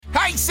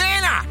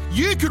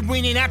you could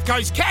win in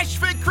APCO's Cash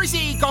for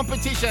Chrissy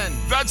competition.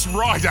 That's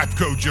right,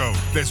 APCO Joe.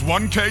 There's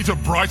 1K to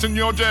brighten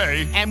your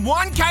day. And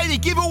 1K to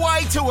give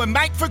away to a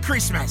mate for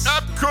Christmas.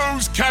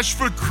 APCO's Cash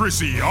for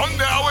Chrissy on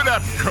now at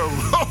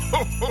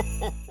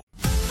APCO.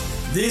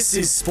 This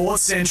is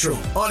Sports Central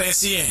on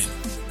SEN.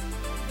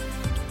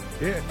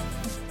 Yeah.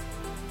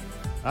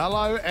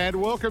 Hello and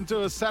welcome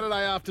to a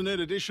Saturday afternoon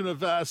edition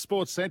of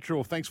Sports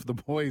Central. Thanks for the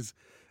boys,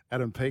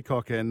 Adam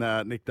Peacock and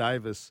Nick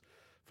Davis,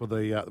 for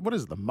the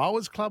the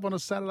Mowers Club on a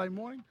Saturday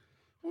morning.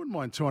 I wouldn't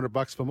mind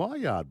 $200 for my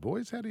yard,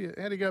 boys. How do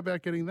you go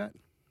about getting that?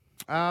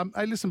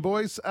 Hey, listen,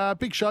 boys,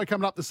 big show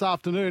coming up this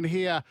afternoon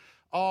here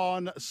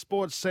on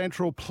Sports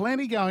Central.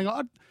 Plenty going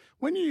on.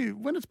 When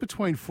it's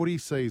between footy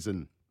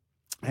season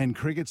and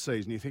cricket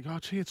season, you think, oh,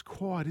 gee, it's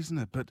quiet, isn't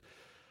it? But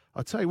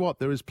I tell you what,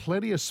 there is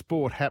plenty of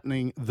sport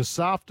happening this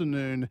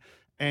afternoon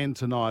and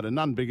tonight, and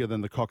none bigger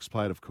than the Cox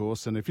Plate, of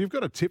course. And if you've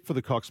got a tip for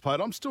the Cox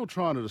Plate, I'm still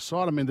trying to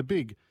decide. I mean, the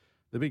big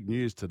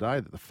news today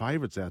that the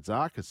favourites,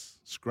 Zarkis,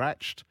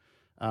 scratched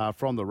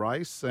from the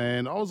race,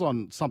 and I was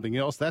on something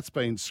else that's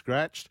been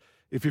scratched.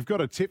 If you've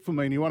got a tip for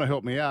me and you want to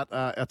help me out,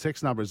 our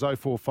text number is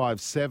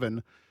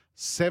 0457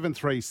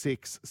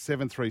 736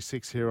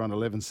 736 here on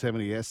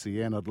 1170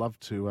 SEN. I'd love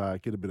to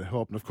get a bit of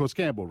help. And, of course,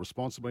 gamble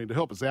responsibly. And to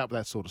help us out with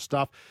that sort of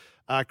stuff,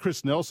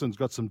 Chris Nelson's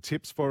got some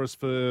tips for us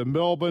for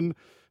Melbourne,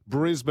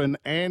 Brisbane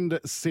and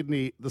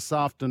Sydney this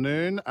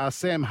afternoon.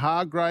 Sam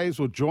Hargraves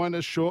will join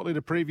us shortly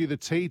to preview the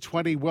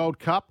T20 World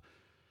Cup.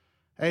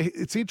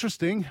 It's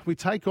interesting. We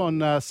take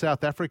on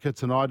South Africa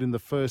tonight in the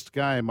first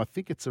game. I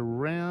think it's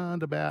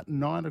around about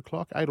 9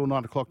 o'clock, 8 or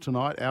 9 o'clock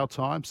tonight, our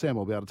time. Sam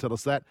will be able to tell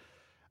us that.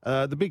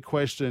 The big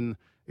question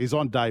is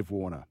on Dave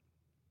Warner.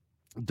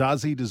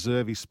 Does he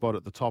deserve his spot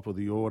at the top of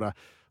the order?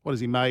 What has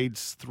he made?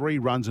 3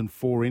 runs and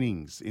 4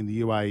 innings in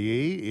the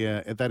UAE.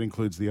 Yeah, that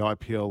includes the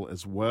IPL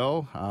as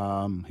well.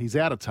 He's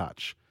out of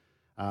touch.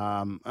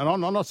 And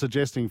I'm not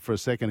suggesting for a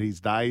second his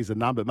days are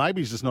numbered.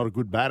 Maybe he's just not a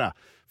good batter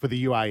for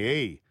the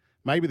UAE.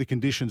 Maybe the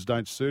conditions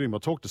don't suit him. I'll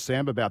talk to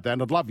Sam about that.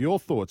 And I'd love your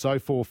thoughts.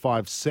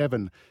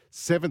 0457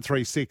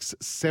 736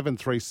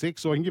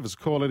 736. Or you can give us a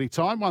call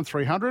anytime.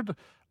 1300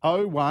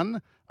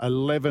 01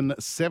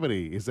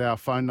 1170 is our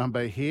phone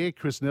number here.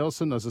 Chris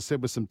Nelson, as I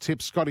said, with some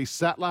tips. Scotty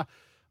Sattler.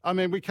 I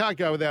mean, we can't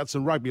go without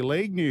some rugby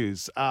league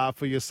news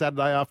for your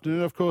Saturday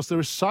afternoon. Of course, there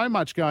is so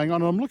much going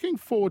on. And I'm looking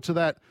forward to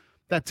that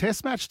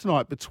test match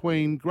tonight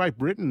between Great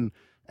Britain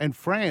and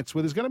France,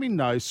 where there's going to be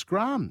no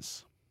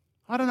scrums.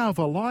 I don't know if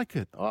I like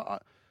it.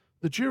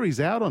 The jury's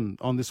out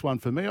on this one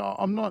for me.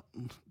 I'm not.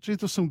 Geez,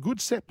 there's some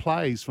good set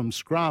plays from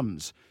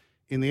scrums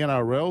in the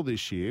NRL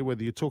this year,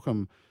 whether you took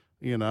them,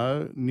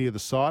 near the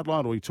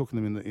sideline or you took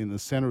them in the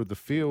centre of the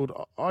field.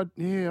 I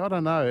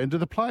don't know. And do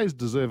the players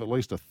deserve at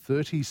least a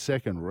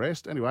 30-second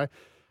rest? Anyway,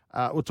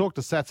 we'll talk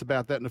to Sats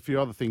about that and a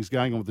few other things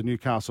going on with the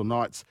Newcastle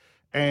Knights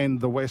and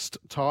the West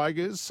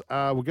Tigers.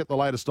 We'll get the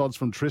latest odds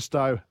from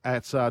Tristo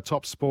at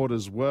Top Sport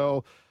as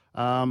well.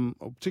 I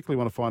particularly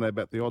want to find out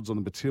about the odds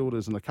on the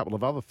Matildas and a couple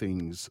of other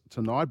things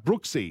tonight.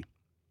 Brooksy,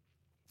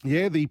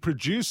 the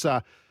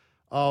producer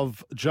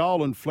of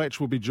Joel and Fletch,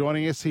 will be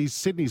joining us. He's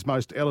Sydney's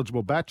most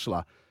eligible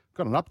bachelor.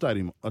 Got an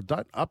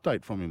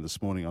update from him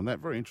this morning on that.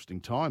 Very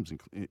interesting times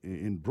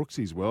in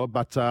Brooksy's world.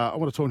 But I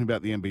want to talk to him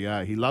about the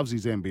NBA. He loves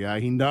his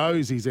NBA. He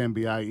knows his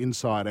NBA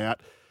inside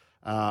out.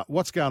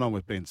 What's going on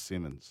with Ben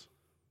Simmons?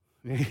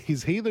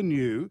 Is he the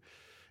new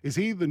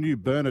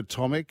Bernard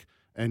Tomic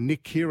and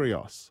Nick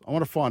Kyrgios? I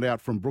want to find out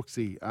from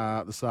Brooksy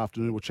this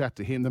afternoon. We'll chat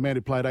to him. The man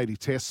who played 80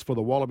 tests for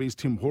the Wallabies,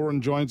 Tim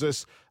Horan, joins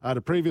us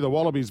to preview the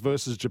Wallabies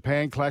versus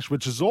Japan clash,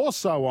 which is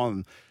also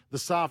on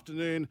this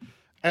afternoon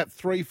at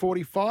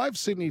 3:45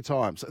 Sydney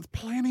time. So there's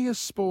plenty of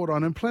sport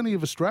on and plenty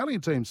of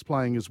Australian teams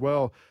playing as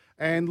well.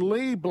 And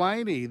Lee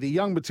Blaney, the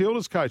young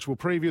Matildas coach, will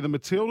preview the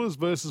Matildas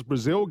versus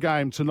Brazil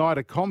game tonight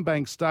at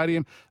CommBank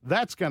Stadium.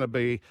 That's going to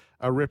be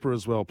a ripper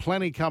as well.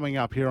 Plenty coming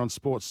up here on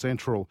Sports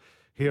Central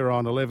here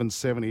on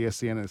 1170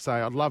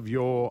 SENSA.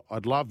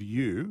 I'd love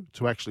you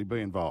to actually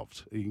be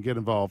involved. You can get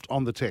involved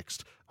on the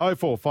text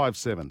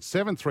 0457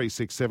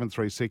 736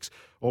 736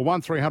 or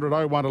 1300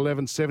 01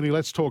 1170.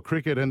 Let's talk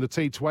cricket, and the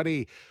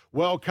T20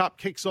 World Cup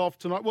kicks off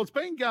tonight. Well, it's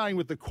been going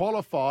with the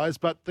qualifiers,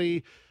 but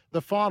the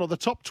final, the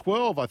top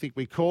 12, I think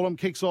we call them,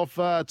 kicks off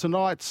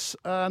tonight,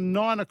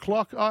 9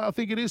 o'clock. I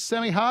think it is.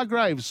 Sammy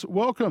Hargraves,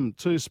 welcome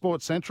to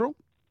Sports Central.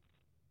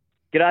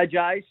 G'day,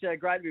 Jace.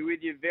 Great to be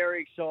with you.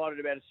 Very excited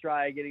about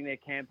Australia getting their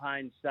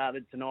campaign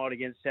started tonight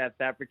against South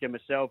Africa.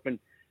 Myself and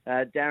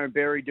Darren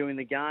Berry doing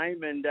the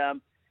game. And,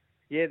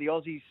 the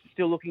Aussies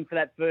still looking for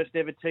that first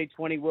ever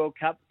T20 World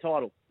Cup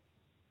title.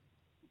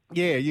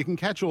 Yeah, you can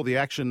catch all the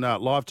action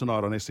live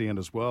tonight on SEN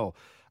as well.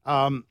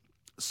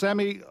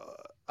 Sammy,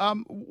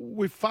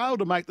 we've failed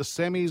to make the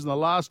semis in the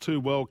last 2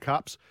 World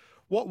Cups.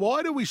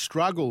 Why do we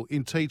struggle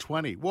in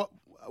T20?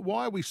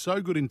 Why are we so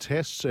good in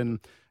tests and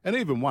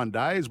even one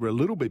days we're a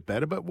little bit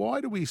better, but why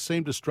do we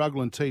seem to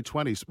struggle in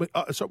T20s?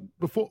 So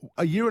before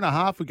a year and a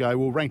half ago,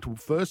 we were ranked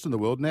first in the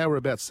world. Now we're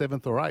about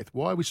 7th or 8th.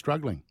 Why are we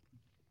struggling?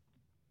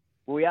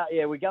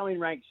 We're going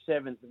ranked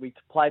 7th. We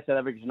play South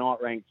Africa tonight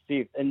ranked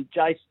 5th. And,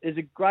 Jace, there's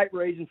a great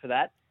reason for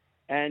that.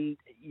 And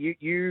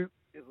you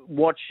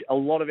watch a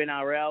lot of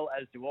NRL,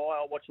 as do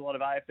I. I watch a lot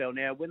of AFL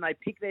now. When they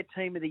pick their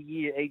team of the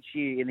year each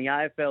year in the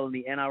AFL and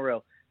the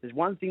NRL, there's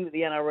one thing that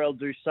the NRL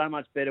do so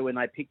much better when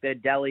they pick their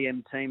Dally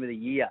M team of the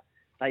year.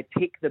 They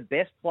pick the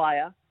best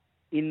player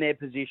in their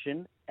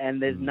position,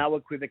 and there's no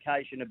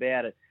equivocation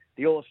about it.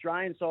 The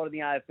All-Australian side of the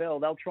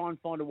AFL, they'll try and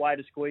find a way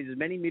to squeeze as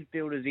many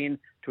midfielders in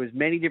to as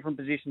many different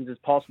positions as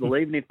possible,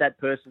 even if that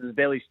person has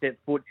barely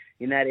stepped foot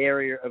in that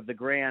area of the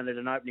ground at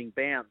an opening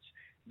bounce.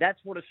 That's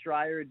what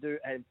Australia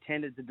have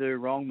tended to do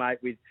wrong, mate,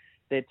 with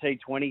their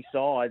T20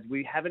 sides.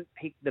 We haven't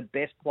picked the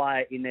best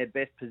player in their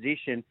best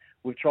position.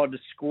 We've tried to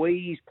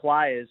squeeze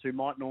players who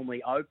might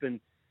normally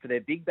open for their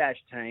Big Bash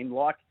team,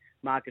 like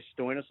Marcus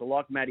Stoinis or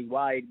like Matty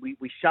Wade.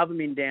 We shove them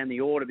in down the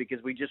order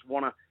because we just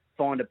want to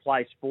find a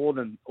place for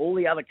them. All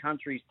the other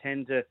countries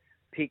tend to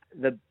pick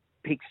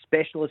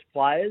specialist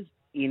players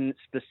in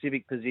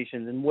specific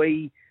positions, and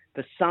we,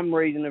 for some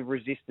reason, have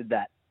resisted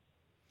that.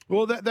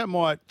 Well,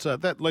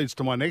 that leads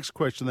to my next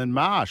question then.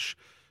 Marsh,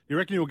 you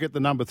reckon you'll get the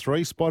number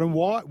 3 spot, and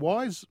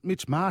why is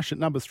Mitch Marsh at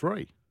number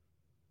 3?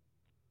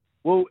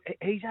 Well,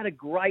 he's had a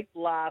great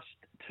last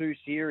 2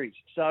 series.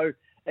 So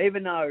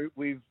even though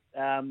we've,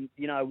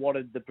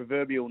 wadded the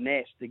proverbial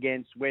nest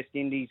against West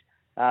Indies,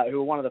 who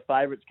are one of the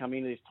favourites coming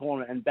into this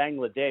tournament, and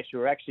Bangladesh, who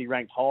are actually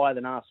ranked higher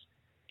than us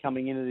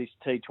coming into this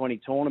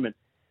T20 tournament,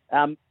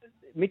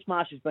 Mitch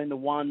Marsh has been the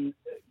one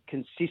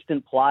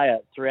consistent player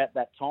throughout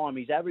that time.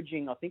 He's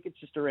averaging, I think it's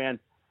just around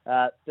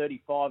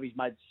 35. He's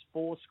made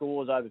 4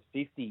 scores over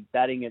 50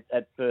 batting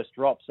at first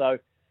drop. So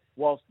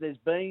whilst there's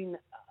been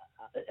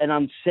an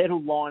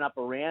unsettled lineup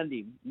around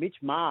him, Mitch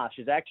Marsh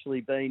has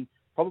actually been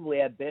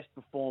probably our best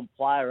performed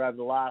player over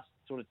the last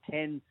sort of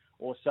 10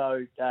 or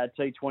so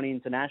T20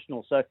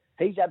 internationals. So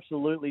he's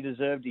absolutely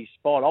deserved his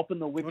spot. Often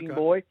the whipping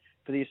boy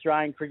for the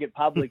Australian cricket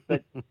public,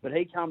 but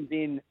he comes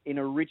in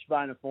a rich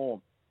vein of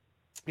form.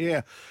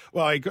 Yeah,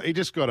 well, he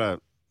just got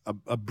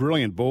a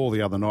brilliant ball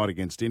the other night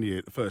against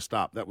India first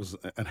up. That was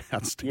an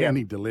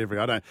outstanding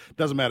delivery.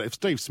 Doesn't matter. If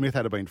Steve Smith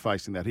had been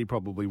facing that, he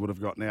probably would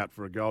have gotten out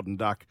for a golden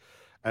duck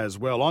as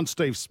well. On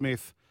Steve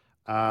Smith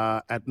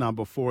at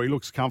number 4, he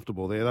looks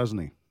comfortable there, doesn't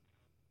he?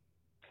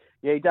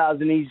 Yeah, he does,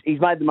 and he's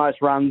made the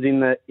most runs in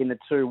the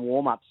 2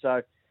 warm-ups.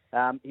 So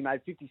he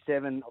made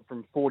 57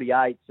 from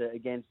 48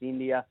 against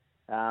India.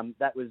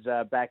 That was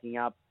backing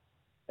up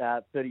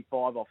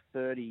 35 off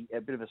 30,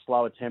 a bit of a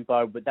slower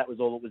tempo, but that was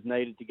all that was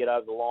needed to get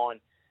over the line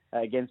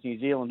against New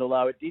Zealand,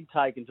 although it did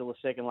take until the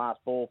second last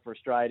ball for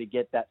Australia to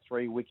get that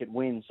 3-wicket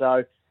win.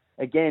 So,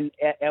 again,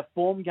 our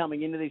form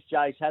coming into this,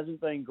 Jace,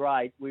 hasn't been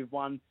great. We've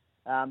won,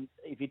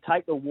 if you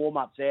take the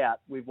warm-ups out,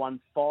 we've won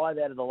 5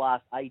 out of the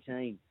last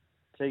 18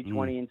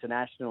 T20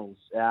 internationals.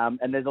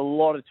 And there's a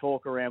lot of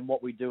talk around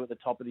what we do at the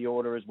top of the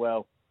order as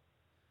well.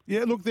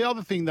 Yeah, look, the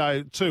other thing,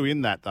 though, too,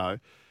 in that, though,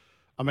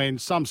 I mean,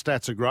 some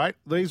stats are great.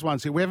 These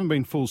ones here, we haven't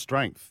been full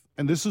strength.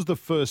 And this is the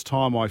first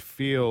time I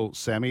feel,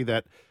 Sammy,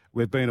 that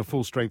we've been a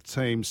full-strength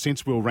team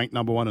since we were ranked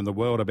number 1 in the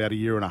world about a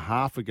year and a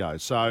half ago.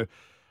 So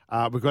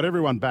we've got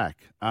everyone back.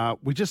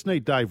 We just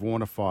need Dave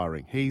Warner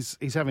firing. He's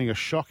having a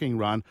shocking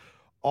run.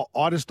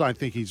 I just don't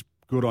think he's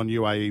good on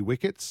UAE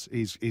wickets.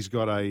 He's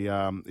got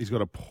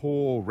a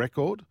poor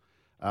record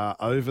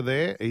over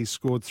there. He's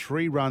scored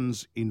 3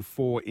 runs in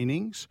 4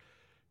 innings.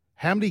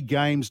 How many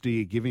games do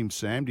you give him,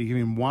 Sam? Do you give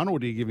him 1 or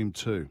do you give him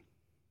 2?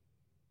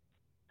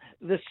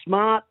 The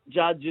smart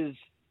judges,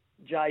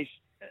 Jace,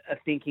 are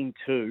thinking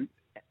 2.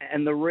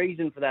 And the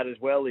reason for that as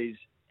well is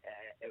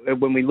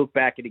when we look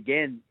back at,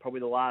 again,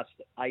 probably the last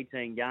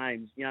 18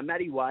 games,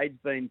 Matty Wade's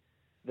been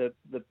the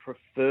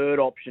preferred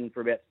option for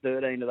about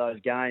 13 of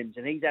those games,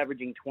 and he's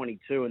averaging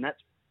 22, and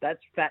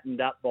that's fattened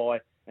up by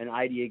an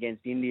 80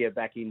 against India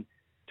back in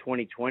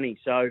 2020.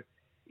 So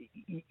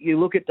you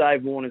look at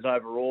Dave Warner's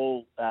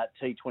overall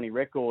T20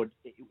 record,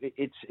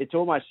 it's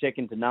almost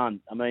second to none.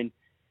 I mean,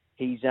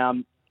 he's got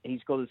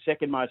the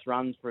second most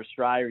runs for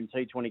Australia in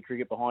T20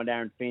 cricket behind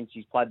Aaron Finch.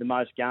 He's played the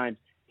most games.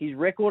 His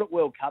record at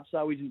World Cups,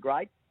 though, isn't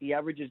great. He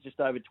averages just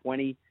over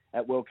 20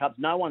 at World Cups.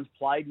 No one's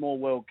played more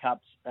World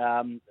Cups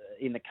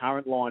in the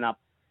current lineup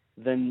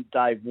than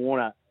Dave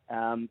Warner.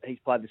 He's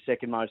played the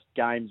second most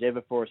games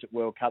ever for us at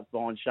World Cups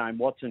behind Shane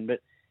Watson.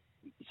 But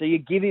so you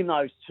give him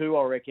those 2,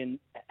 I reckon,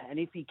 and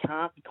if he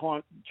can't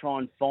try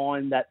and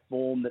find that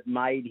form that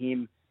made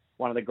him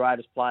one of the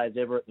greatest players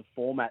ever at the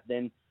format,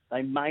 then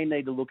they may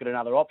need to look at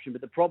another option.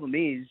 But the problem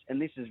is,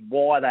 and this is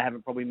why they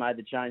haven't probably made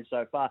the change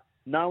so far,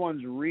 no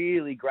one's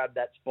really grabbed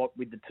that spot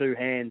with the 2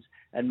 hands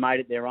and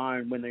made it their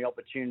own when the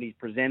opportunity's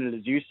presented,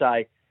 as you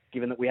say,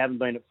 given that we haven't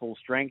been at full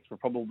strength for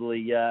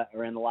probably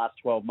around the last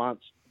 12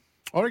 months.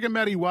 I reckon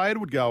Matty Wade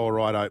would go all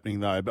right opening,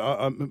 though.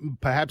 But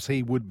perhaps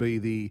he would be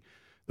the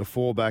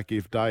fallback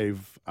if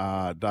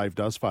Dave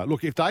does fail.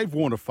 Look, if Dave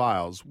Warner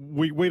fails,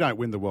 we don't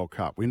win the World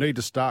Cup. We need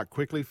to start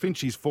quickly.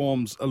 Finchie's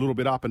form's a little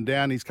bit up and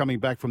down. He's coming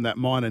back from that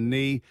minor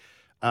knee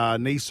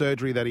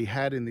surgery that he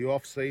had in the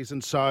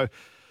off-season. So,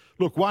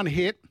 look, one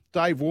hit,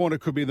 Dave Warner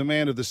could be the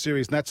man of the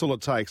series, and that's all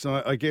it takes. And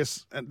I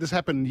guess and this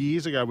happened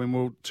years ago when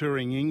we were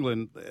touring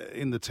England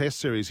in the Test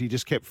series. He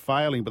just kept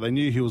failing, but they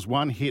knew he was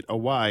one hit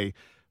away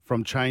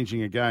from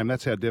changing a game.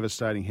 That's how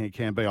devastating he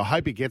can be. I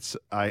hope he gets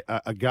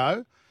a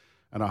go,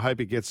 and I hope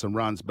he gets some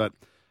runs. But,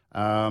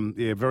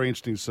 very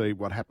interesting to see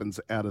what happens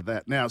out of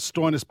that. Now,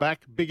 Stoinis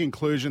back, big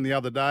inclusion the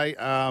other day.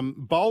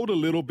 Bowled a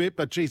little bit,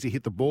 but, geez, he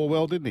hit the ball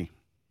well, didn't he?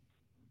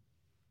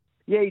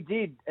 Yeah, he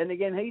did. And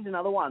again, he's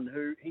another one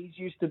who he's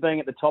used to being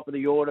at the top of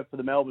the order for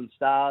the Melbourne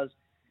Stars.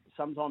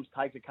 Sometimes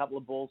takes a couple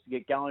of balls to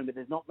get going, but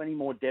there's not many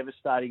more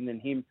devastating than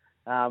him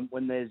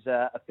when there's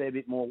a fair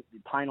bit more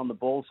pain on the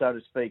ball, so to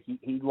speak.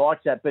 He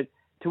likes that. But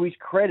to his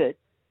credit,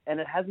 and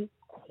it hasn't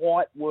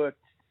quite worked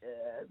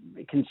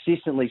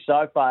consistently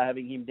so far,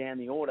 having him down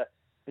the order,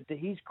 but to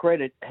his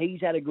credit,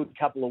 he's had a good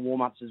couple of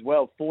warm-ups as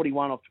well,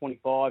 41 off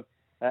 25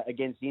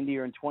 against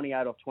India and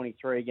 28 off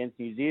 23 against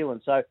New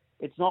Zealand. So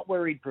it's not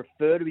where he'd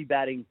prefer to be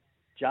batting,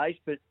 Jace,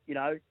 but, you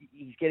know,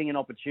 he's getting an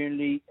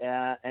opportunity,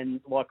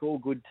 and like all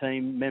good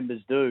team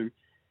members do,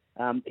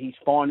 he's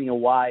finding a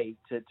way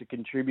to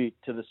contribute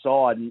to the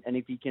side. And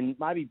if he can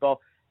maybe bowl,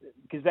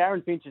 because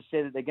Aaron Finch has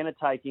said that they're going to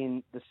take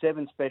in the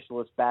 7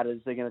 specialist batters,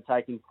 they're going to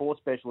take in 4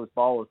 specialist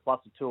bowlers plus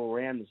the 2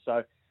 all-rounders.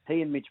 So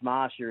he and Mitch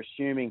Marsh are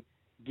assuming,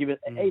 even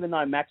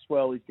though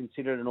Maxwell is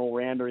considered an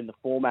all-rounder in the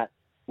format,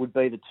 would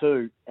be the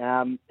 2.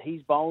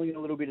 He's bowling a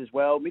little bit as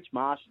well. Mitch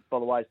Marsh, by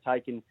the way, has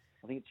taken,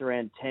 I think it's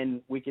around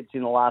 10 wickets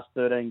in the last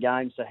 13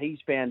 games. So he's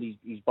found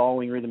his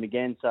bowling rhythm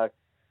again, so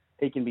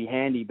he can be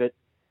handy. But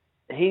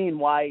he and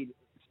Wade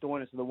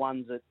Stoinis are the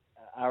ones that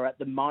are at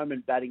the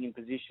moment batting in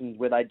positions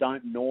where they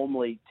don't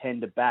normally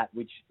tend to bat,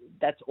 which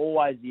that's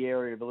always the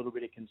area of a little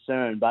bit of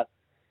concern. But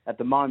at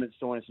the moment,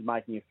 Stoinis is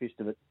making a fist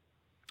of it.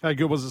 How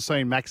good was it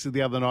seeing Maxi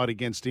the other night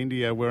against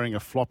India wearing a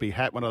floppy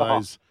hat, one of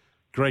those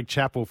Greg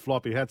Chappell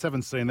floppy hats?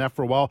 Haven't seen that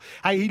for a while.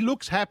 Hey, he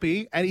looks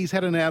happy, and he's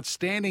had an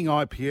outstanding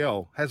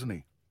IPL, hasn't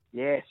he?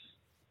 Yes.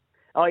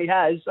 Oh, he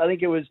has. I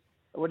think it was,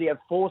 what do you have,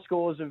 4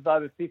 scores of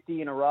over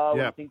 50 in a row.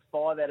 Yep. I think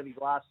 5 out of his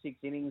last 6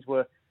 innings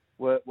were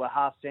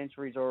half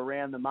centuries or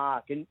around the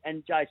mark.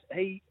 And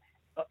Jace,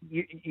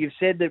 you've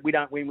said that we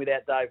don't win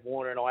without Dave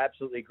Warner, and I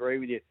absolutely agree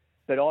with you.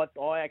 But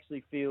I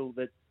actually feel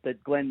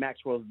that Glenn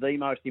Maxwell is the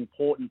most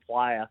important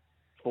player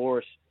for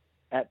us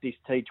at this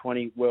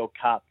T20 World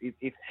Cup.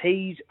 If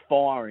he's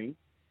firing,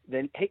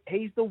 then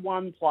he's the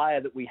one player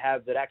that we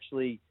have that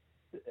actually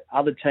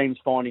other teams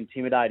find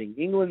intimidating.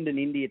 England and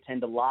India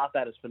tend to laugh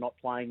at us for not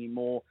playing him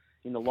more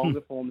in the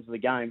longer forms of the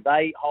game.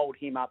 They hold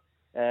him up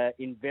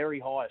in very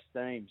high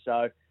esteem.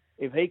 So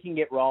if he can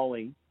get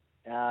rolling,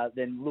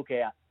 then look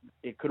out.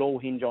 It could all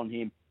hinge on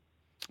him.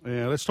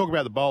 Yeah, let's talk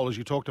about the bowlers.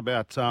 You talked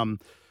about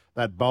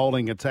that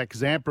bowling attack.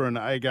 Zampa and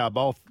Agar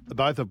both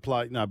have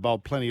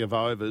bowled plenty of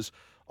overs.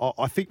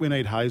 I think we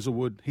need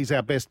Hazelwood. He's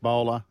our best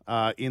bowler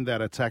in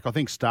that attack. I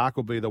think Stark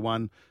will be the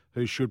one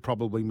who should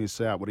probably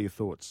miss out. What are your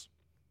thoughts?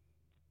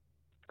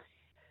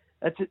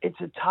 It's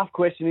a tough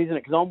question, isn't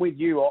it? Because I'm with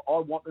you. I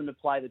want them to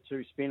play the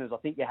 2 spinners. I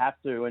think you have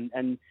to.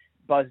 And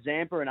both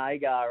Zampa and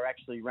Agar are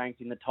actually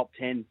ranked in the top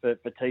 10 for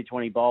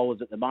T20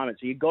 bowlers at the moment.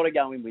 So you've got to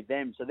go in with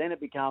them. So then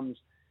it becomes,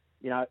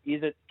 is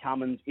it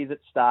Cummins? Is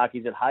it Stark?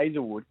 Is it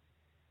Hazelwood?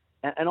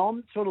 And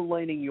I'm sort of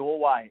leaning your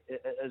way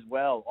as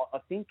well. I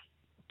think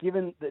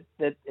given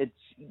that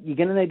you're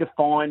going to need to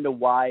find a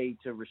way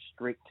to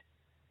restrict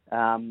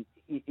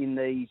in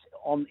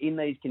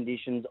these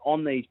conditions,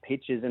 on these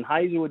pitches, and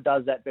Hazelwood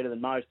does that better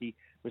than most. He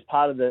was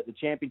part of the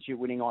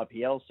championship-winning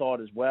IPL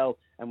side as well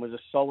and was a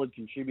solid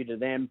contributor to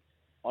them.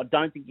 I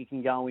don't think you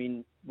can go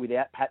in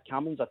without Pat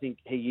Cummins. I think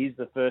he is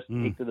the first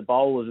pick to the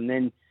bowlers, and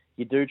then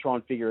you do try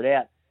and figure it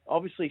out.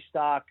 Obviously,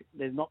 Stark,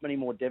 there's not many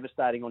more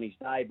devastating on his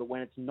day, but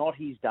when it's not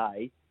his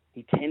day,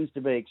 he tends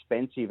to be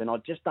expensive, and I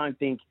just don't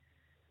think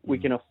we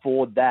can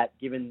afford that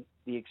given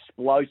the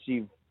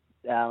explosive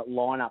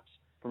lineups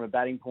from a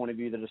batting point of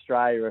view that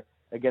Australia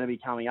are going to be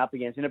coming up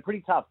against in a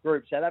pretty tough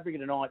group. South Africa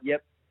tonight,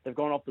 yep, they've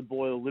gone off the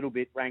boil a little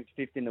bit, ranked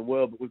 5th in the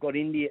world, but we've got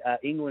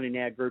England in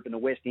our group and the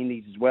West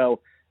Indies as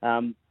well.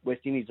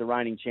 West Indies are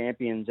reigning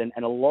champions, and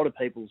a lot of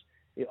I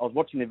was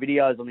watching the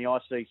videos on the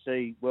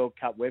ICC World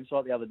Cup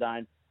website the other day,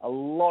 and a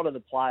lot of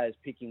the players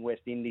picking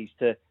West Indies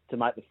to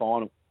make the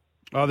final.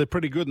 Oh, they're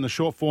pretty good in the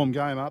short form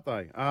game, aren't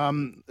they?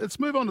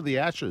 Let's move on to the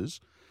Ashes.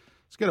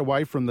 Let's get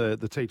away from the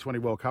T20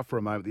 World Cup for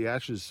a moment. The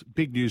Ashes,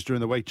 big news during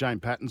the week, Jane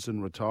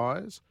Pattinson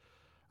retires.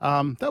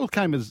 That all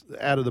came as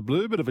out of the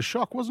blue, bit of a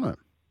shock, wasn't it?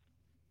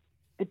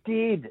 It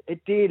did.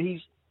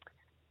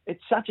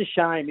 It's such a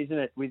shame, isn't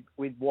it,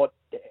 with what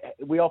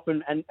we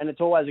often, and it's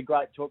always a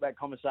great talk about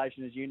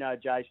conversation, as you know,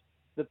 Jace,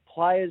 the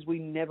players we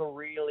never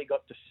really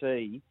got to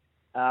see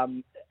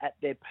at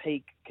their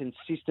peak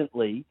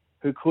consistently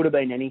who could have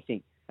been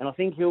anything. And I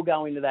think he'll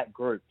go into that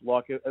group.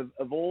 Like,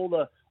 of all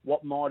the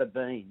what might have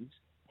been,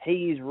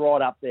 he is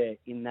right up there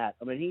in that.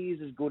 I mean, he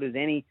is as good as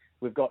any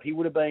we've got. He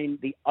would have been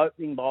the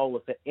opening bowler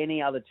for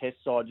any other test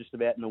side just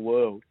about in the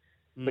world.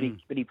 But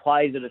he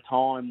plays at a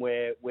time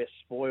where we're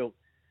spoiled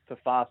for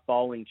fast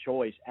bowling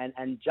choice.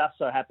 And just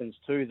so happens,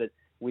 too, that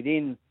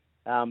within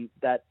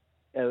that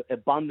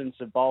abundance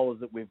of bowlers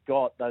that we've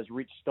got, those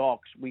rich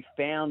stocks, we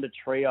found a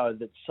trio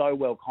that so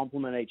well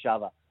complement each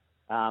other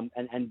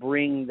and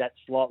bring that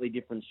slightly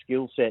different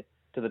skill set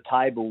to the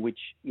table, which,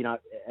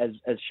 as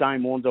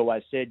Shane Warne's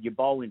always said, you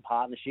bowl in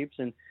partnerships,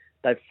 and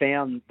they've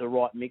found the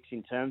right mix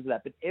in terms of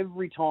that. But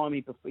every time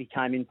he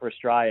came in for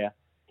Australia,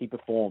 he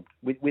performed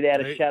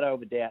without a shadow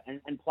of a doubt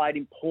and played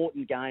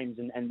important games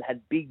and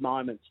had big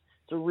moments.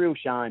 It's a real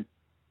shame.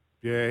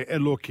 Yeah,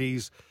 and look,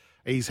 he's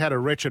had a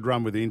wretched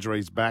run with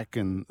injuries back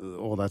and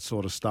all that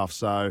sort of stuff.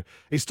 So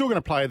he's still going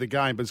to play the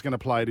game, but he's going to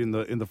play it in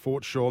the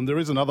Fort Shaw. And there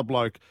is another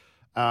bloke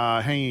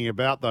hanging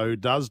about, though, who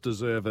does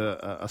deserve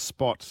a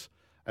spot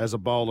as a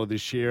bowler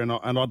this year. And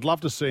I'd love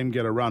to see him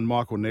get a run,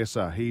 Michael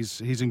Nessa. He's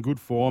in good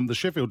form. The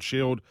Sheffield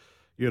Shield,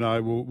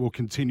 will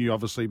continue,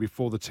 obviously,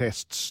 before the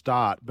tests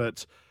start.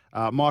 But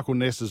Michael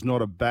Nessa's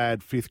not a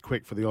bad fifth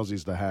quick for the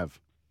Aussies to have.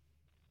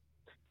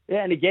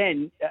 Yeah, and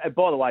again,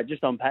 by the way,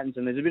 just on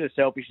Pattinson, there's a bit of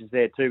selfishness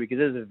there too, because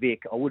as a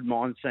Vic, I wouldn't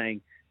mind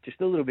seeing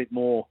just a little bit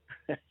more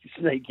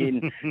sneak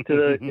in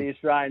to the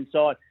Australian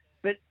side.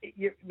 But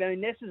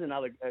Nessa's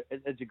another.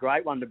 It's a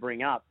great one to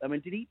bring up. I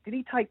mean, did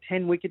he take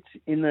 10 wickets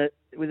in the?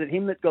 Was it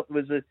him that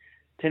was the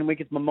 10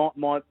 wickets? My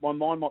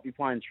mind might be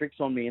playing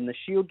tricks on me in the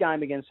Shield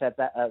game against South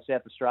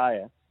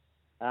Australia.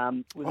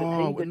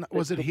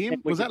 Was it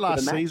him? Was that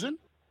last season?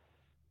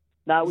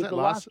 No, it was the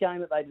last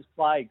game that they just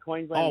played,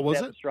 Queensland and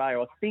South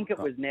Australia. I think it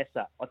was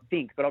Nessa.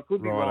 But I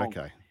could be wrong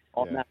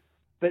on that.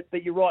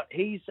 But you're right.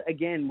 He's,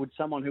 again,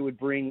 someone who would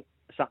bring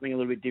something a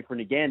little bit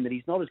different again, that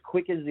he's not as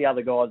quick as the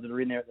other guys that are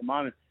in there at the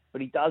moment,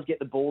 but he does get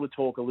the ball to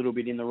talk a little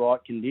bit in the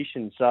right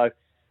conditions. So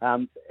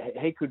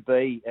he could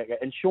be.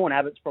 And Sean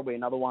Abbott's probably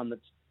another one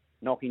that's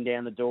knocking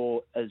down the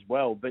door as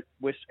well. But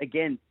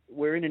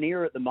we're in an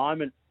era at the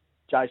moment,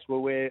 Jace,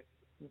 where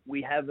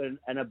we have an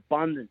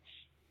abundance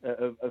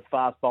of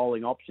fast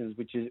bowling options,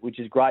 which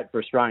is great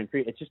for Australian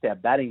cricket. It's just our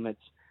batting that's,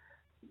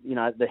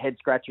 the head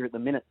scratcher at the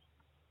minute.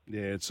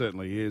 Yeah, it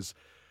certainly is.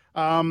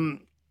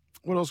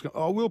 What else?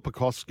 Will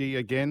Pucovski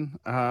again.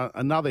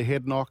 Another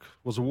head knock.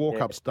 Was a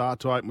walk-up start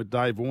to open with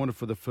Dave Warner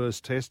for the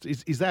first test.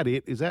 Is that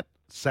it? Is that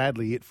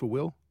sadly it for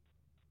Will?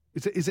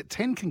 Is it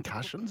 10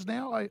 concussions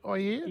now, I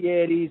hear?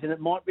 Yeah, it is, and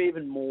it might be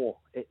even more.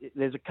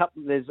 There's a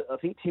couple. I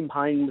think Tim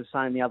Payne was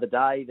saying the other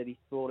day that he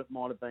thought it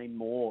might have been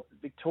more.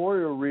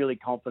 Victoria are really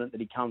confident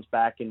that he comes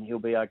back and he'll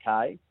be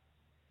okay.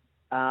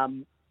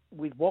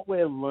 With what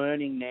we're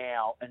learning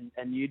now,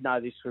 and you'd know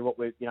this through what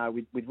we're,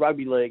 with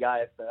rugby league,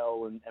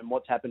 AFL, and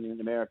what's happening in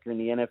America in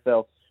the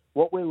NFL,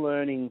 what we're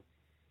learning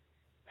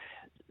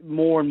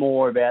more and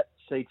more about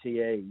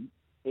CTE,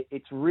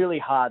 it's really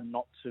hard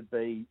not to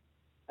be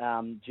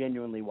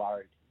genuinely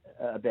worried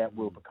about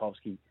Will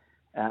Pucovski.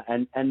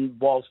 And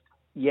whilst,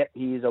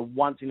 he is a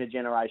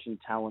once-in-a-generation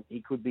talent, he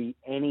could be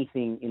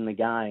anything in the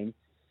game,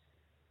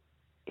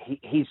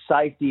 his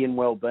safety and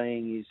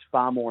well-being is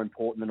far more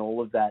important than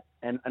all of that.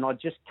 And I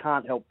just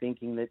can't help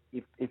thinking that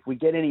if we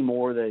get any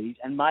more of these,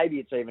 and maybe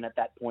it's even at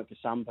that point for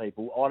some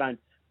people, I don't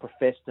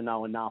profess to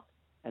know enough,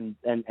 and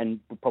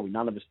probably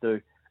none of us do,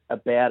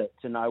 about it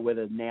to know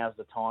whether now's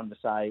the time to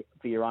say,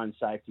 for your own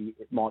safety,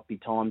 it might be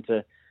time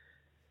to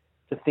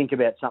think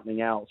about something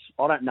else.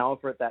 I don't know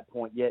if we're at that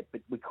point yet, but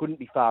we couldn't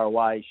be far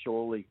away,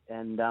 surely,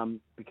 and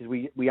because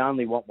we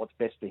only want what's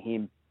best for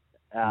him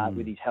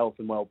with his health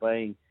and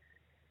well-being.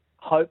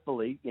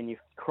 Hopefully, and you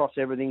cross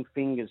everything,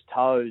 fingers,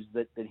 toes,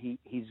 that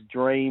his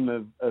dream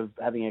of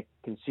having a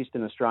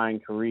consistent Australian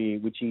career,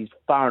 which he's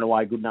far and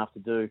away good enough to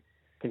do,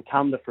 can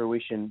come to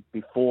fruition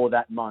before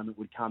that moment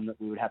would come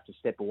that we would have to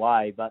step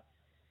away. But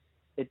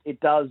it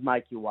does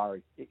make you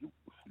worry. You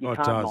can't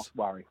not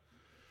worry.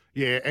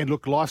 Yeah, and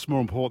look, life's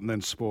more important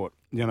than sport.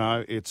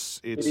 It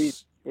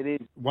is.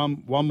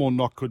 One more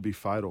knock could be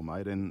fatal,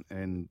 mate. And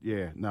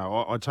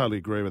I totally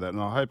agree with that.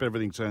 And I hope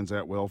everything turns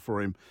out well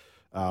for him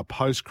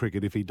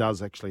post-cricket if he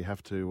does actually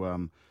have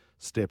to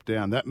step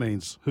down. That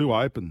means who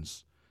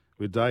opens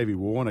with Davey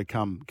Warner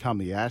come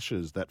the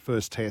Ashes, that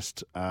first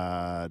test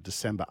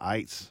December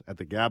 8th at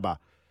the Gabba.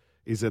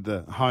 Is it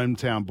the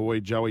hometown boy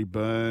Joey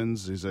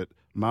Burns? Is it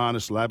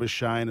Marnus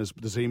Labuschagne?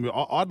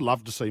 I'd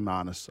love to see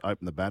Marnus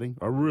open the batting.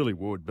 I really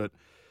would. But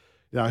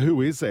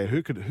who is there?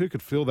 Who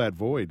could fill that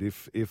void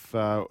if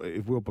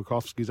Will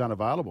Pucovski's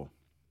unavailable?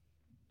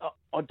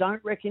 I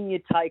don't reckon you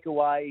take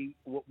away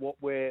what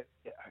we're.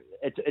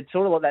 It's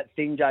sort of like that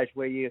thing, Jace,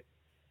 where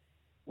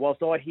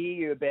whilst I hear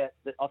you about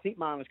that, I think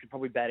Marnus could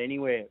probably bat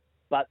anywhere.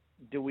 But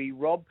do we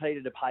rob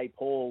Peter to pay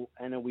Paul,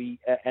 and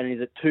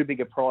is it too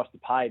big a price to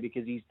pay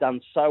because he's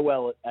done so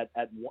well at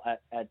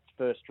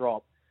first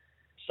drop,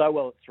 so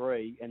well at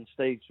 3, and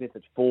Steve Smith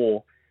at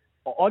 4?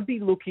 I'd be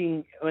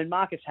looking. I mean,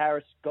 Marcus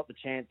Harris got the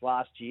chance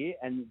last year,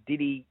 and did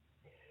he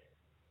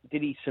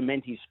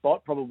cement his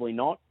spot? Probably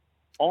not.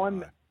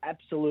 I'm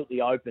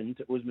absolutely open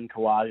to Usman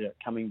Khawaja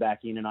coming back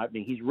in and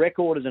opening. His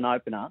record as an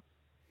opener,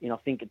 I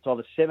think it's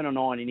either 7 or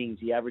 9 innings.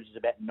 He averages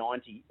about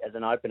 90 as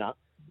an opener.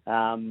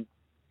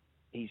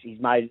 He's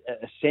made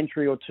a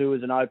century or two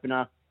as an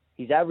opener.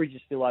 His average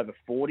is still over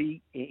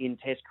 40 in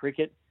Test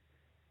cricket.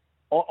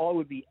 I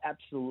would be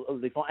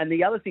absolutely fine. And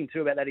the other thing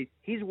too about that is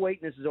his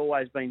weakness has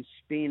always been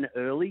spin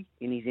early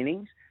in his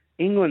innings.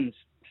 England's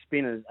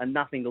spinners are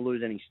nothing to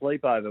lose any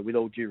sleep over, with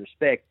all due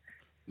respect.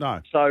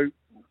 No. So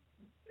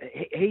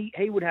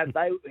he would have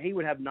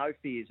no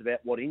fears about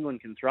what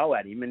England can throw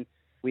at him, and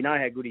we know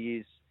how good he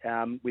is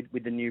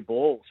with the new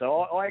ball.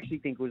 So I actually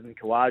think Usman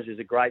Khawaja is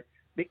a great.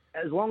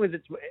 As long as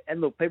it's, and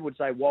look, people would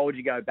say, why would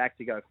you go back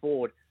to go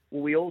forward?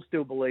 Well, we all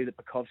still believe that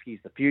Pucovski is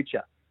the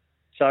future.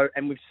 So,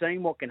 and we've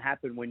seen what can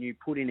happen when you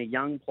put in a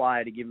young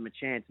player to give him a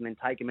chance and then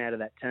take him out of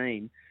that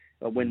team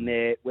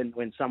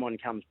when someone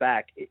comes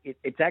back.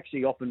 It's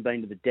actually often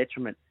been to the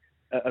detriment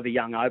of a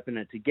young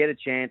opener to get a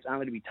chance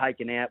only to be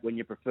taken out when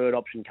your preferred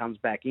option comes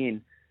back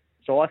in.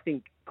 So I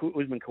think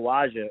Usman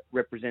Khawaja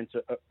represents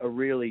a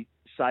really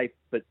safe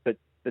but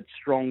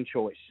strong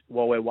choice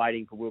while we're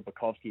waiting for Will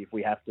Pucovski if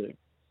we have to.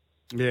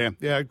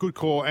 Yeah, good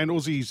call. And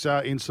Uzi's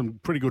in some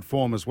pretty good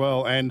form as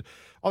well. And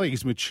I think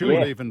he's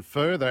matured even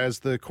further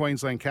as the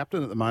Queensland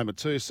captain at the moment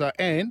too. So,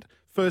 and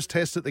first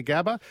test at the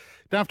Gabba.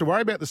 Don't have to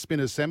worry about the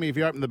spinners, Sammy, if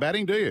you open the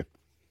batting, do you?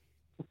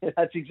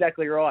 That's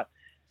exactly right.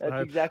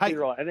 That's exactly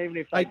right. And even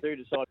if they do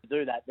decide to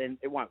do that, then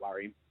it won't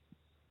worry him.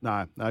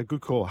 No,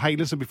 good call. Hey,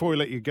 listen, before we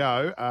let you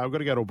go, we've got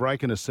to go to a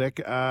break in a sec.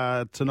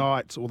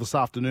 Tonight, or this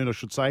afternoon, I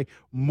should say,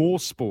 more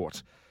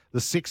sport. The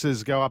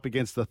Sixers go up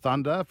against the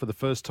Thunder for the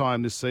first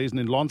time this season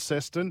in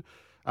Launceston.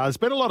 There's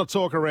been a lot of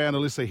talk around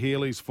Alyssa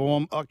Healy's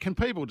form. Can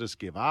people just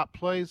give up,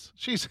 please?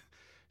 She's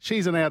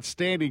an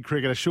outstanding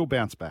cricketer. She'll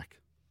bounce back.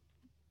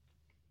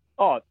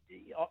 Oh,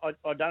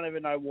 I don't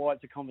even know why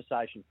it's a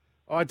conversation.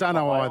 I don't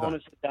know either. I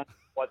honestly don't know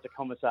why it's a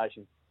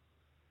conversation.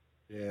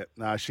 Yeah,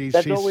 no,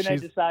 That's all we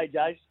need to say,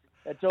 Jace.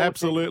 That's all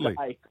absolutely.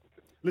 We need to say.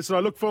 Listen, I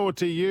look forward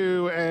to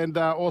you and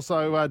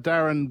also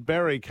Darren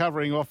Berry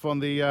covering off on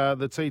the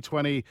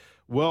T20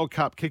 World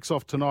Cup. Kicks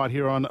off tonight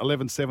here on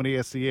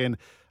 1170 SEN,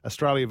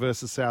 Australia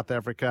versus South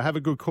Africa. Have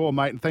a good call,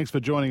 mate, and thanks for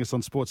joining us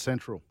on Sports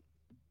Central.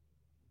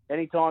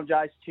 Anytime,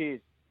 Jace. Cheers.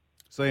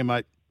 See you,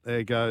 mate.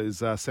 There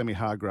goes Sammy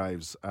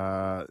Hargraves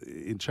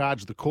in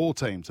charge of the call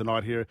team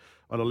tonight here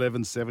on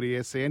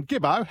 1170 SEN.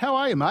 Gibbo, how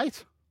are you,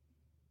 mate?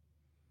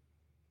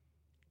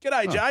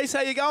 G'day, Jace.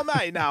 How you going,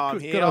 mate? No, I'm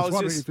here. Good. I was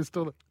wondering if you're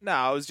still... No,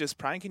 I was just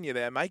pranking you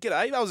there, mate.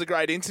 G'day. That was a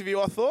great interview,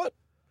 I thought.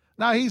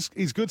 No, he's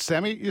good,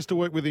 Sammy. Used to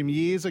work with him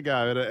years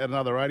ago at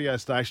another radio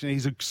station.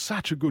 He's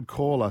such a good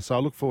caller, so I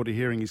look forward to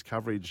hearing his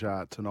coverage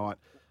tonight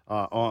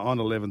on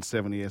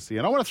 1170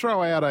 SEN. I want to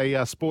throw out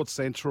a Sports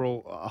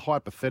Central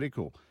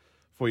hypothetical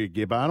for you,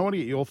 Gibbo. I want to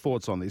get your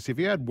thoughts on this. If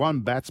you had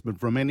one batsman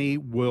from any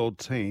world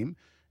team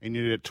and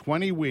you had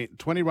 20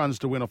 runs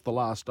to win off the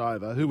last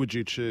over, who would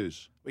you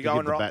choose to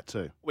give the bat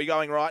to? We're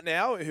going right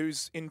now?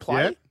 Who's in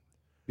play?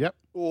 Yep.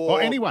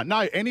 Or anyone.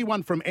 No,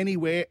 anyone from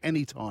anywhere,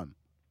 anytime.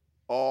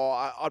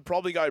 I'd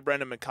probably go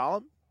Brendan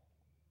McCullum.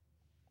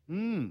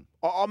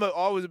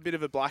 I was a bit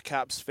of a Black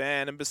Caps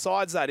fan, and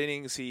besides that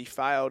innings he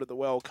failed at the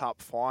World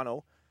Cup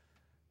final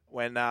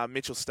when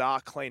Mitchell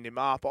Starc cleaned him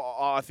up,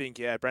 I think,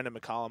 Brendan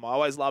McCullum. I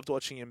always loved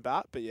watching him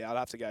bat, but I'd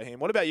have to go him.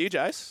 What about you,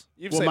 Jace?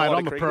 You've seen a lot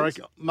of cricketers.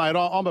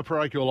 I'm a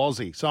parochial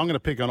Aussie, so I'm going to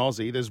pick on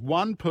Aussie. There's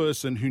one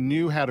person who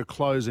knew how to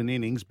close an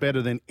innings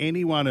better than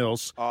anyone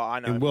else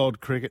in world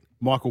cricket,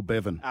 Michael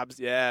Bevan.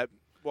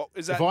 What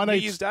is that, New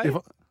Year's Day?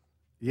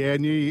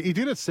 He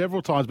did it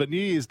several times, but New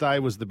Year's Day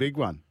was the big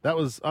one. That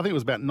was, I think it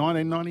was about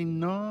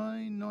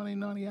 1999,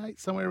 1998,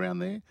 somewhere around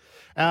there.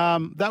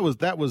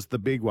 That was the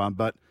big one,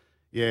 but...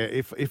 Yeah,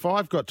 if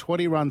I've got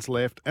 20 runs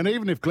left, and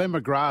even if Glenn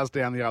McGrath's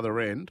down the other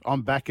end,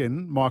 I'm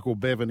backing Michael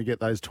Bevan to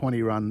get those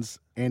 20 runs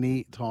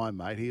any time,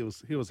 mate. He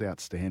was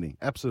outstanding,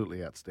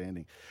 absolutely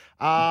outstanding.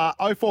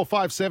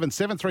 0457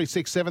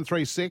 736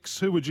 736.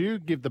 Who would you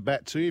give the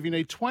bat to if you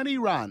need 20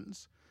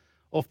 runs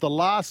off the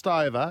last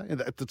over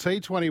at the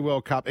T20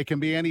 World Cup? It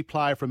can be any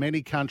player from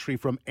any country,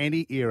 from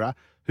any era.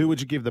 Who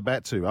would you give the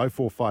bat to?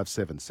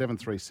 0457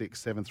 736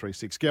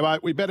 736. Go,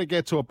 we better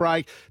get to a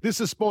break. This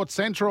is Sports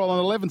Central on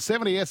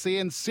 1170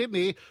 SEN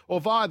Sydney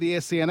or via the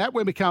SEN app.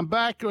 When we come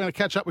back, we're going to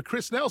catch up with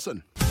Chris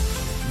Nelson.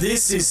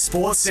 This is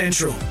Sports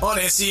Central on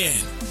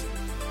SEN.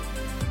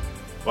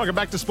 Welcome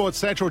back to Sports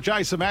Central.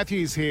 Jason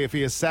Matthews here for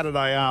your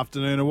Saturday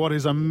afternoon. And what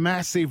is a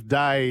massive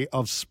day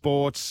of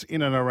sports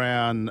in and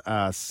around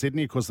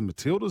Sydney. Of course, the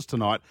Matildas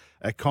tonight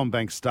at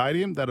CommBank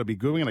Stadium. That'll be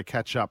good. We're going to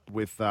catch up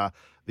with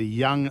the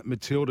young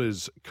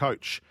Matildas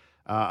coach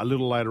a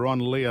little later on,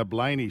 Leah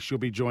Blaney. She'll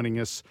be joining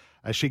us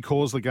as she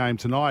calls the game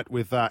tonight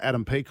with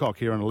Adam Peacock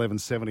here on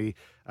 1170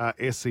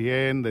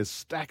 SEN. There's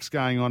stacks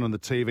going on the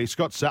TV.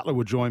 Scott Sattler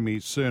will join me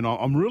soon.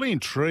 I'm really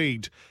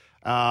intrigued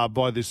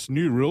by this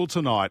new rule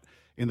tonight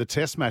in the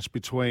test match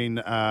between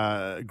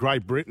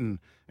Great Britain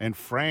and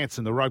France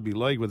in the Rugby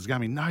League, where there's going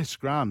to be no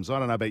scrums. I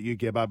don't know about you,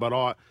 Gebbo, but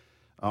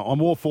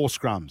I'm all for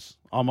scrums.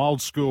 I'm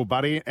old school,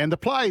 buddy. And the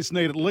players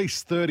need at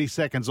least 30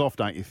 seconds off,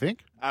 don't you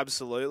think?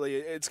 Absolutely.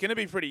 It's going to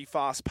be pretty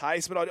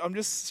fast-paced, but I'm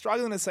just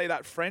struggling to see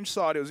that French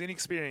side, who was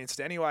inexperienced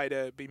anyway,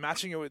 to be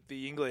matching it with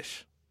the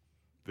English.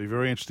 Be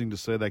very interesting to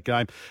see that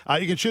game.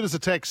 You can shoot us a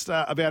text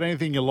about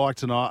anything you like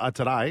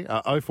today,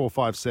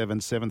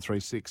 0457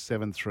 736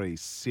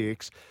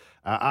 736.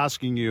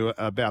 asking you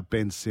about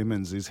Ben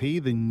Simmons. Is he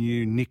the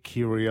new Nick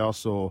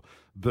Kyrgios or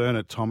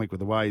Bernard Tomic with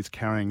the way he's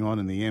carrying on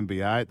in the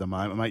NBA at the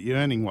moment? Mate, you're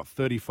earning,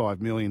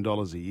 $35 million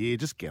a year.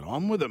 Just get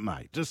on with it,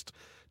 mate. Just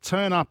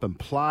turn up and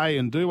play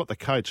and do what the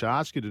coach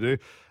asks you to do.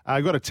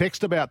 Got a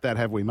text about that,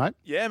 have we, mate?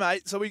 Yeah,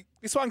 mate. So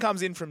this one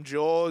comes in from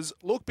Jaws.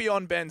 Look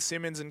beyond Ben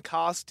Simmons and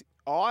cast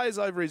eyes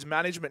over his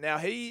management. Now,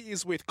 he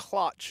is with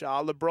Clutch,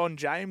 LeBron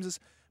James'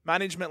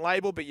 management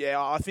label, but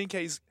yeah, I think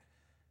he's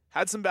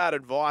had some bad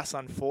advice,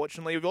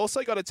 unfortunately. We've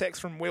also got a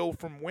text from Will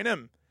from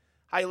Wynnum.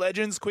 Hey,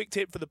 legends, quick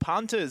tip for the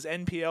punters.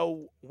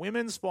 NPL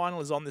women's final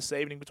is on this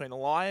evening between the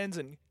Lions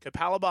and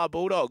Capalaba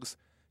Bulldogs.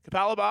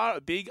 Capalaba are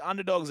big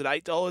underdogs at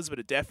 $8, but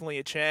are definitely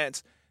a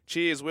chance.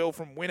 Cheers, Will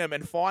from Wynnum.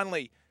 And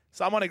finally,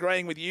 someone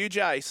agreeing with you,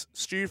 Jace,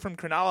 Stu from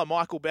Cronulla,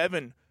 Michael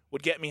Bevan,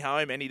 would get me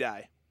home any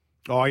day.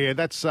 Oh, yeah,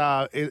 that's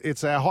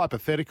it's our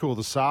hypothetical,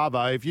 the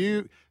Savo. If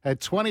you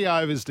had 20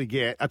 runs to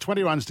get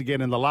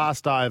in the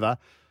last over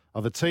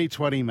of a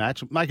T20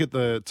 match, make it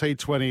the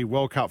T20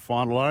 World Cup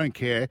final, I don't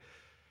care,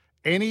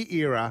 any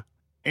era,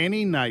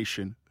 any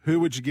nation, who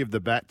would you give the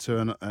bat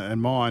to?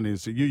 And mine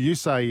is, you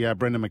say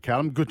Brendan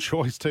McCallum, good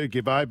choice too,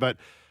 Gibbo, but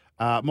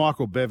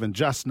Michael Bevan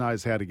just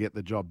knows how to get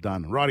the job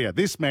done. Rightio,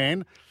 this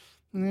man,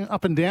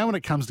 up and down when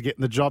it comes to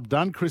getting the job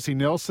done. Chrissy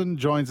Nelson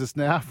joins us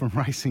now from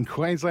Racing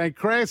Queensland.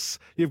 Chris,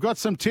 you've got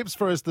some tips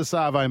for us this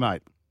Savo,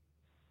 mate.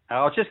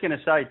 I was just going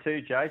to say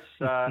too,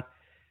 Jace,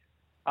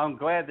 I'm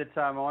glad that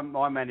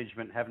my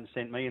management haven't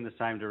sent me in the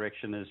same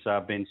direction as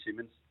Ben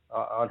Simmons.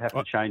 I'd have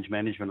to change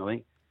management, I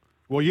think.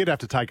 Well, you'd have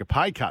to take a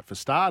pay cut for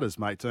starters,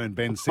 mate, to earn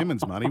Ben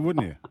Simmons money,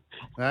 wouldn't you?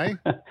 Hey?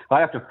 I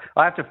have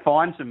to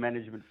find some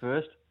management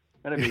first.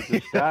 That'd be a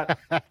good start.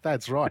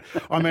 That's right.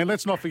 I mean,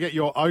 let's not forget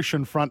your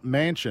oceanfront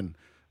mansion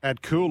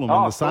at Coolum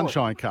on the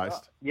Sunshine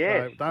Coast.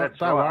 Yes, so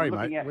don't worry,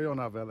 mate. We all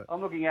know about that.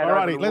 I'm looking at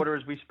over the water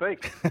as we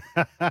speak.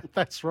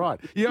 That's right.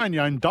 You own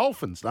your own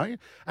dolphins, don't you?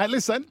 Hey,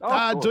 listen,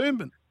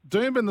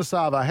 Doomben the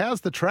Savo,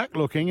 how's the track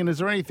looking, and is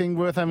there anything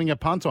worth having a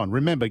punt on?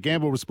 Remember,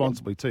 gamble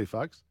responsibly too,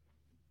 folks.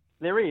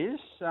 There is.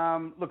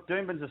 Look,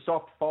 Doomben's a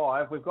soft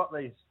 5. We've got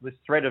this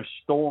thread of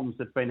storms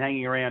that's been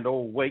hanging around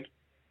all week.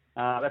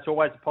 That's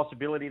always a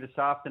possibility this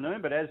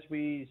afternoon, but as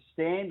we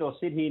stand or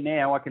sit here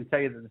now, I can tell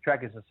you that the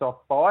track is a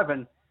soft 5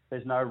 and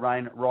there's no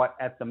rain right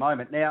at the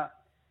moment. Now,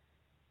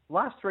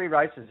 last 3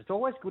 races, it's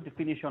always good to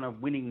finish on a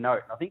winning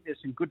note. I think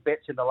there's some good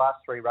bets in the last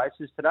 3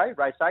 races today.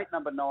 Race 8,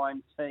 number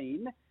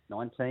 19,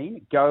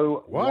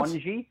 Go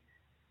Wanji.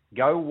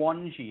 Go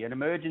Wanji, an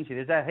emergency.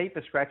 There's a heap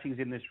of scratchings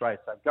in this race.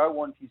 So Go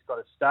Wanji's got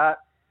a start.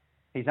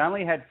 He's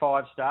only had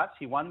 5 starts.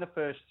 He won the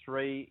first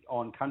 3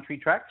 on country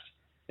tracks.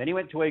 Then he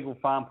went to Eagle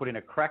Farm, put in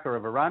a cracker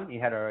of a run. He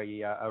had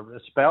a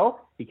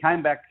spell. He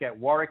came back at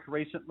Warwick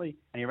recently,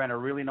 and he ran a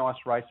really nice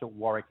race at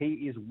Warwick. He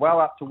is well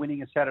up to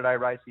winning a Saturday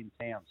race in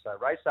town. So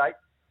race 8,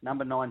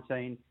 number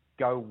 19,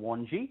 Go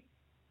Wanji.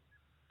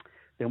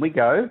 Then we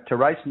go to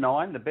race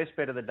 9. The best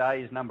bet of the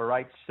day is number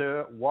 8,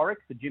 Sir Warwick,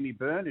 for Jimmy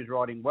Byrne, who's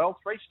riding well.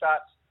 3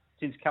 starts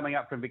since coming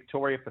up from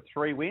Victoria for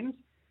 3 wins.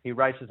 He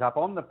races up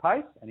on the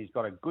pace, and he's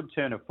got a good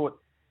turn of foot,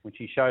 which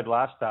he showed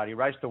last start. He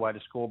raced away to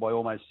score by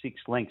almost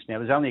 6 lengths. Now,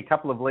 there's only a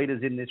couple of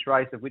leaders in this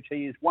race, of which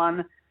he is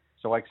one,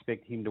 so I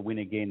expect him to win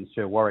again,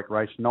 Sir Warwick,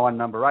 race 9,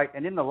 number 8.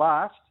 And in the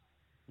last,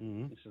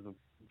 this is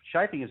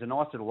shaping as a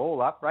nice little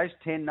all-up, race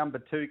 10, number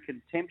 2,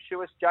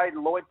 Contemptuous.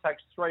 Jaden Lloyd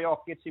takes 3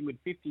 off, gets in with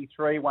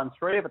 53, won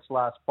 3 of its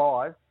last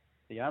 5.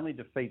 The only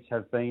defeats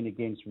have been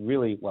against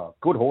really,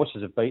 good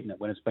horses have beaten it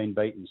when it's been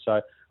beaten.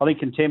 So I think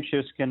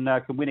Contemptuous can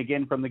win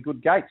again from the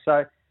good gate.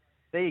 So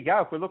there you go.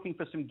 If we're looking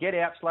for some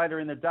get-outs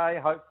later in the day,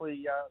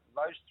 hopefully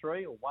those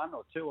 3 or 1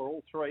 or 2 or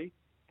all 3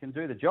 can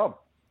do the job.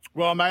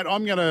 Well, mate,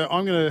 I'm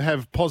gonna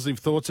have positive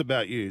thoughts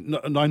about you.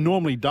 I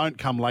normally don't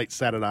come late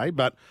Saturday,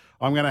 but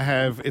I'm gonna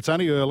have. It's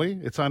only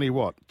early. It's only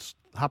It's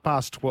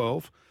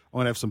 12:30. I'm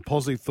gonna have some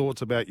positive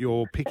thoughts about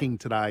your picking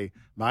today,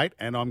 mate,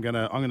 and I'm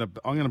gonna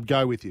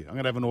go with you. I'm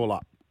gonna have an all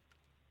up.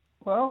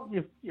 Well,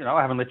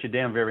 I haven't let you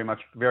down very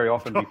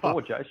often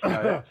before, Jace. You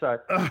know that,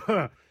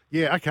 so.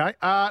 Yeah, okay.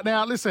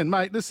 Now, listen,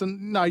 mate,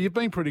 no, you've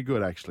been pretty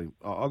good, actually.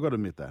 I've got to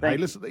admit that. Hey,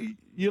 listen,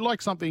 you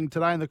like something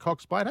today in the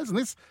Cox Plate?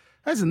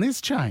 Hasn't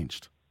this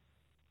changed?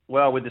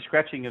 Well, with the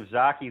scratching of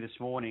Zaki this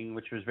morning,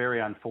 which was very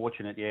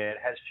unfortunate, yeah, it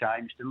has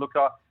changed. And look,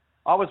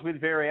 I was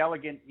with Very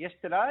Elegant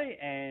yesterday,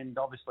 and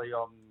obviously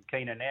I'm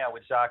keener now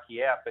with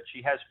Zaki out, but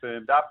she has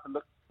firmed up. And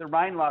look, the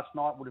rain last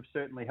night would have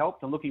certainly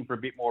helped. I'm looking for a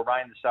bit more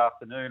rain this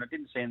afternoon. I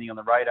didn't see anything on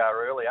the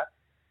radar earlier,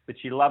 but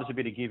she loves a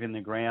bit of give in the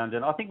ground,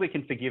 and I think we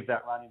can forgive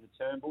that run into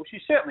Turnbull. She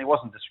certainly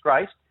wasn't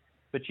disgraced,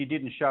 but she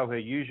didn't show her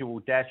usual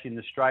dash in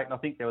the straight, and I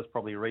think there was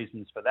probably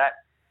reasons for that.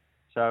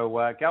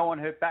 So go on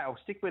her back. I'll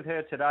stick with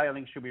her today. I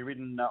think she'll be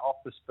ridden off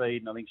the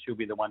speed, and I think she'll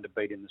be the one to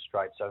beat in the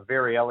straight. So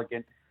Very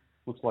Elegant.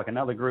 Looks like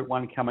another Group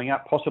 1 coming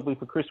up, possibly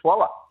for Chris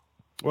Waller.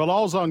 Well,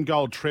 I was on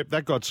Gold Trip.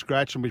 That got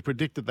scratched, and we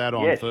predicted that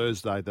on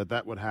Thursday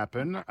that would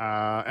happen.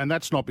 And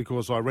that's not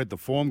because I read the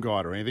form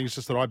guide or anything. It's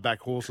just that I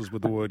back horses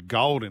with the word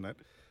gold in it.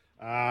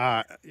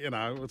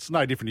 It's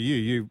no different to you.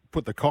 You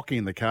put the cocky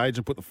in the cage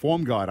and put the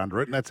form guide under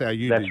it, and that's how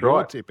you do your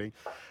right. tipping.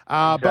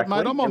 Exactly. But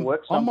mate,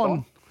 I'm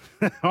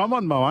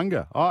on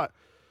Mo'unga.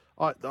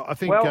 I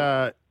think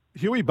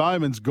Huey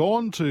Bowman's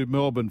gone to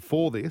Melbourne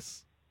for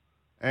this,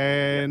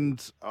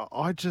 and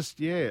I just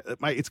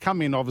mate, it's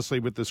come in obviously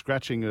with the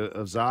scratching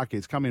of Zaki.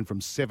 It's come in from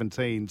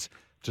 17s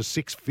to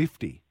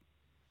 650.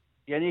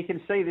 Yeah, and you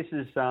can see this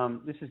is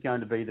going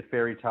to be the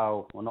fairy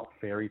tale, well, not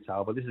fairy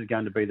tale, but this is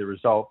going to be the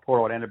result. Poor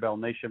old Annabelle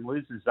Neesham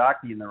loses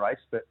Zaki in the race,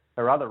 but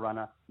her other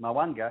runner,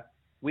 Mo'unga,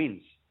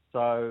 wins.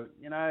 So,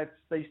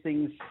 these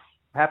things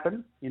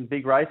happen in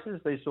big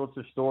races, these sorts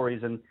of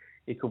stories, and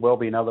it could well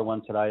be another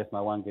one today if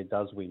Mo'unga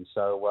does win.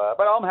 So,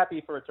 but I'm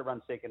happy for it to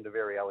run second to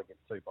Very Elegant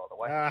too, by the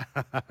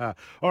way.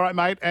 All right,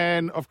 mate,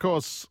 and of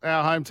course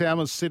our hometown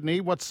was Sydney.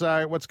 What's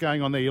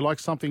going on there? You like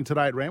something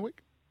today at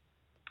Randwick?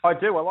 I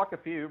do. I like a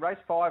few. Race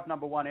 5,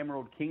 number 1,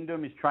 Emerald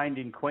Kingdom, is trained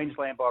in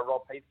Queensland by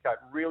Rob Heathcote.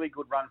 Really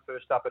good run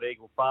first up at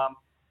Eagle Farm.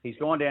 He's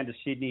gone down to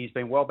Sydney. He's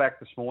been well back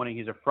this morning.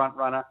 He's a front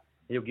runner.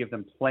 He'll give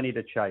them plenty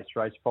to chase.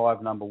 Race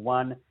 5, number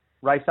 1.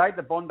 Race 8,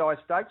 the Bondi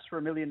Stakes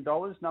for $1 million.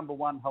 Number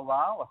 1,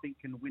 Halal, I think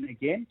can win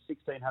again.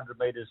 1,600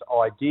 metres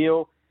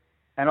ideal.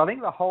 And I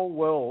think the whole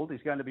world is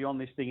going to be on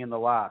this thing in the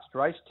last.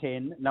 Race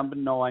 10, number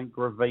 9,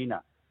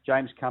 Gravina.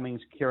 James Cummings,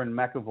 Kieran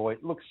McAvoy.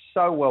 Looks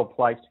so well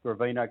placed,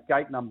 Gravina.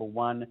 Gate number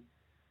 1.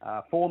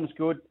 Form's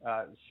good.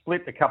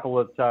 Split a couple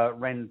that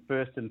ran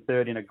first and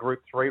third in a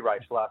Group 3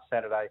 race last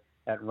Saturday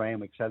at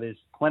Randwick. So there's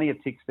plenty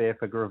of ticks there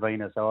for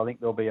Gravina. So I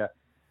think there'll be a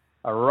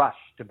rush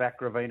to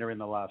back Gravina in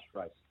the last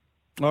race.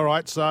 All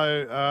right,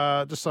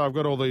 so just so I've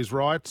got all these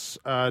right,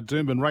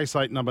 Doomben, race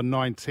 8, number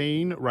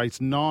 19, race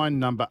 9,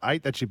 number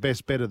 8, that's your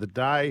best bet of the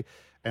day,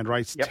 and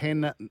race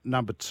 10,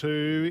 number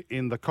 2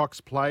 in the Cox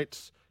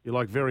Plate. You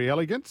like Very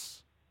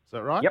Elegance, is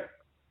that right? Yep.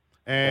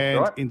 And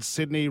right. in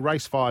Sydney,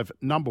 race 5,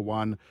 number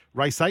 1,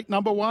 race 8,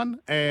 number 1,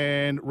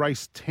 and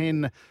race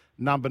 10,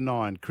 number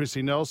 9.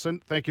 Chrissy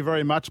Nelson, thank you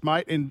very much,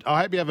 mate, and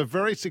I hope you have a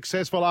very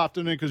successful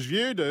afternoon, because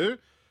you do.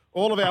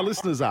 All of our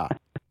listeners are.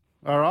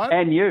 All right?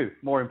 And you,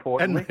 more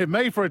importantly. And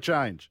me for a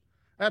change.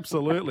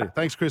 Absolutely.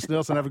 Thanks, Chris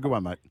Nelson. Have a good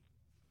one, mate.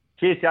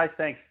 Cheers, Jase.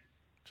 Thanks.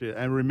 Cheers.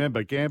 And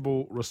remember,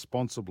 gamble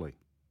responsibly.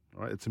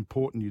 All right? It's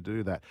important you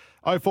do that.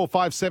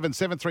 0457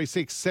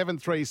 736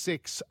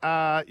 736.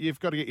 You've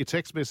got to get your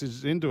text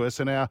messages into us.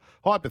 And our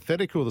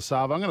hypothetical this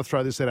hour, I'm going to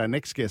throw this at our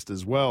next guest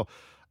as well.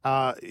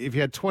 If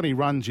you had 20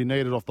 runs you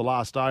needed off the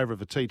last over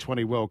of a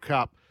T20 World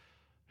Cup,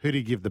 who do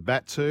you give the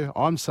bat to?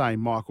 I'm saying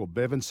Michael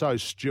Bevan. So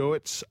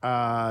Stewart's.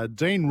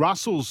 Dean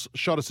Russell's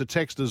shot us a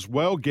text as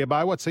well.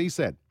 Gebbo, what's he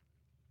said?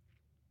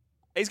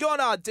 He's gone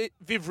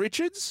Viv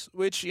Richards,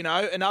 which,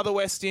 another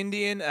West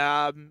Indian.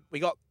 We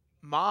got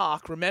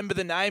Mark. Remember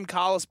the name?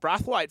 Carlos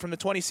Brathwaite from the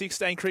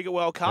 2016 Cricket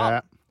World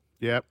Cup.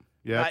 Yep.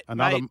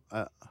 Mate,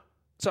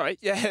 sorry.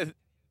 Yeah,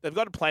 they've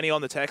got plenty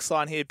on the text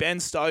line here. Ben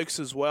Stokes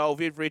as well.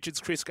 Viv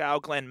Richards, Chris Gale,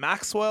 Glenn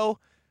Maxwell.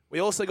 We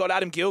also got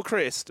Adam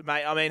Gilchrist,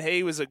 mate. I mean,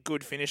 he was a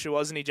good finisher,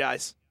 wasn't he,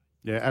 Jace?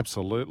 Yeah,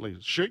 absolutely.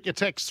 Shoot your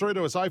text through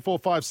to us,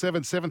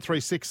 0457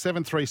 736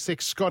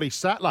 736. Scotty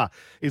Sattler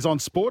is on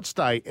Sports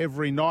Day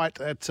every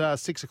night at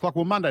 6 o'clock.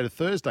 Well, Monday to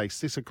Thursday,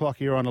 6 o'clock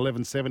here on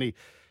 1170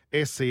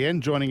 SCN.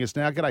 Joining us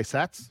now. G'day,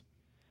 Sats.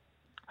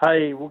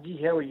 Hey,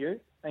 Woogie, how are you?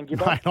 And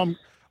Mate,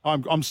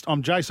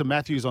 I'm Jason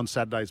Matthews on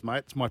Saturdays, mate.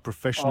 It's my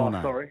professional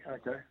name. Sorry,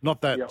 okay.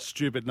 Not that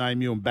stupid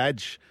name you and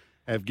Badge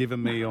have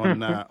given me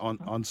on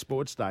on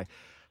Sports Day.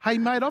 Hey,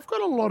 mate, I've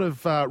got a lot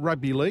of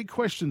rugby league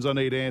questions I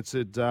need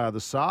answered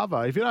this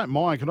Savo. If you don't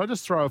mind, can I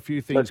just throw a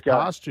few things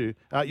past you?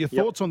 Your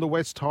thoughts on the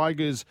West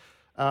Tigers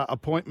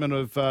appointment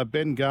of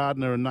Ben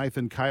Gardner and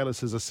Nathan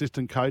Kalis as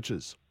assistant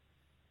coaches?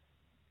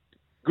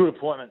 Good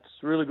appointments,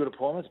 really good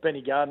appointments.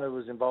 Benny Gardner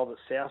was involved at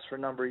South for a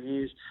number of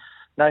years.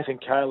 Nathan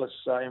Kalis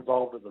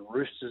involved with the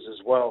Roosters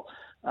as well.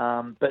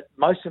 But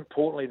most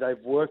importantly,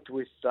 they've worked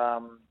with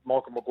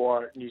Michael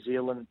Maguire at New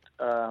Zealand,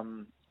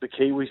 the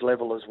Kiwis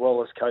level as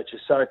well as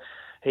coaches. So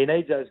he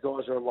needs those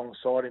guys who are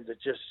alongside him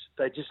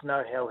they just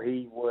know how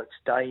he works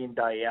day in,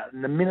 day out.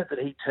 And the minute that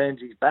he turns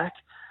his back,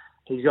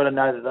 he's got to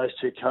know that those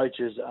two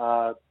coaches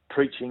are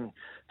preaching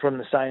from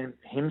the same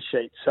hymn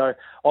sheet. So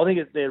I think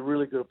they're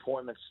really good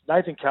appointments.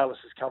 Nathan Kalis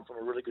has come from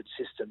a really good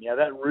system.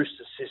 That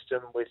Rooster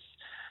system with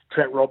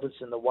Trent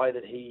Robinson, the way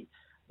that he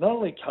not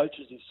only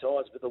coaches his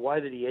sides, but the way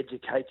that he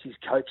educates his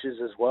coaches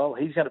as well.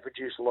 He's going to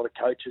produce a lot of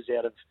coaches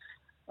out of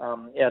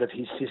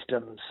his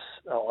systems,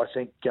 I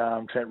think,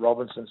 Trent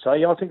Robinson. So,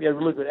 yeah, I think they're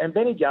really good. And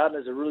Benny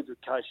Gardner's a really good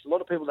coach. A lot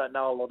of people don't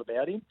know a lot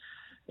about him.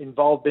 Been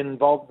involved in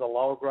the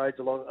lower grades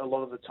a lot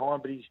of the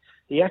time, but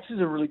he acts as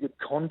a really good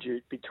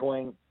conduit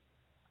between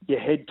your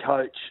head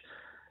coach,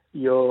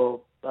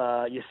 your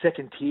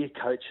second tier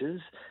coaches,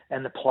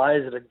 and the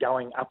players that are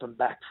going up and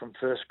back from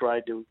first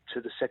grade to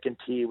the second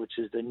tier, which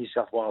is the New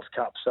South Wales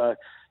Cup. So,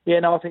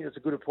 yeah, no, I think it's a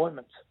good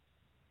appointment.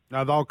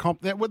 No, they'll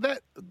would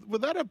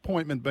that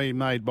appointment be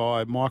made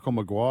by Michael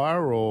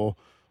Maguire or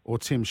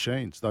Tim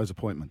Sheens? Those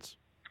appointments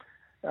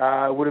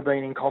would have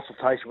been in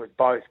consultation with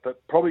both,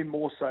 but probably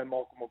more so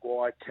Michael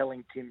Maguire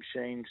telling Tim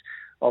Sheens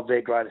of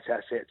their greatest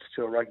assets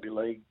to a rugby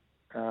league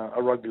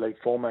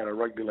format, a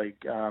rugby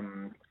league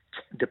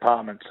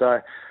department.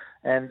 So,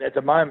 and at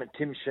the moment,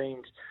 Tim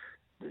Sheens,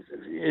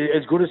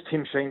 as good as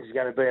Tim Sheens is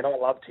going to be, and I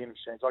love Tim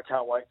Sheens, I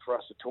can't wait for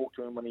us to talk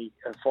to him when he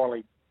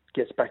finally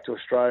gets back to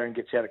Australia and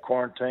gets out of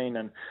quarantine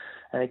and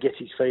he gets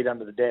his feet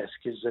under the desk,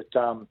 is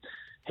that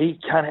he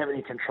can't have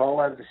any control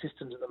over the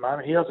systems at the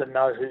moment. He doesn't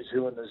know who's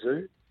who in the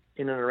zoo,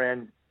 in and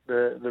around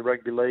the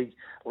rugby league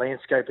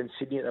landscape in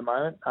Sydney at the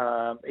moment.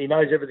 He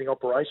knows everything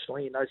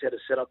operationally. He knows how to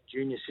set up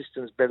junior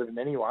systems better than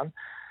anyone.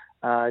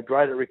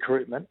 Great at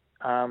recruitment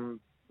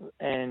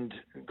and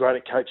great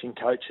at coaching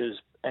coaches.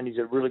 And he's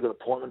a really good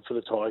appointment for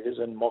the Tigers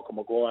and Michael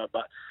Maguire.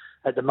 But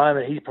at the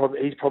moment, he's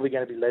probably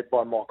going to be led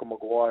by Michael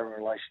Maguire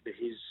in relation to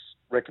his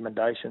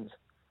recommendations.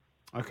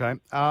 Okay.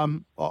 I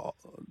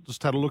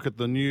just had a look at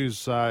the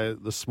news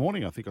this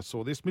morning. I think I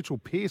saw this. Mitchell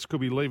Pearce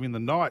could be leaving the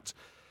Knights.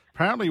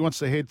 Apparently, he wants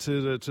to head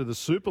to the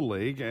Super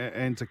League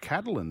and to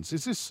Catalans.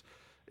 Is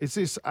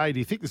this A, do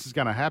you think this is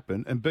going to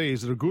happen? And B,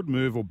 is it a good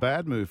move or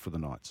bad move for the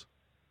Knights?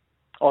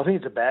 I think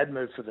it's a bad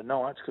move for the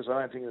Knights because I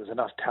don't think there's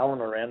enough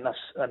talent around,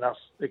 enough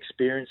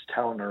experienced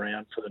talent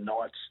around for the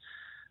Knights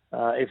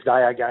if they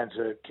are going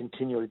to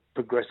continue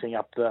progressing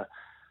up the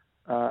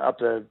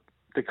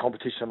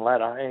competition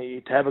ladder.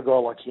 And to have a guy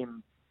like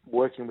him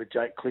working with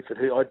Jake Clifford,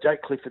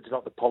 Jake Clifford's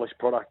not the polished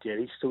product yet.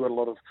 He's still got a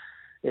lot of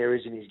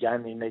areas in his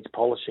game that he needs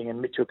polishing, and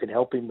Mitchell can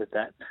help him with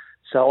that.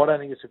 So I don't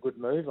think it's a good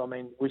move. I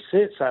mean, we see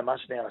it so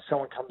much now. If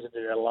someone comes into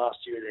their last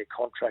year of their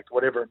contract,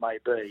 whatever it may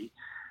be,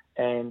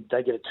 and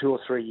they get a 2 or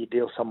 3 year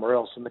deal somewhere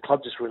else, and the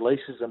club just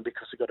releases them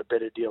because they've got a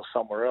better deal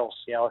somewhere else.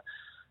 You know,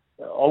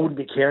 I wouldn't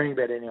be caring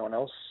about anyone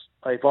else.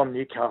 If I'm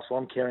Newcastle,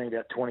 I'm caring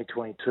about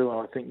 2022, and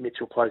I think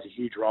Mitchell plays a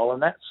huge role in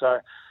that. So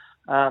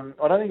I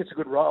don't think it's a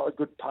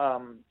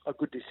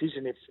good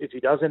decision if he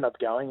does end up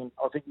going, and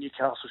I think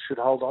Newcastle should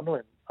hold on to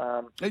him.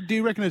 Do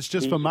you reckon it's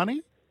just for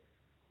money?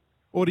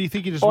 Or do you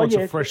think he just wants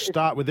a fresh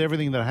start with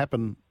everything that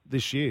happened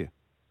this year?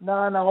 No.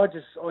 I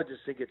just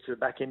think it's the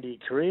back end of your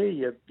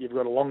career. You've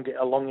got a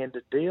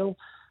long-ended deal,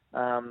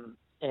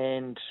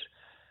 and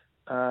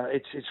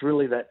it's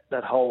really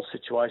that whole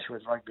situation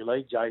with rugby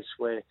league, Jace,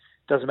 where it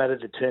doesn't matter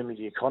the term of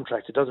your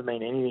contract. It doesn't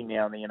mean anything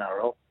now in the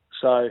NRL.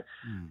 So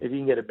if you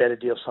can get a better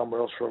deal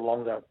somewhere else for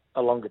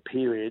a longer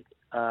period,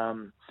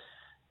 some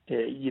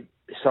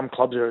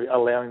clubs are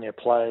allowing their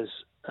players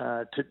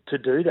to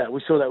do that.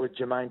 We saw that with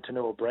Jermaine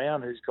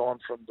Tanua-Brown, who's gone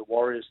from the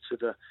Warriors to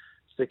the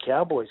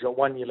Cowboys. He's got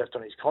 1 year left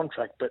on his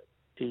contract, but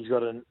he's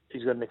got an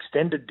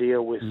extended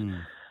deal with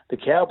the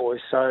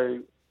Cowboys, so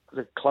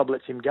the club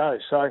lets him go.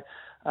 So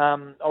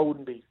I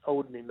wouldn't be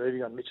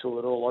moving on Mitchell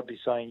at all. I'd be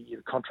saying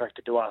you're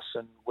contracted to us,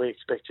 and we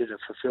expect you to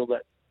fulfil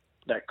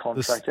that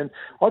contract. And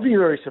I'd be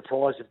very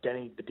surprised if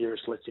Danny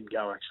Badiris lets him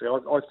go.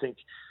 Actually,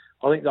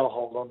 I think they'll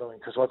hold on to him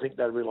because I think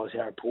they realise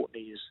how important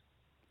he is.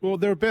 Well,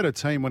 they're a better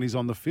team when he's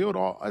on the field.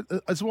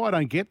 That's why I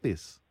don't get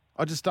this.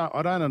 I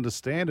don't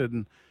understand it.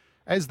 And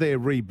as they're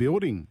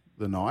rebuilding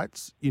the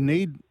Knights, you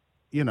need,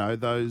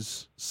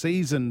 those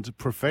seasoned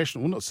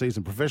professionals. Well, not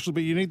seasoned professionals,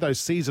 but you need those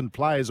seasoned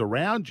players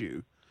around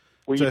you.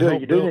 Well,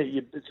 you do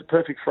need. It's a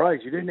perfect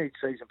phrase. You do need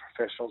seasoned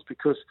professionals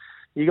because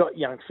you got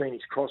young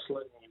Phoenix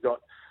Crossland, you've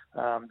got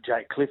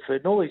Jake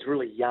Clifford, and all these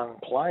really young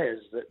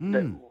players that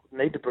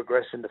need to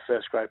progress into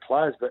first grade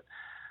players, but.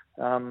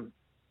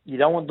 You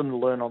don't want them to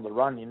learn on the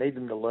run. You need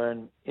them to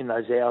learn in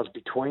those hours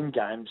between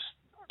games,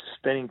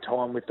 spending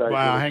time with those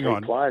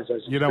players.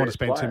 You don't want to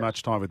spend too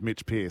much time with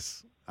Mitch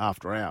Pearce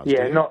after hours.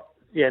 Not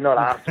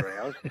after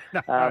hours.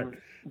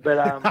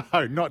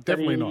 No,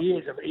 definitely not.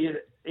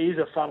 He is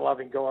a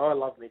fun-loving guy. I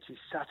love Mitch. He's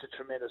such a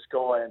tremendous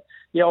guy, and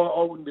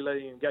I wouldn't be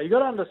letting him go. You got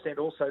to understand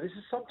also, this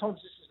is not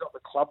the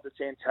club that's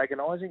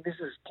antagonising. This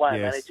is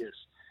player managers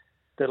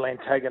that'll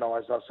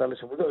antagonise us. So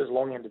listen, we've got this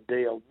long-ended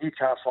deal.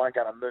 Newcastle ain't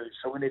going to move,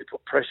 so we need to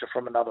put pressure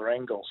from another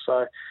angle.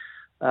 So,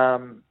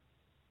 so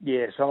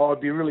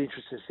I'd be really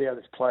interested to see how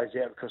this plays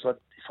out because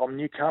if I'm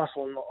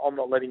Newcastle, I'm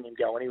not letting him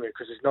go anywhere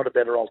because there's not a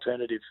better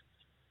alternative.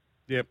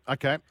 Yep,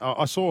 okay.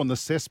 I saw on the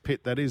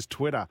cesspit, that is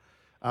Twitter,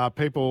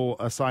 people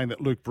are saying that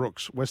Luke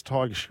Brooks, West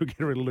Tigers should get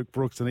rid of Luke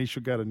Brooks and he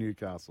should go to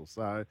Newcastle.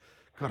 So,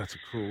 God, it's a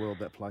cruel world,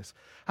 that place.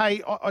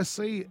 Hey, I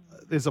see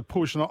there's a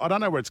push, and I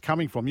don't know where it's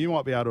coming from. You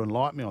might be able to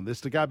enlighten me on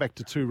this, to go back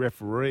to 2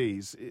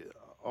 referees.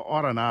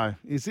 I don't know.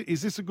 Is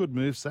this a good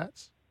move,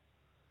 Sats?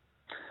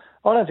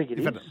 I don't think it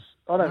is.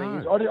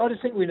 I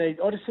just think we need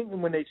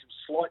some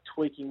slight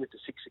tweaking with the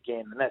 6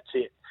 again, and that's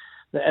it.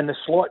 And the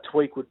slight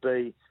tweak would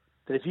be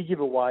that if you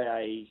give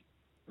away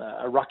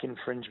a ruck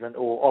infringement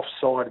or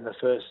offside in the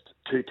first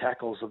 2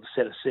 tackles of the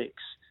set of 6,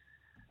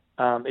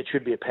 it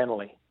should be a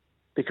penalty.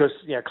 Because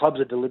clubs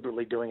are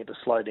deliberately doing it to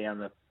slow down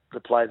the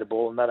play of the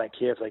ball, and they don't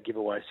care if they give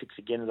away 6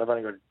 again, and they've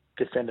only got to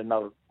defend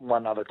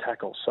one other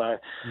tackle. So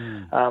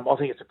I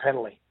think it's a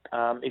penalty.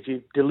 If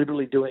you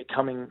deliberately do it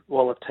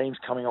while the team's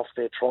coming off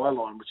their try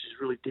line, which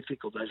is really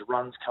difficult, those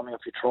runs coming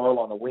off your try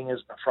line, the wingers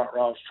and the front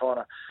rows trying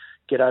to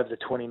get over the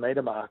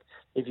 20-metre mark,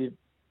 if you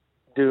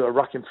do a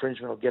ruck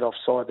infringement or get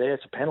offside there,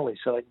 it's a penalty,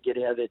 so they can get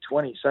out of their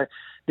 20. So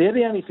they're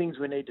the only things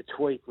we need to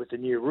tweak with the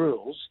new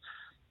rules.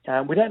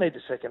 We don't need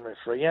the second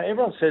referee.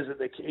 Everyone says that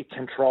it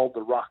controlled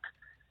the ruck.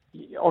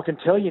 I can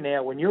tell you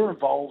now, when you're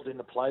involved in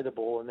the play of the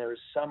ball and there is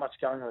so much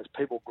going on, there's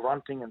people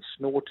grunting and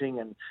snorting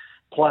and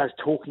players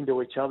talking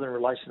to each other in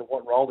relation to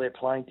what role they're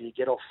playing. Do you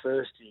get off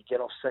first? Do you get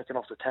off second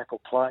off the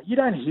tackle play? You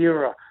don't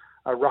hear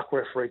a ruck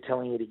referee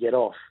telling you to get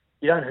off.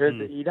 You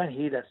don't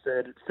hear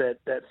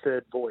that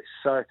third voice.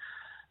 So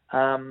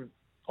I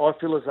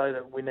feel as though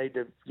that we need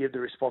to give the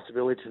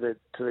responsibility to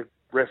the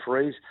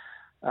referees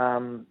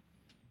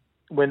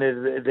when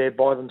they're there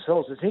by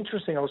themselves. It's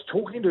interesting. I was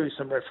talking to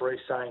some referees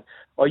saying,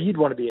 "Oh, you'd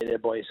want to be there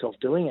by yourself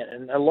doing it,"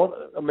 and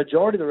a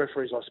majority of the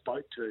referees I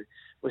spoke to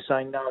were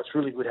saying, "No, it's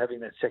really good having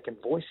that second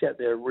voice out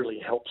there. It really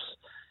helps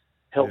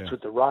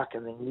with the ruck,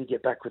 and then you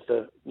get back with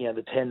the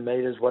 10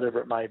 metres, whatever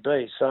it may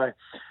be." So.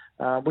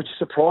 Which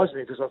surprised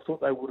me because I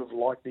thought they would have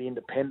liked the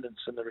independence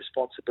and the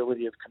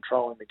responsibility of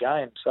controlling the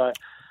game. So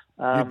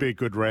you'd be a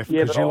good ref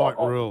because you like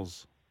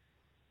rules.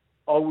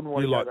 I wouldn't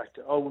want to go back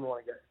to. I wouldn't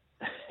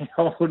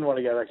want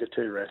to go back to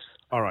two refs.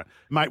 All right,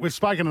 mate. We've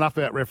spoken enough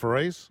about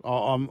referees.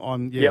 I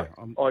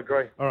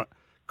agree. All right,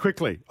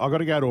 quickly. I've got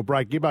to go to a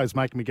break. Gibbo's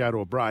making me go to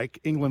a break.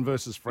 England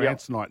versus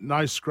France tonight.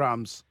 No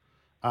scrums.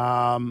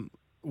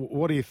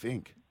 What do you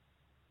think?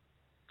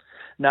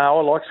 No,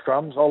 I like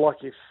scrums.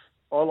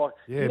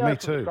 Me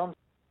too. Scrums,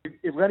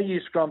 if we're going to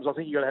use scrums, I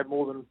think you got to have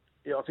more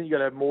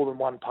than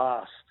one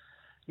pass.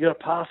 You got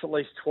to pass at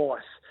least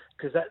twice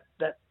because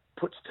that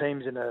puts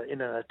teams in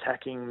an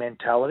attacking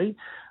mentality.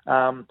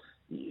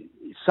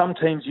 Some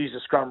teams use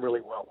a scrum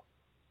really well,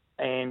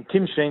 and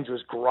Tim Sheens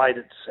was great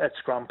at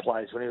scrum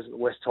plays when he was at the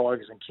West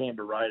Tigers and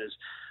Canberra Raiders.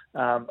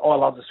 I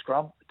love the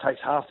scrum. It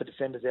takes half the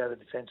defenders out of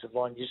the defensive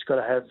line. You just got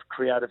to have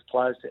creative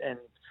players and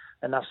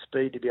enough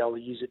speed to be able to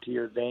use it to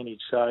your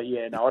advantage. So I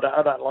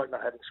don't like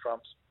not having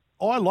scrums.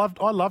 I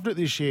loved it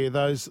this year.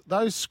 Those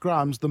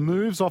scrums, the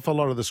moves off a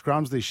lot of the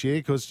scrums this year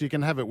because you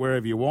can have it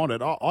wherever you want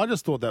it. I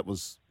just thought that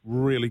was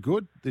really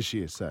good this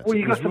year, Sats. Well,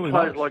 you got some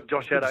players like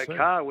Josh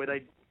Addo-Carr where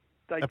they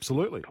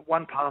absolutely put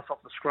one pass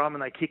off the scrum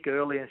and they kick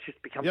early and it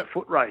just becomes a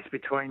foot race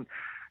between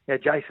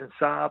Jason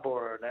Saab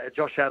or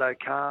Josh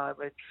Addo-Carr.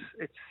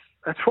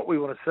 That's what we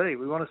want to see.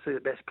 We want to see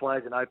the best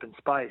players in open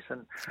space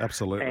and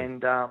absolutely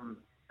and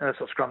that's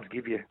what scrums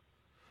give you.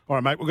 All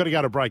right, mate, we've got to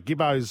go to break.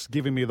 Gibbo's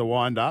giving me the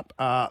wind-up.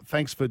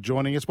 Thanks for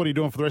joining us. What are you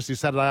doing for the rest of your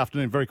Saturday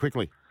afternoon, very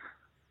quickly?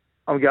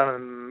 I'm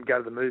going to go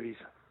to the movies.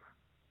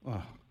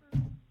 Oh,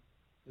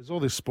 there's all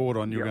this sport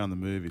on. You're going to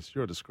the movies.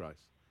 You're a disgrace.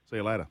 See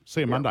you later.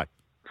 See you Monday.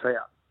 See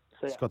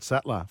ya. Scott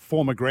Sattler,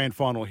 former grand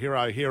final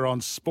hero here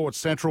on Sports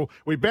Central.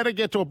 We better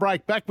get to a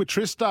break. Back with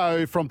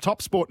Tristo from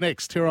Top Sport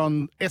next here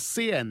on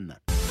SEN.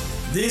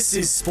 This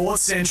is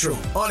Sports Central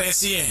on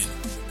SEN.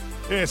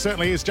 Yeah,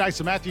 certainly is.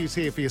 Jason Matthews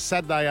here for your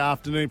Saturday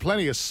afternoon.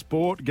 Plenty of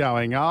sport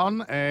going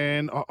on.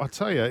 And I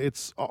tell you,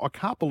 I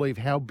can't believe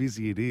how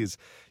busy it is.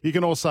 You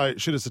can also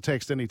shoot us a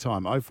text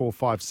anytime,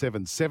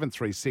 0457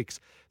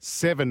 736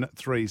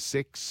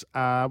 736.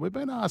 We've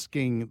been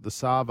asking the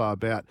Savo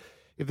about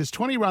if there's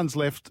 20 runs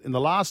left in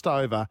the last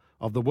over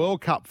of the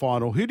World Cup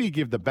final, who do you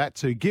give the bat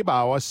to?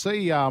 Gibbo, I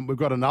see we've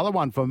got another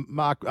one from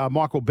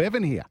Michael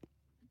Bevan here.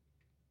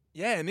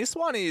 Yeah, and this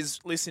one is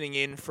listening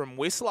in from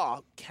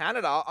Whistler,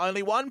 Canada.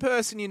 Only one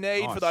person you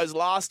need for those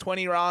last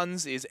 20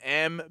 runs is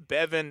M.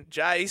 Bevan.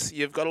 Jace,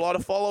 you've got a lot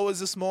of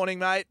followers this morning,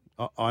 mate.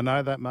 I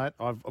know that, mate.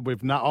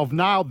 I've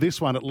nailed this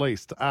one at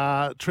least.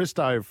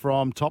 Tristo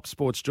from Top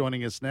Sports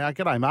joining us now.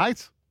 G'day,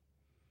 mate.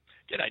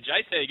 G'day,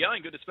 Jace. How you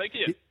going? Good to speak to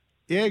you.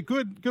 Yeah,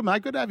 good,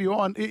 mate. Good to have you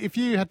on. If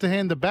you had to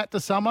hand the bat to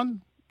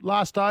someone,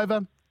 last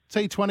over,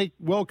 T20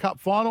 World Cup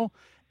final,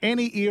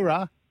 any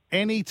era,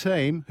 any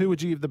team, who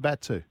would you give the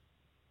bat to?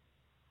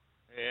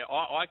 Yeah,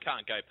 I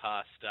can't go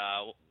past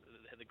the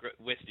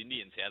West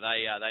Indians. How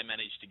they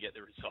managed to get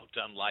the result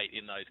done late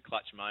in those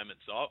clutch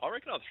moments. So I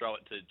reckon I'll throw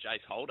it to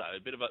Jace Holder.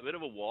 A bit of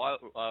a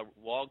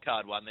wild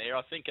card one there.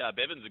 I think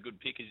Bevan's a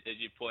good pick as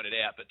you pointed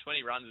out, but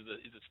 20 runs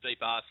is a steep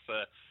ask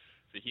for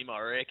him.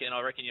 I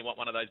reckon you want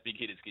one of those big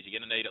hitters because you're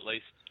going to need at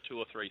least 2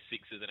 or 3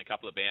 sixes and a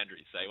couple of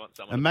boundaries. So you want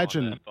someone.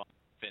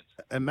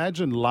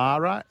 Imagine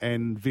Lara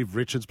and Viv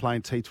Richards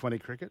playing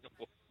T20 cricket.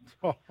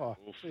 Oh,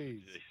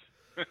 jeez.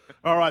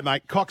 All right,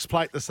 mate. Cox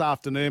Plate this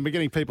afternoon. We're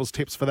getting people's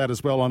tips for that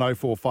as well on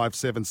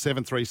 0457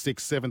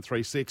 736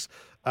 736.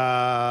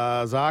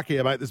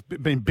 Zakia, mate, there's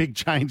been big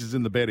changes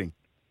in the betting.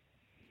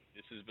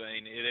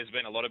 There's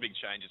been a lot of big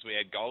changes. We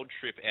had Gold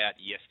Trip out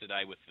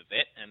yesterday with the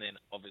vet, and then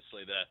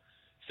obviously the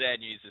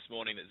sad news this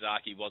morning that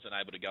Zaki wasn't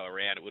able to go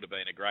around. It would have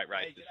been a great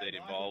race to see it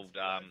involved,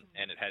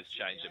 and it has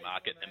changed the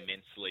market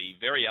immensely.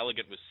 Very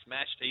Elegant was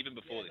smashed even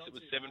before this. It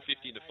was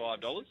 $7.50 to $5.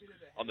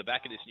 On the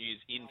back of this news,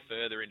 in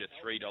further into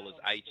 $3.80.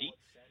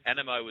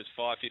 Animo was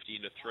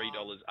 $5.50 into $3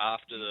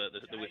 after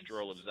the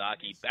withdrawal of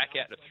Zaki. Back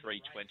out to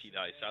 $3.20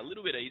 though, so a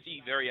little bit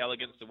easy. Very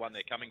Elegant's the one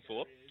they're coming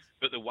for.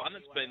 But the one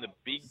that's been the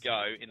big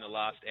go in the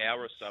last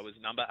hour or so is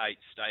number 8,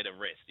 State of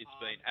Rest. It's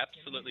been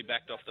absolutely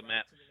backed off the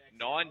map.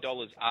 $9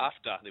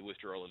 after the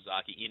withdrawal of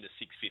Zaki into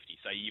 $6.50.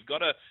 So you've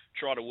got to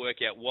try to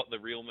work out what the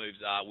real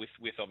moves are with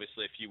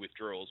obviously a few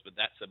withdrawals, but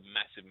that's a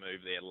massive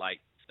move there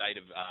late State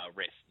of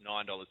Rest,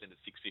 $9 into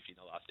 $6.50 in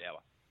the last hour.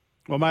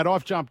 Well, mate,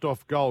 I've jumped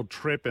off Gold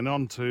Trip and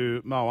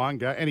onto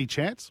Mo'unga. Any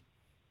chance?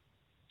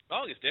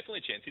 Oh, there's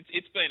definitely a chance.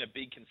 It's been a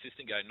big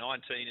consistent go,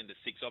 19 into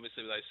 6.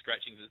 Obviously, with those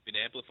scratchings, it's been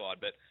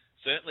amplified, but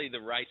certainly the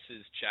race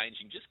is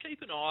changing. Just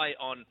keep an eye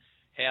on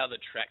how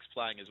the track's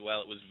playing as well.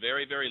 It was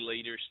very, very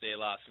leaderish there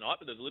last night,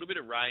 but there's a little bit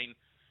of rain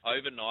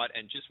overnight,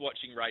 and just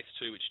watching race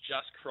 2, which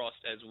just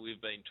crossed as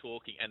we've been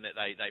talking, and that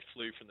they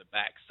flew from the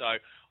back. So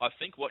I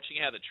think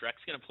watching how the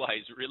track's going to play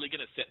is really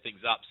going to set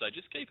things up. So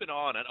just keep an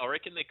eye on it. I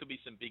reckon there could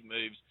be some big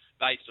moves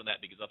based on that,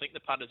 because I think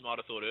the punters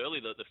might have thought early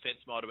that the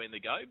fence might have been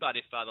the go,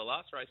 but if the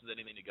last race is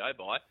anything to go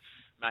by,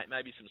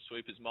 maybe some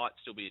swoopers might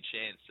still be a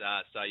chance.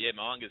 So yeah,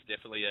 Mo'unga's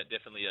definitely a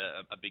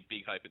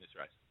big hope in this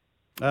race.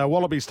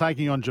 Wallabies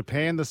taking on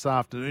Japan this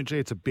afternoon.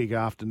 Gee, it's a big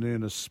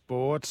afternoon of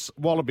sports.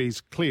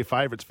 Wallabies clear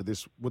favourites for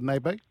this, wouldn't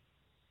they be?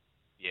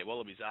 Yeah,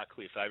 Wallabies are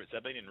clear favourites.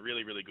 They've been in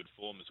really, really good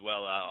form as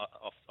well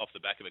off the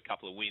back of a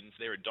couple of wins.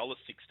 They're $1.16.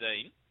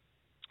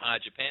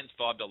 Japan's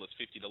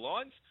 $5.50. The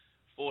line's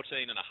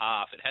 14.5.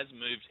 It has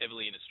moved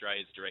heavily in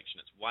Australia's direction.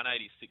 It's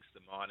 186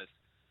 the minus,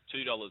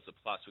 $2 the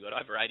plus. We've got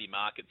over 80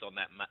 markets on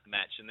that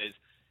match, and there's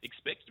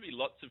expects to be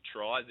lots of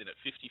tries in at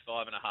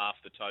 55.5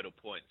 the total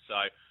points. So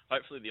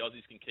hopefully the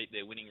Aussies can keep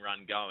their winning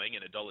run going,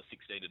 and $1.16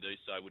 to do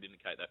so would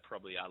indicate they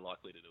probably are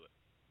likely to do it.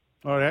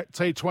 All right,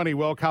 T20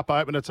 World Cup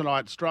opener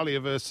tonight, Australia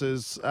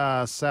versus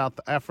South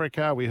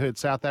Africa. We heard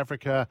South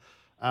Africa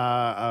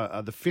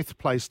are the 5th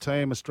place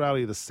team,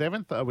 Australia the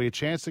 7th. Are we a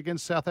chance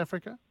against South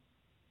Africa?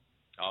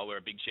 Oh, we're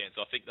a big chance.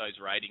 I think those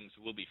ratings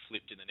will be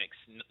flipped in the next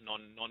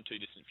non too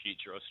distant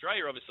future.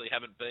 Australia obviously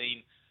haven't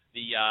been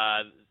the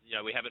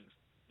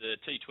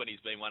T20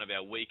 has been one of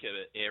our weaker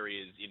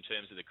areas in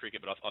terms of the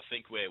cricket, but I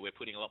think we're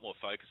putting a lot more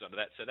focus onto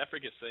that. South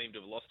Africa seem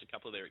to have lost a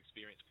couple of their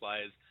experienced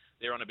players.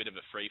 They're on a bit of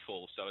a free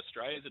fall. So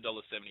Australia's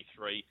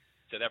 $1.73,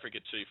 South Africa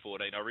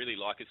 $2.14. I really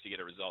like us to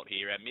get a result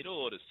here. Our middle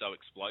order is so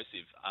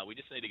explosive. We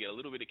just need to get a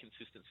little bit of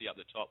consistency up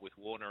the top with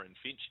Warner and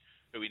Finch,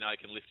 who we know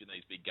can lift in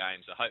these big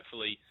games. So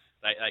hopefully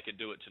they can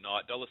do it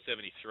tonight.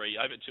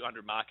 $1.73, over 200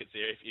 markets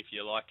there if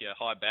you like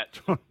high bats,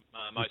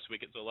 most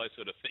wickets, all those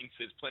sort of things.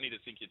 There's plenty to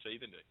sink your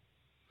teeth into.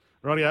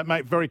 Rightio,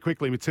 mate, very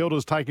quickly,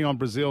 Matilda's taking on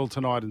Brazil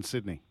tonight in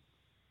Sydney.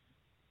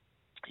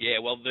 Yeah,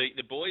 well,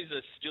 the boys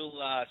are still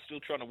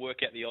trying to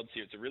work out the odds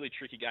here. It's a really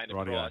tricky game to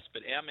price,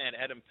 but our man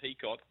Adam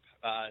Peacock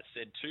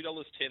said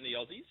 $2.10 the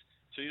Aussies,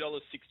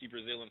 $2.60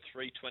 Brazil, and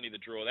 $3.20 the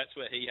draw. That's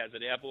where he has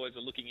it. Our boys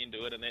are looking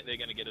into it, and they're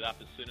going to get it up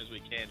as soon as we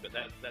can. But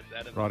that's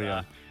Adam.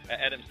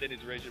 Adam sent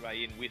his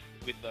resume in with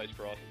those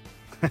prices.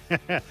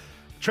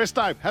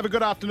 Tresto, have a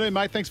good afternoon,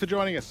 mate. Thanks for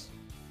joining us.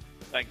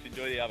 Thanks.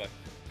 Enjoy the Arvo.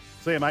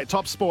 See you, mate.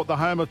 Top Sport, the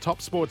home of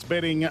top sports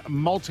betting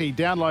multi.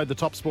 Download the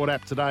Top Sport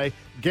app today.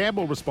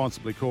 Gamble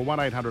responsibly. Call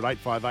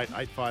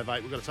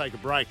 1-800-858-858. We've got to take a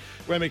break.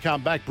 When we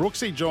come back,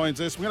 Brooksy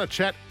joins us. We're going to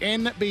chat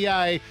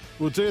NBA.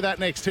 We'll do that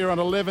next here on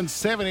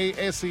 1170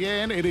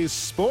 SEN. It is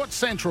Sports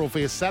Central for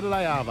your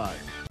Saturday Arvo.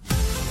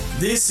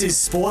 This is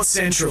Sports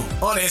Central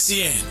on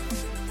SEN.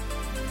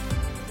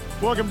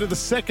 Welcome to the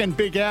second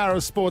big hour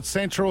of Sports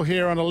Central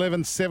here on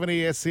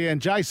 1170 SEN.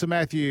 Jason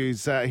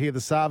Matthews here,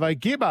 the Savo.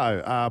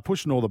 Gibbo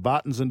pushing all the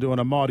buttons and doing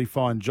a mighty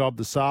fine job,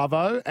 the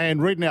Savo.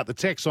 And reading out the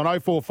text on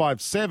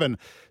 0457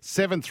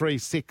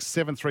 736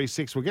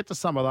 736. We'll get to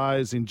some of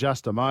those in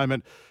just a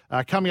moment.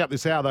 Coming up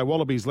this hour, though,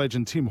 Wallabies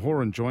legend Tim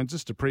Horan joins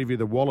us to preview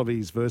the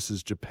Wallabies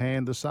versus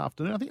Japan this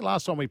afternoon. I think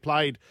last time we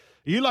played,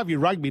 you love your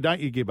rugby, don't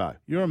you, Gibbo?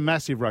 You're a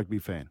massive rugby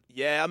fan.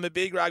 Yeah, I'm a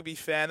big rugby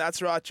fan.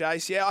 That's right,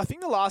 Jace. Yeah, I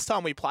think the last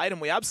time we played them,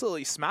 we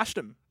absolutely smashed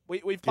them.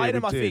 We've played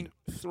them, I think,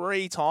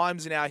 3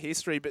 times in our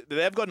history, but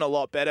they've gotten a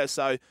lot better.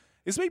 So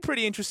this will be a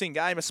pretty interesting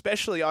game,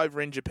 especially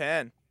over in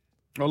Japan.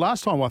 Well,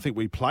 last time I think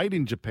we played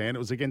in Japan, it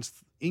was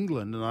against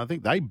England, and I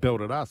think they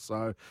belted us.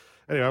 So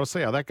anyway, we'll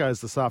see how that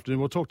goes this afternoon.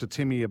 We'll talk to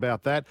Timmy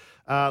about that.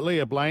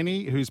 Leah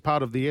Blaney, who's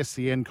part of the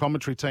SEN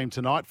commentary team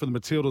tonight for the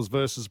Matildas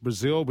versus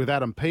Brazil with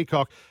Adam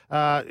Peacock.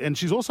 And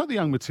she's also the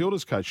young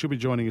Matildas coach. She'll be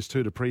joining us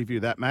too to preview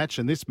that match.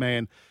 And this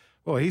man,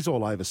 well, he's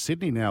all over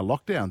Sydney now.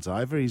 Lockdown's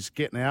over. He's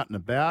getting out and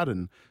about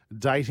and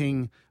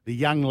dating the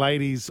young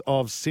ladies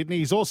of Sydney.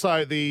 He's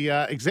also the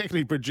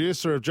executive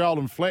producer of Joel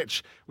and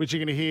Fletch, which you're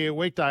going to hear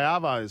weekday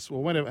arvos.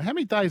 Well, how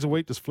many days a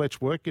week does Fletch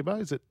work,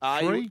 Gibbo? Is it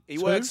 3? He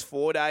works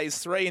 4 days,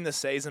 3 in the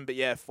season, but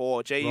yeah,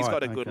 4. Gee, he's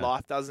got a good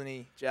life, doesn't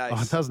he, Jace?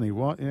 Oh, doesn't he?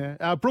 What? Yeah.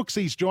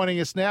 Brooksy's joining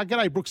us now.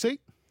 G'day, Brooksy.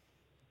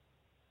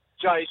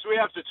 Jace, we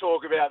have to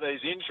talk about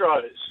these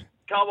intros.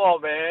 Come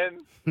on,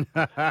 man. You're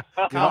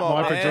not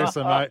my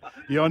producer, mate.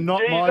 You're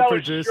not my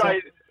producer.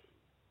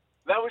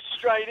 That was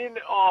straight in.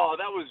 Oh,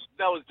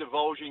 that was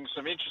divulging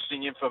some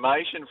interesting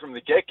information from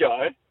the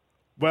get-go.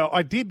 Well,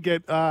 I did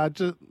get,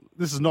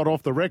 this is not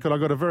off the record, I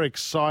got a very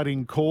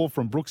exciting call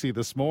from Brooksy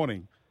this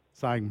morning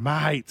saying,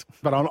 mate,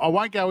 but I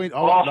won't go in,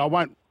 I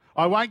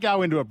won't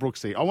go into it,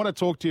 Brooksy. I want to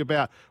talk to you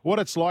about what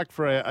it's like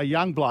for a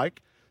young bloke,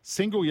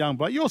 single young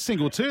bloke. You're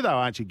single too, though,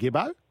 aren't you,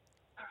 Gibbo?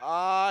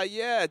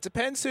 Yeah, it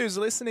depends who's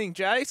listening,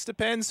 Jace.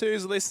 Depends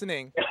who's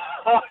listening.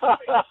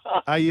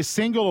 Are you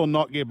single or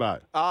not,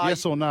 Gibbo?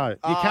 Yes or no?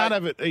 You can't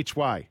have it each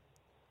way.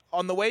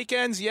 On the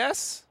weekends,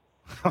 yes.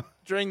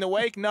 During the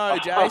week, no,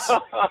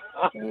 Jace.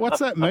 What's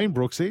that mean,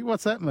 Brooksy?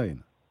 What's that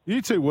mean?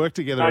 You two work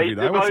together every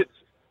day.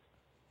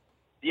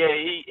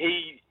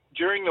 He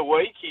during the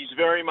week, he's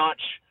very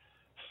much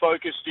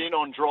focused in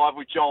on Drive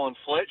with Joel and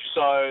Fletch.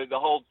 So the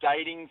whole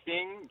dating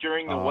thing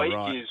during the week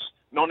is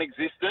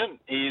non-existent.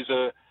 He is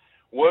a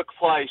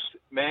workplace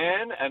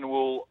man and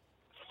will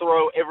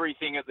throw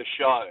everything at the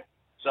show.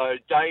 So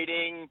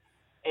dating,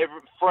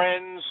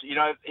 friends,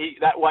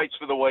 that waits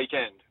for the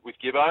weekend with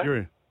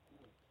Gibbo.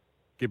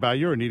 Gibbo,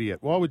 you're an idiot.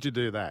 Why would you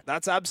do that?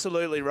 That's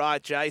absolutely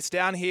right, Jace.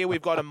 Down here,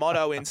 we've got a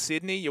motto in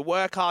Sydney. You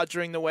work hard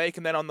during the week,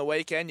 and then on the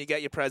weekend, you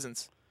get your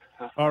presents.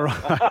 All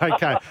right.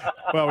 Okay.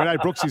 Well, we know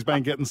Brooksy's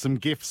been getting some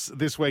gifts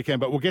this weekend,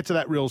 but we'll get to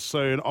that real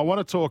soon. I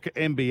want to talk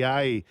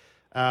NBA,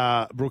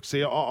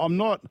 Brooksy.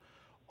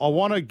 I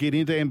want to get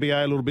into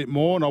NBA a little bit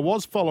more, and I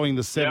was following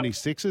the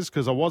 76ers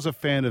because I was a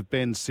fan of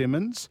Ben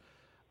Simmons.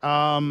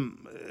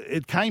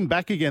 It came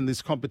back again,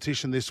 this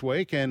competition this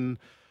week, and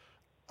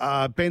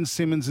Ben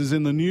Simmons is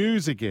in the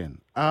news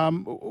again.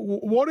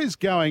 What is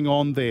going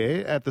on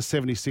there at the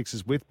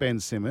 76ers with Ben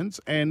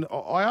Simmons? And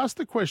I asked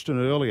the question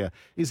earlier,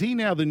 is he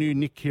now the new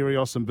Nick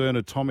Kyrgios and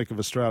Bernard Tomic of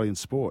Australian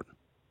sport?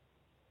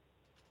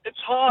 It's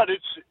hard.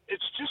 It's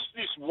just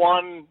this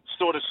one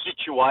sort of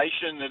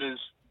situation that has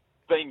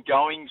been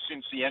going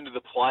since the end of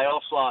the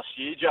playoffs last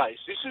year, Jace.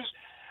 This is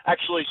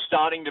actually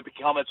starting to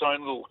become its own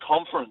little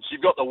conference.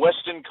 You've got the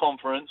Western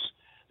Conference,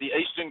 the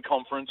Eastern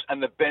Conference,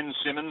 and the Ben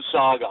Simmons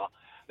saga.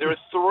 There are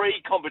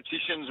three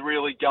competitions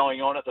really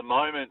going on at the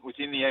moment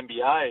within the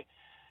NBA,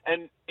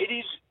 and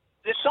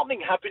there's something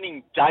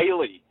happening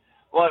daily,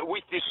 like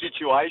with this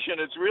situation.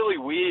 It's really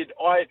weird.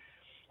 I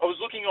was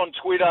looking on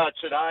Twitter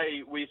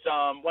today with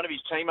one of his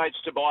teammates,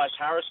 Tobias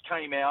Harris,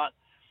 came out.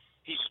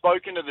 He's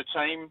spoken to the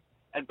team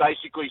and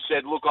basically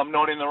said, look, I'm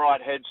not in the right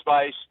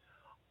headspace.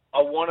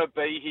 I want to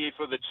be here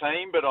for the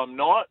team, but I'm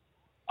not.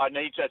 I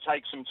need to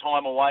take some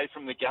time away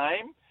from the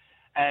game.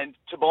 And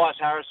Tobias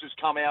Harris has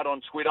come out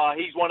on Twitter.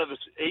 He's one of the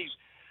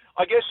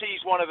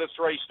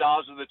three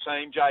stars of the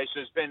team, Jace.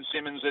 There's Ben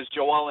Simmons, there's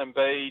Joel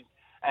Embiid,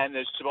 and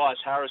there's Tobias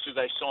Harris, who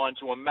they signed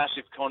to a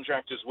massive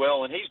contract as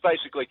well. And he's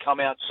basically come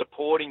out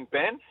supporting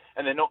Ben,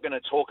 and they're not going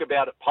to talk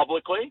about it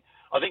publicly.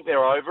 I think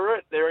they're over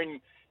it. They're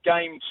in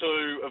Game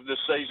 2 of the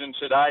season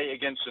today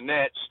against the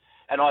Nets,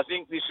 and I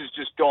think this has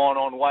just gone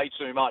on way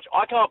too much.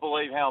 I can't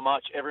believe how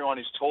much everyone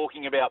is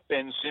talking about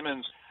Ben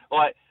Simmons.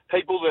 Like,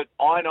 people that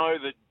I know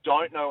that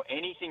don't know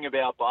anything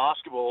about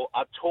basketball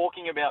are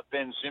talking about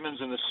Ben Simmons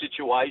and the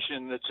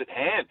situation that's at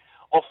hand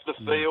off the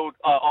field,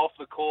 off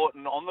the court,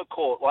 and on the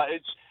court. Like,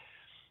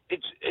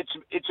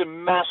 it's a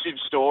massive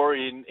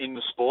story in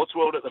the sports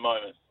world at the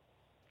moment.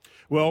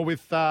 Well,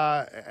 with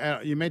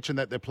you mentioned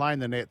that they're playing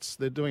the Nets.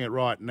 They're doing it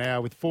right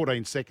now with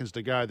 14 seconds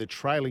to go. They're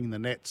trailing the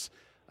Nets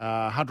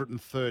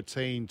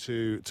 113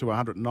 to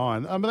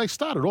 109. I mean, they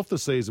started off the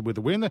season with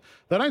a win.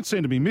 They don't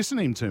seem to be missing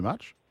him too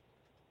much.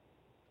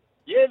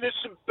 Yeah, there's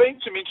been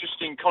some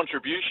interesting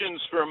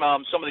contributions from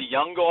some of the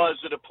young guys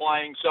that are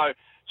playing. So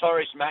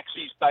Tyrese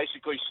Maxey's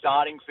basically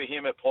starting for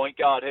him at point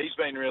guard. He's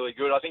been really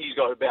good. I think he's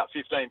got about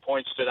 15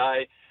 points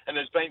today. And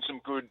there's been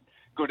some good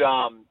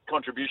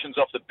contributions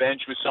off the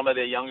bench with some of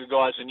their younger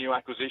guys and new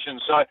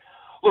acquisitions. So,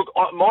 look,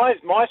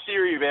 my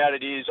theory about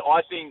it is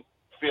I think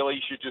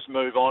Philly should just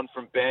move on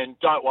from Ben.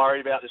 Don't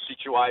worry about the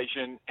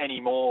situation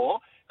anymore.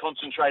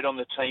 Concentrate on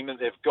the team that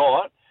they've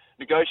got.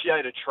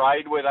 Negotiate a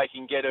trade where they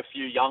can get a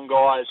few young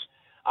guys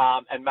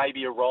and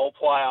maybe a role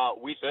player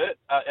with it.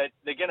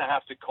 They're going to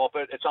have to cop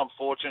it. It's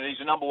unfortunate.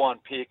 He's a number one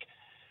pick,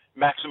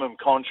 maximum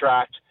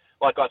contract.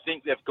 Like, I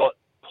think they've got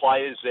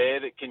players there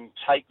that can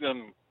take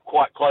them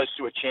quite close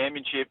to a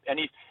championship. And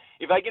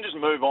if they can just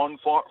move on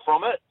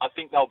from it, I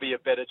think they'll be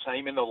a better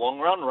team in the long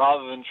run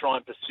rather than try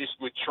and persist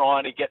with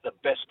trying to get the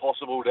best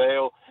possible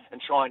deal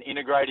and try and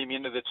integrate him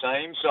into the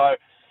team. So,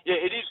 yeah,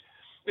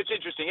 it's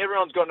interesting.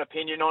 Everyone's got an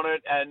opinion on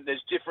it, and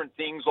there's different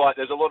things. Like,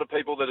 there's a lot of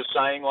people that are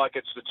saying, like,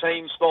 it's the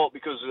team's fault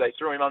because they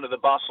threw him under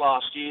the bus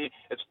last year.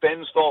 It's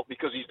Ben's fault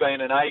because he's been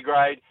an A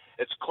grade.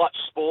 It's Clutch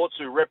Sports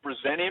who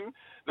represent him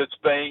that's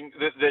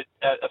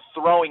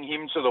throwing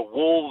him to the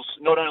wolves,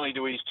 not only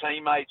to his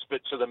teammates but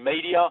to the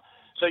media.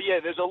 So, yeah,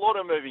 there's a lot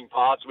of moving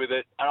parts with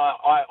it, and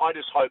I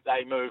just hope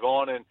they move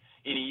on, and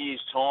in a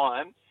year's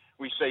time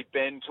we see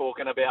Ben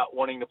talking about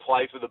wanting to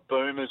play for the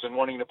Boomers and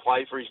wanting to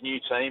play for his new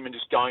team and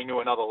just going to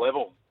another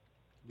level.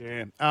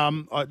 Yeah.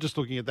 Just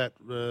looking at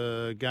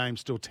that game,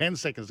 still 10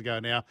 seconds to go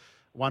now,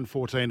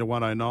 114 to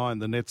 109.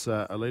 The Nets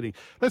are leading.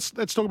 Let's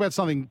talk about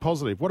something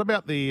positive. What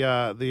about the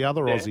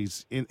other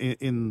Aussies in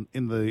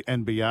the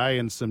NBA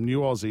and some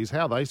new Aussies?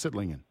 How are they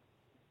settling in?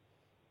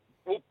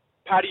 Well,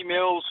 Paddy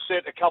Mills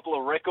set a couple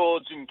of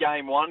records in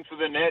Game 1 for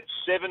the Nets.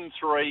 7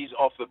 threes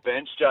off the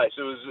bench, Jace.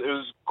 It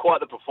was quite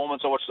the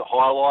performance. I watched the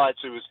highlights.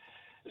 It was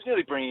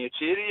nearly bringing a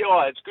tear to your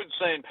eye. It's good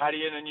seeing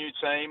Paddy in a new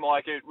team.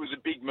 Like, it was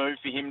a big move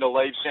for him to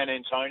leave San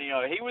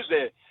Antonio. He was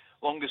their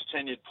longest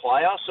tenured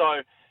player,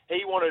 so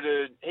he wanted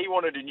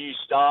a new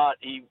start.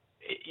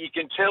 You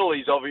can tell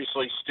he's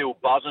obviously still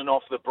buzzing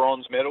off the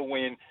bronze medal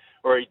win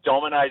where he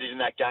dominated in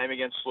that game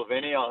against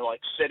Slovenia, like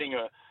setting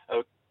a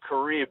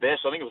career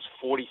best. I think it was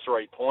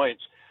 43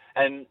 points.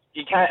 And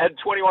he had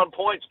 21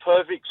 points,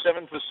 perfect,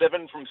 7 for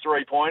 7 from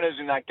three-pointers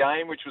in that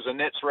game, which was a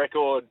Nets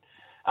record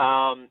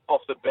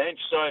off the bench.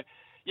 So,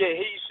 yeah,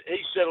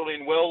 he's settled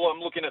in well. I'm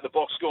looking at the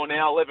box score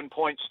now, 11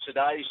 points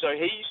today. So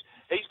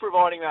he's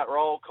providing that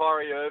role.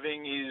 Kyrie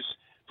Irving is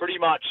pretty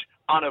much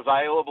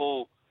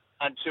unavailable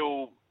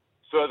until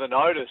further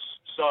notice.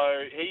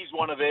 So he's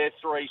one of their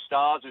three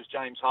stars, as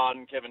James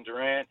Harden, Kevin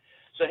Durant.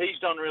 So he's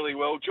done really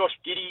well. Josh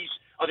Giddey's,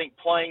 I think,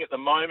 playing at the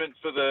moment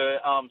for the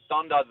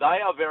Thunder. They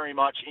are very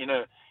much in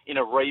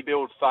a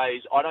rebuild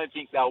phase. I don't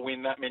think they'll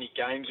win that many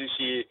games this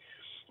year.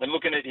 And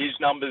looking at his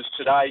numbers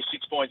today,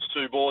 6 points,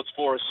 2 boards,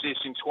 4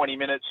 assists in 20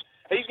 minutes,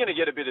 he's going to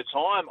get a bit of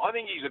time. I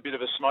think he's a bit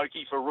of a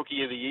smoky for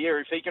Rookie of the Year.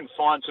 If he can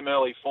find some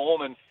early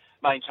form and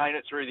maintain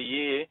it through the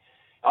year,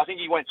 I think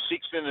he went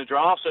 6th in the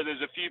draft, so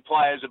there's a few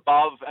players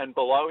above and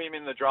below him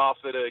in the draft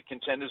that are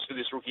contenders for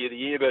this Rookie of the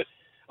Year. But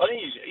I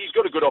think he's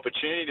got a good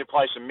opportunity to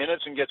play some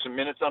minutes and get some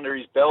minutes under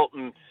his belt.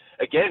 And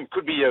again,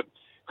 could be a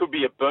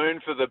boon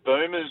for the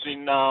Boomers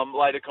in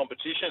later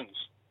competitions.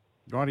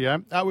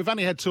 Rightio. We've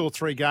only had 2 or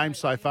 3 games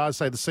so far.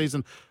 Say the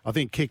season, I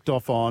think, kicked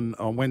off on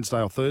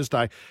Wednesday or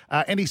Thursday.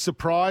 Any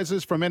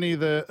surprises from any of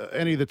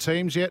the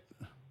teams yet,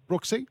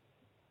 Brooksy?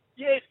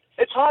 Yeah,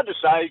 it's hard to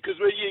say because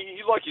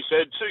like you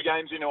said, 2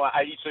 games into an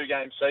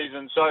 82-game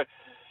season, so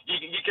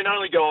you can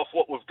only go off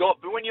what we've got.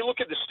 But when you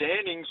look at the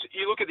standings,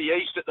 you look at the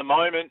East at the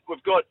moment,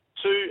 we've got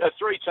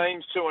 3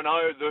 teams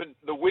 2-0,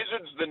 the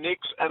Wizards, the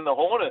Knicks, and the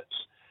Hornets.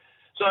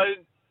 So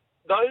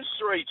those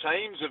 3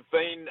 teams have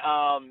been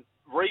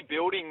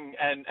rebuilding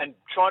and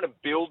trying to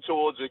build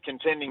towards a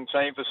contending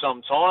team for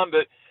some time.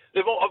 But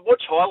I've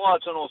watched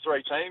highlights on all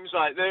 3 teams.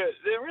 Mate.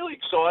 They're really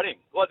exciting.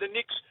 Like the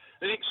Knicks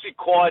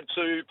acquired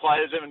 2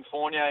 players, Evan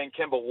Fournier and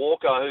Kemba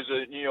Walker, who's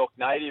a New York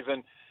native,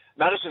 and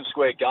Madison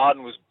Square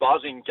Garden was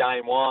buzzing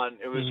game 1.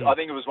 It was, I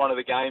think it was one of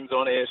the games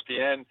on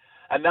ESPN,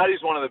 and that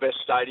is one of the best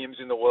stadiums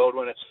in the world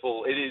when it's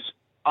full. It is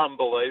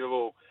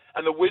unbelievable.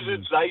 And the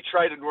Wizards, they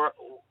traded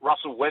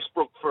Russell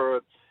Westbrook for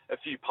a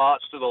few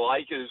parts to the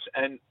Lakers,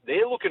 and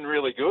they're looking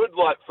really good.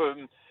 Like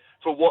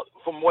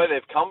from where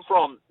they've come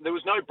from, there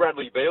was no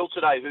Bradley Beal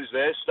today, who's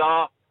their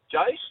star,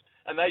 Jace,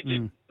 and they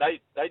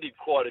did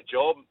quite a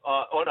job.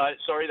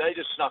 They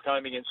just snuck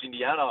home against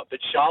Indiana. But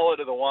Charlotte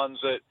are the ones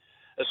that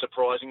are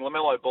surprising.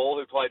 LaMelo Ball,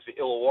 who played for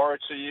Illawarra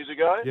 2 years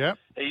ago,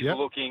 he's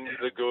looking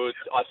the goods.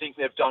 I think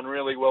they've done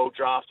really well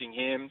drafting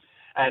him,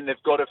 and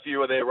they've got a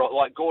few of their,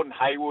 like Gordon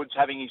Hayward's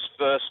having his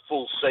first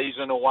full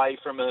season away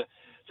from a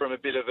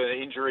bit of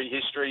an injury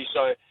history.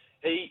 So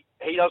he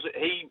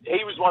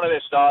was one of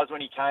their stars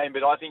when he came,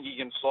 but I think he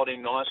can slot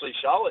in nicely.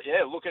 Charlotte,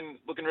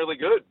 looking really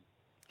good.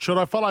 Should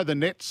I follow the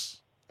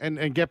Nets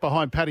and get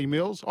behind Patty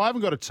Mills? I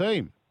haven't got a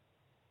team.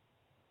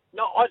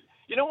 No,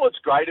 you know what's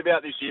great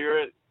about this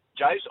era,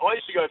 Jace? I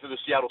used to go for the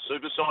Seattle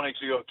Supersonics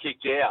who got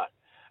kicked out.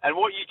 And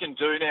what you can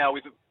do now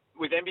with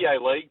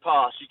NBA League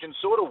Pass, you can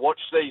sort of watch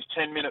these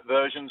 10-minute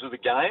versions of the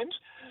games.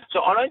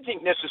 So I don't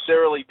think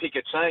necessarily pick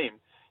a team.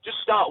 Just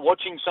start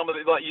watching some of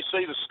like you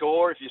see the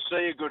score. If you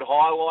see a good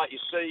highlight, you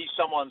see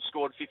someone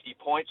scored 50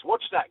 points,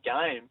 watch that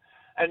game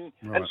and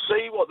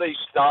see what these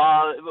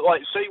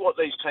see what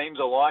these teams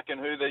are like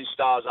and who these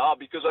stars are.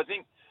 Because I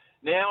think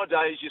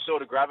nowadays you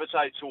sort of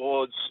gravitate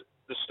towards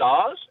the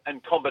stars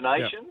and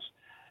combinations.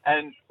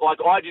 And like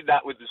I did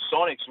that with the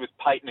Sonics with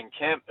Peyton and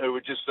Kemp, who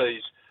were just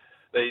these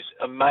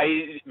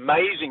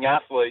amazing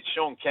athletes.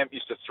 Sean Kemp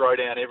used to throw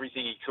down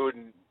everything he could,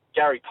 and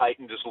Gary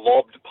Payton just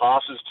lobbed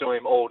passes to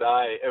him all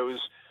day. It was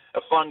a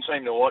fun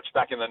team to watch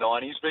back in the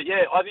 90s. But,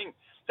 yeah, I think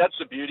that's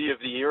the beauty of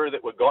the era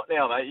that we've got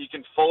now, mate. You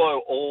can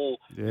follow all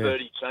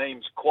 30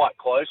 teams quite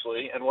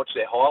closely and watch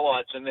their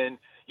highlights and then,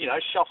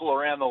 shuffle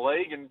around the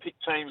league and pick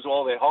teams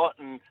while they're hot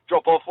and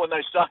drop off when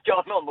they start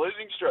going on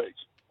losing streaks.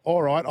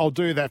 All right, I'll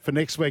do that for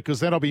next week because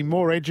then I'll be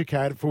more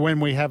educated for when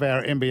we have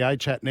our NBA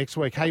chat next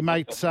week. Hey,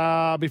 mate,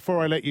 before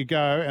I let you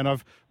go, and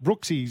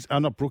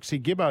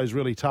Gibbo's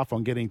really tough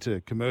on getting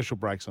to commercial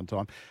breaks on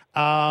time.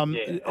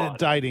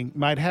 Dating,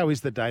 mate, how is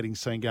the dating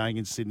scene going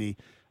in Sydney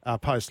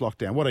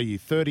post-lockdown? What are you,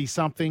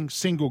 30-something,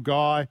 single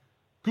guy,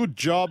 good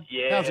job?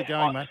 Yeah, how's it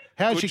going, mate?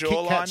 How's your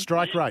Kit Kat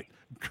strike rate?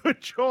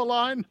 Good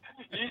jawline.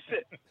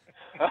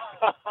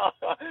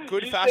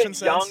 Good fashion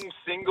sense. Young,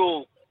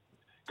 single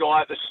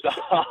guy at the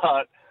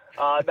start.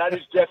 That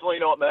is definitely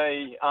not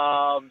me.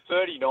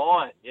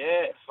 39.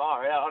 Yeah,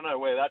 far out. I don't know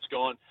where that's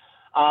gone.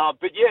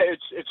 But yeah,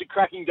 it's a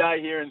cracking day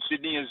here in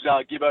Sydney, as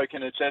Gibbo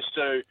can attest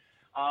to.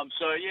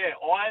 So yeah,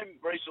 I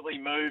recently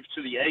moved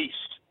to the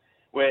east,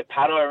 where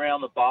Paddo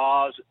around the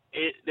bars.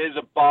 There's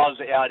a buzz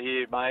out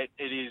here, mate.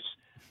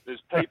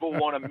 There's people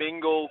want to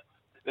mingle.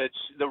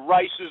 The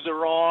races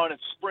are on.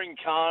 It's spring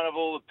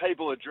carnival. The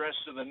people are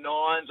dressed to the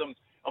nines.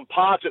 I'm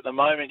parked at the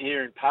moment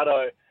here in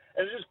Paddo.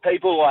 And there's just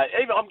people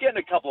I'm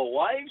getting a couple of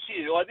waves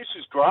here. This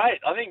is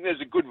great. I think there's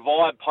a good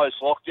vibe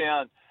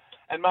post-lockdown.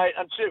 And, mate,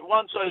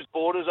 once those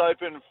borders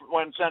open,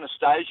 when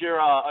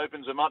Anastasia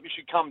opens them up, you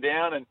should come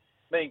down and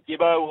me and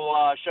Gibbo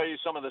will show you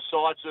some of the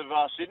sights of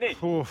Sydney.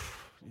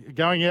 Oof.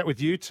 going out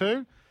with you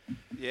two.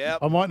 Yeah.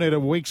 I might need a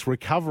week's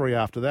recovery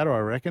after that, I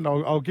reckon.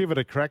 I'll give it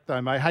a crack,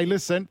 though, mate. Hey,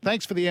 listen,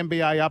 thanks for the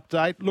NBA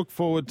update. Look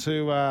forward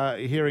to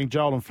hearing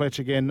Joel and Fletch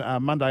again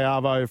Monday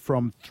Arvo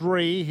from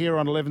 3 here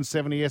on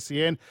 1170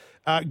 SEN.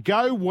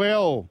 Go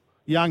well,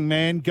 young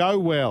man, go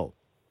well.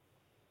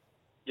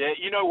 Yeah,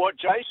 you know what,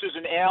 Jace? There's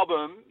an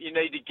album you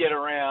need to get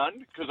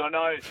around because I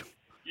know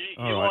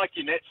you right. like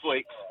your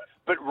Netflix,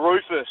 but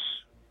Rufus.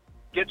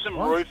 Get some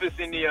Rufus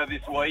in here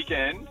this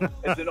weekend.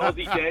 It's an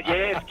Aussie dance.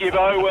 Yeah,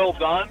 Skibbo, well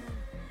done.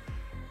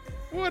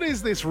 What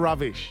is this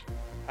rubbish?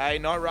 Hey,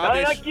 not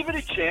rubbish. No, give it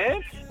a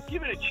chance.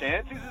 Give it a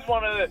chance.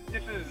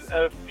 This is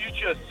a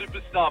future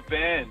superstar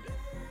band.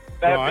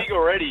 They're big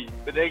already,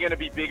 but they're going to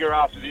be bigger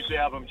after this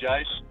album,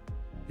 Jace.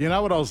 You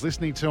know what I was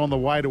listening to on the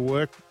way to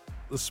work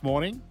this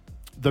morning?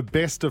 The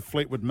best of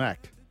Fleetwood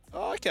Mac.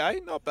 Oh,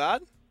 okay, not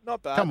bad.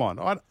 Not bad. Come on,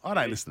 I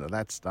don't listen to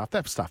that stuff.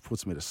 That stuff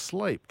puts me to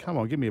sleep. Come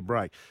on, give me a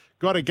break.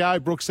 Got to go,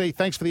 Brooksy.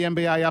 Thanks for the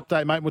NBA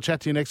update, mate. We'll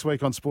chat to you next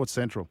week on Sports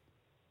Central.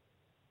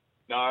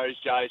 No,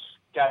 Jace.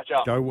 Catch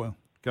up. Go well.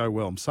 Go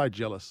well. I'm so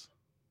jealous.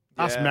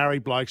 Us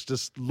married blokes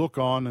just look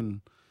on and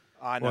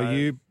I know. while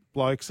you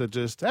blokes are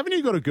just... Haven't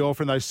you got a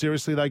girlfriend, though,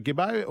 seriously, though,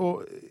 Gibbo?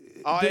 Or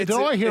did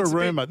I hear a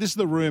rumour? This is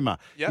the rumour.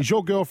 Yep. Is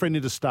your girlfriend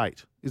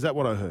interstate? Is that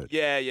what I heard?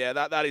 Yeah,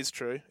 that is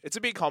true. It's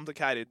a bit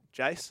complicated,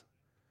 Jace.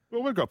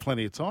 Well, we've got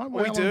plenty of time.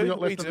 We How long have we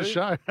got left of the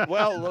show?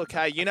 Well, look,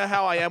 hey, you know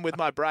how I am with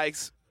my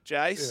breaks,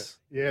 Jace.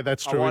 Yeah,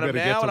 that's true. I want them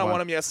We've got to now get to and I one.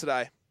 want them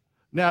yesterday.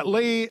 Now,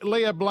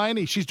 Leah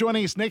Blaney, she's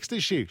joining us next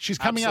issue. She's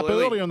coming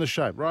Absolutely. up early on the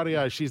show.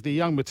 Rightio, she's the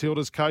Young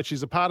Matildas coach.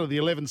 She's a part of the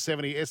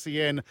 1170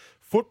 SEN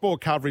football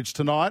coverage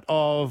tonight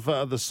of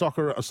the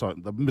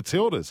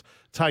Matildas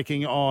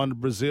taking on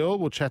Brazil.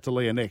 We'll chat to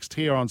Leah next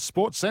here on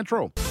Sports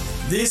Central.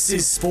 This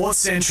is Sports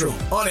Central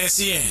on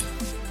SEN.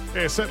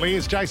 Yeah, it certainly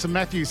is. Jason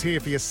Matthews here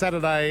for your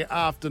Saturday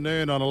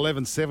afternoon on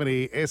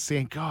 1170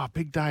 SEN. God,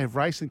 big day of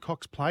racing,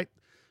 Cox Plate.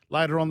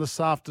 Later on this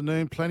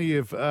afternoon, plenty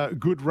of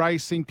good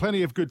racing,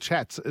 plenty of good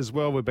chats as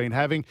well we've been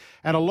having,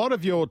 and a lot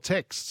of your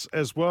texts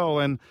as well.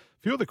 And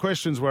a few of the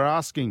questions we're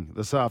asking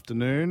this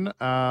afternoon,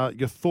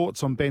 your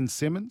thoughts on Ben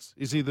Simmons.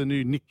 Is he the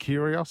new Nick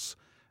Kyrgios?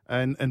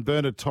 And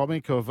Bernard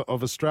Tomic of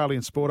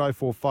Australian Sport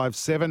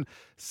 0457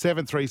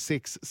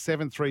 736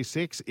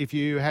 736. If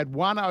you had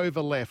one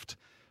over left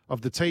of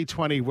the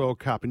T20 World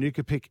Cup and you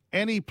could pick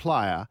any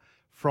player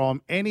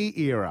from any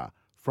era,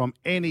 from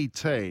any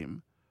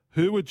team,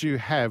 who would you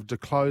have to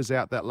close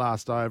out that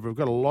last over? We've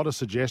got a lot of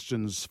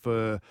suggestions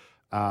for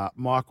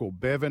Michael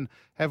Bevan.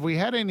 Have we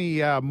had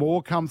any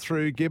more come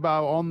through,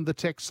 Gibbo, on the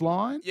text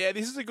line? Yeah,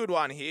 this is a good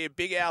one here.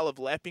 Big Al of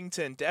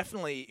Leppington.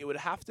 Definitely, it would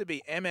have to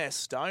be MS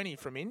Stoney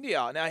from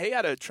India. Now, he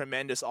had a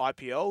tremendous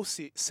IPL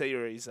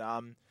series.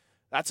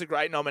 That's a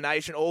great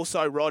nomination.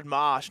 Also, Rod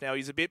Marsh. Now,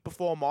 he's a bit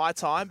before my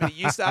time, but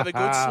he used to have a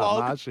good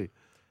slog. Marshy.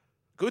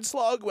 Good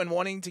slog when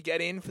wanting to get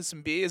in for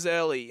some beers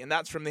early, and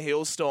that's from the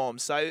Hillstorm.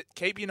 So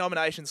keep your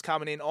nominations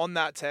coming in on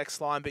that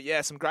text line. But,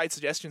 yeah, some great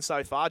suggestions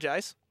so far,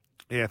 Jace.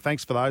 Yeah,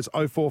 thanks for those.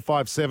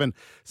 0457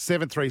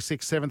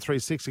 736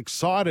 736.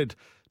 Excited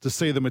to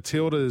see the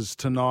Matildas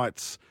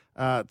tonight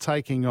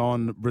taking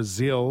on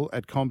Brazil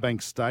at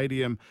Combank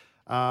Stadium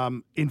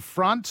in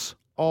front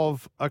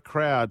of a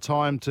crowd.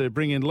 Time to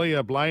bring in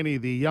Leah Blaney,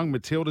 the Young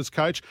Matildas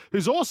coach,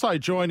 who's also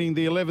joining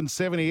the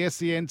 1170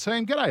 SEN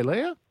team. G'day,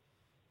 Leah.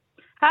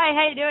 Hi,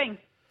 how you doing?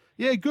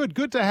 Yeah, good.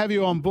 Good to have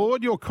you on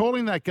board. You're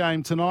calling that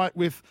game tonight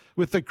with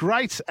the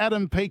great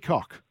Adam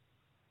Peacock.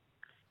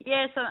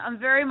 Yes, I'm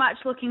very much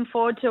looking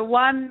forward to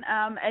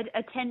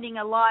attending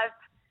a live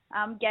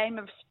game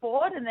of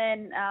sport, and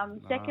then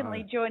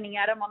secondly, joining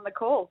Adam on the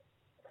call.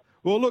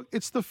 Well, look,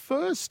 it's the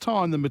first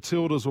time the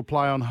Matildas will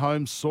play on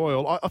home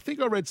soil. I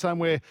think I read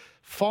somewhere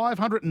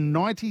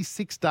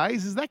 596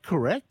 days. Is that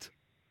correct?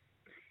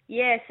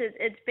 Yes,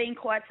 it's been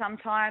quite some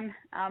time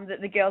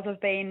that the girls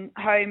have been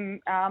home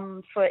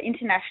for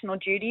international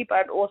duty,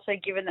 but also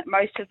given that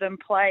most of them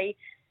play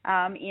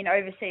in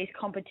overseas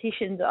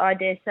competitions, I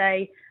dare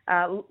say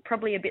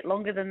probably a bit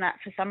longer than that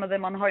for some of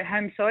them on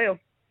home soil.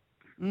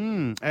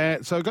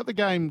 So we've got the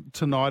game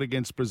tonight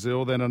against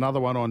Brazil, then another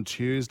one on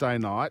Tuesday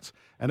night.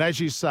 And as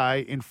you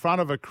say, in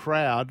front of a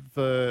crowd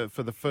for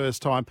the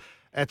first time,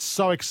 it's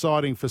so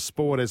exciting for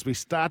sport as we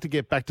start to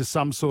get back to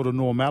some sort of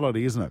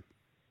normality, isn't it?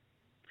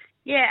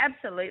 Yeah,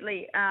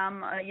 absolutely.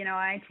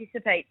 I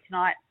anticipate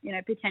tonight,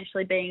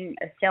 potentially being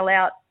a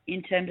sellout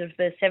in terms of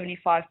the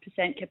 75%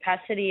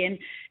 capacity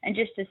and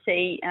just to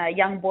see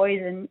young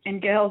boys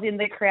and girls in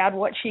the crowd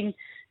watching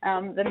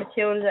the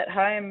Matildas at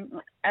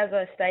home. As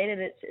I stated,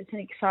 it's an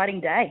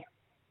exciting day.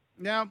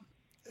 Now,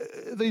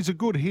 these are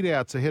good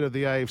hit-outs ahead of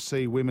the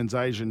AFC Women's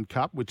Asian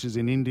Cup, which is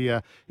in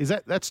India. Is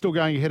that's still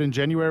going ahead in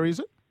January, is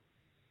it?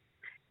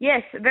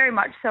 Yes, very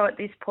much so at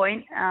this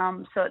point.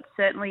 So it's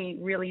certainly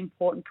really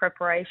important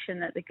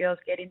preparation that the girls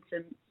get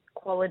into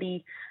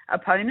quality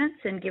opponents.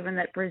 And given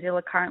that Brazil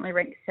are currently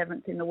ranked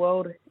 7th in the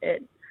world,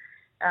 it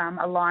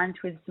aligns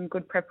with some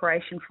good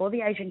preparation for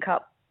the Asian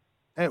Cup.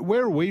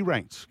 Where are we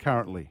ranked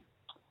currently?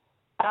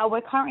 We're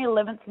currently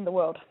 11th in the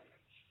world.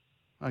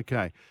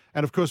 Okay.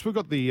 And, of course, we've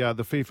got the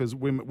FIFA's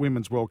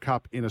Women's World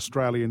Cup in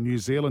Australia and New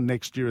Zealand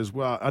next year as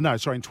well. In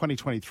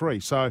 2023.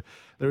 So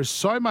there is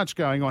so much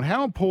going on.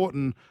 How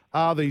important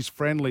are these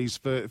friendlies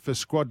for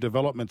squad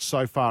development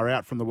so far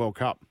out from the World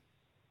Cup?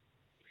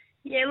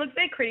 Yeah, look,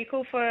 they're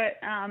critical for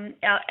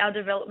our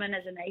development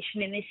as a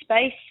nation in this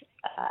space.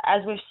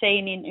 As we've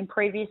seen in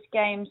previous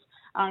games,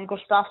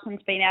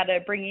 Gustafsson's been able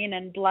to bring in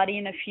and blood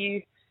in a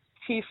few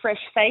fresh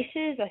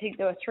faces. I think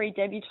there were 3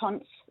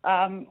 debutantes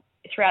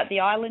throughout the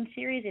Island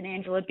series in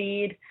Angela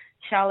Beard,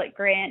 Charlotte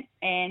Grant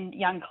and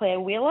young Claire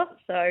Wheeler.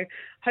 So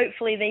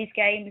hopefully these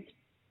games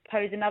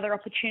pose another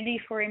opportunity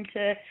for him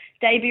to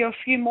debut a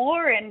few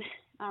more and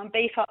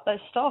beef up those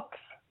stocks.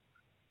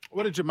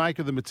 What did you make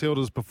of the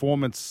Matildas'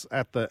 performance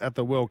at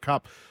the World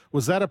Cup?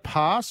 Was that a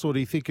pass, or do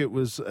you think it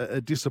was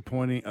a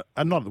disappointing?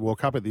 Not at the World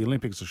Cup, at the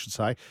Olympics, I should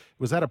say.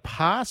 Was that a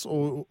pass,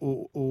 or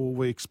were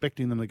we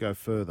expecting them to go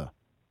further?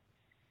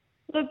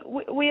 Look,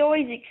 we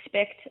always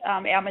expect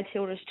our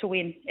Matildas to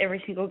win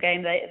every single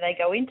game they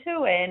go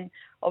into, and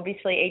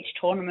obviously each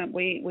tournament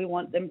we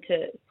want them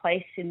to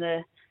place in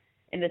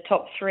the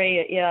top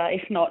 3,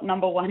 if not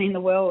number 1 in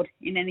the world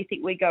in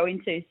anything we go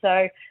into.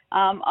 So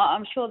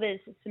I'm sure there's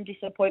some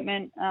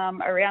disappointment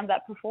around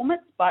that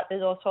performance, but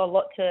there's also a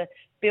lot to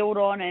build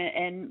on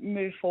and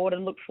move forward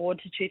and look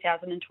forward to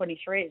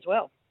 2023 as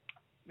well.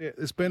 Yeah,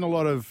 there's been a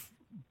lot of,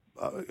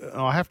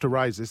 I have to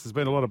raise this, there's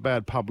been a lot of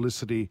bad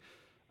publicity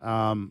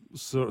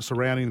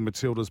surrounding the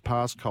Matildas'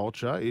 past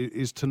culture.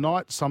 Is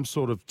tonight some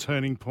sort of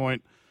turning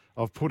point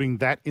of putting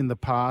that in the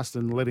past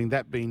and letting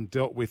that being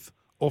dealt with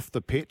off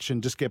the pitch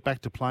and just get back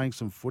to playing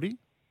some footy?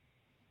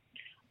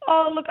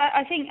 Oh, look,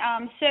 I think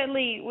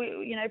certainly,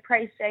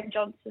 praise James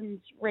Johnson's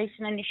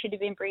recent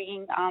initiative in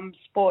bringing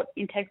Sport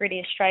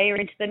Integrity Australia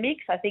into the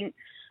mix. I think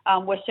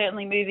we're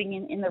certainly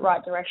moving in the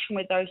right direction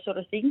with those sort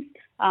of things.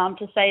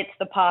 To say it's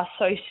the past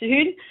so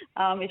soon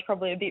is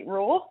probably a bit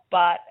raw,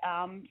 but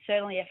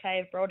certainly FA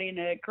have brought in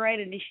a great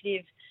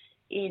initiative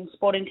in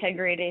Sport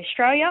Integrity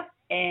Australia,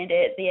 and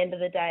at the end of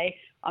the day,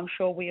 I'm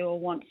sure we all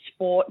want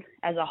sport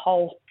as a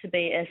whole to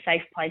be a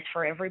safe place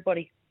for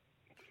everybody.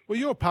 Well,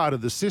 you're part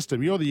of the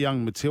system. You're the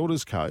young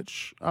Matildas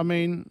coach. I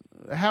mean,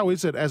 how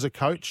is it as a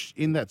coach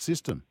in that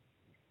system?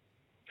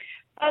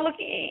 Look,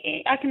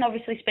 I can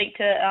obviously speak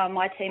to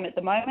my team at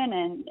the moment,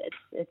 and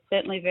it's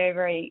certainly very,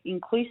 very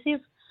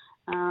inclusive.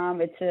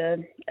 It's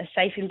a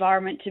safe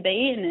environment to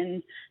be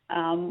in,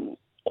 and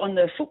on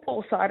the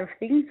football side of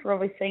things, we're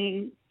obviously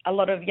seeing a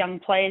lot of young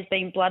players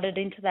being blooded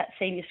into that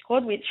senior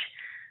squad, which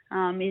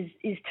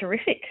is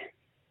terrific.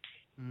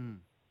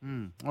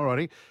 All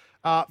righty.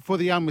 For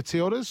the young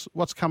Matildas,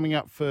 what's coming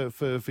up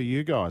for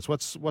you guys?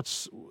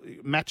 What's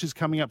matches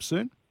coming up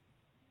soon?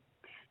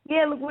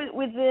 Yeah, look,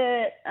 with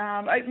the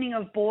opening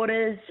of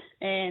borders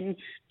and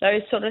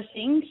those sort of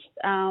things,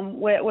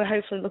 we're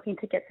hopefully looking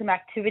to get some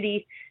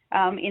activity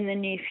in the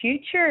near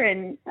future.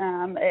 And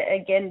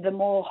again, the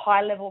more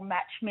high-level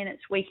match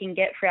minutes we can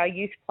get for our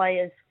youth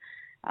players,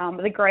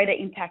 the greater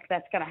impact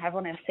that's going to have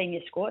on our senior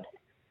squad.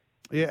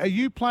 Yeah, are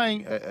you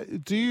playing?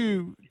 Do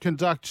you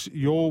conduct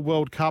your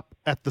World Cup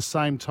at the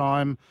same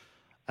time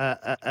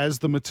as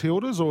the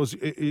Matildas, or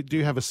do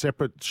you have a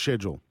separate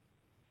schedule?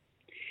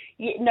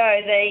 Yeah, no,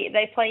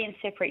 they play in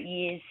separate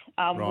years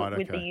with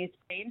okay. the youth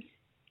teams.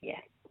 Yeah.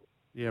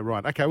 Yeah,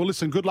 right. Okay, well,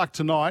 listen, good luck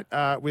tonight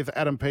with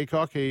Adam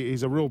Peacock.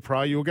 He's a real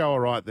pro. You'll go all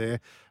right there.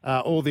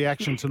 All the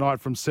action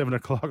tonight from 7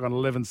 o'clock on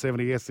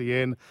 1170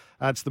 SEN.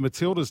 It's the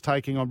Matildas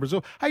taking on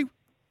Brazil. Hey,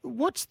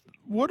 what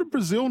are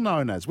Brazil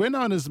known as? We're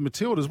known as the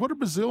Matildas. What are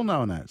Brazil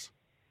known as?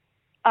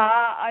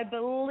 I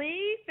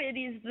believe it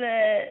is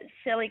the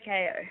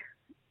Seleção.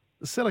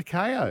 The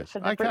Selecaos.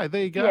 Okay,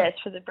 there you go. Yeah,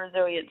 it's for the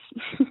Brazilians.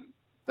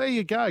 There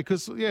you go.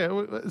 Because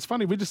it's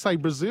funny. We just say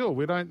Brazil.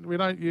 We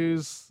don't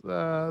use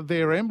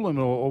their emblem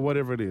or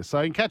whatever it is.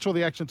 So you can catch all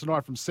the action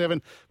tonight from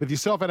 7 with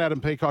yourself and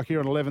Adam Peacock here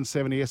on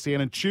 1170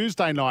 SEN, and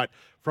Tuesday night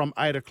from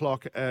 8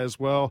 o'clock as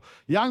well.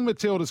 Young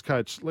Matildas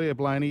coach Leah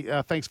Blaney.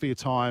 Thanks for your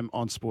time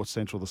on Sports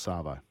Central the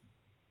Savo.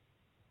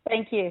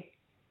 Thank you.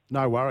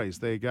 No worries.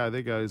 There you go.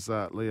 There goes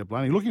Leah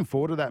Blaney. Looking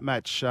forward to that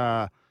match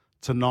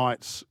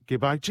tonight,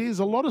 Gibbo. Gee, there's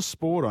a lot of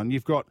sport on.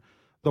 You've got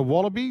the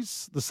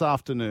Wallabies this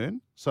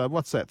afternoon. So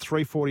what's that,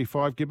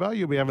 3:45, Gibbo?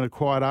 You'll be having a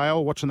quiet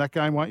ale watching that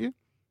game, won't you?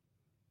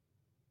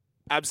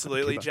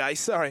 Absolutely, Jace.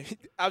 Sorry.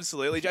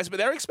 Absolutely, Jace. But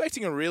they're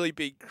expecting a really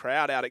big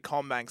crowd out at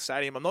CommBank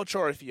Stadium. I'm not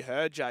sure if you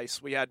heard,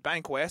 Jace. We had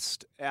Bank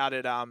West out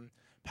at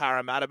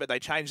Parramatta, but they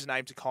changed the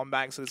name to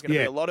CommBank, so there's going to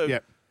be a lot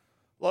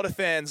of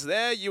fans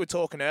there. You were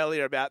talking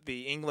earlier about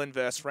the England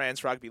versus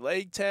France Rugby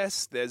League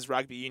test. There's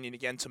rugby union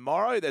again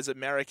tomorrow. There's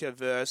America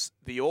versus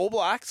the All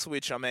Blacks,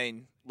 which, I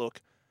mean,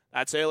 look,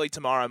 that's early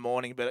tomorrow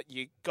morning, but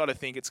you got to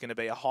think it's going to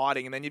be a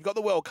hiding. And then you've got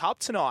the World Cup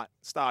tonight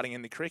starting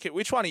in the cricket.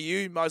 Which one are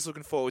you most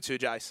looking forward to,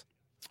 Jace?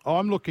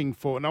 I'm looking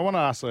for, and I want to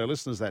ask our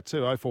listeners that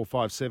too,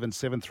 0457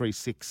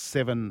 736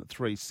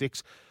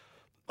 736.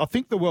 I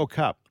think the World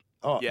Cup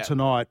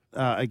tonight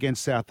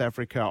against South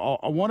Africa,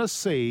 I want to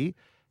see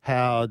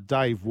how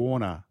Dave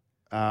Warner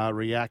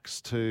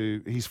reacts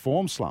to his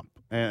form slump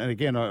And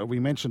again, we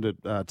mentioned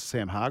it to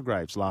Sam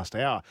Hargraves last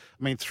hour.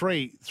 I mean,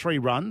 three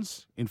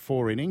runs in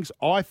 4 innings.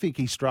 I think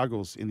he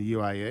struggles in the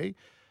UAE.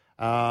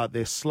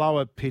 They're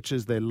slower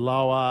pitches. They're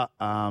lower.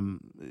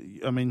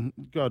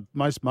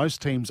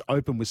 Most teams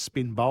open with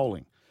spin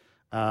bowling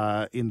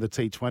in the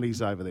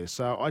T20s over there.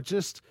 So I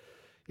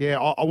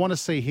want to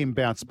see him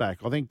bounce back.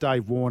 I think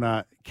Dave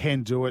Warner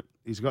can do it.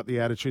 He's got the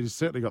attitude. He's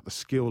certainly got the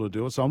skill to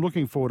do it. So I'm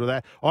looking forward to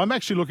that. I'm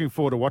actually looking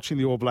forward to watching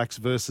the All Blacks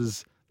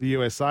versus the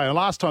USA. And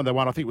last time they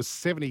won, I think it was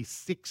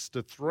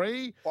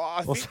 76-3.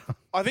 Well,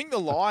 I think the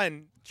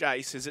line,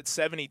 Jace, is at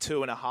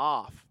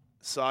 72.5.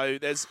 So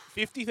there's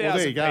 50,000 Well,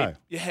 there you go.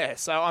 Yeah,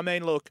 so I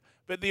mean, look,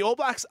 but the All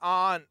Blacks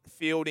aren't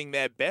fielding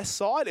their best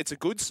side. It's a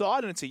good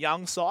side and it's a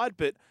young side,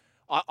 but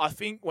I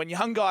think when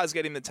young guys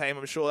get in the team,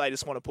 I'm sure they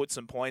just want to put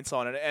some points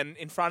on it. And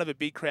in front of a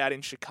big crowd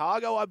in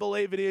Chicago, I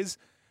believe it is,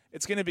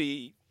 it's going to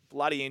be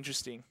bloody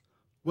interesting.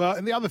 Well,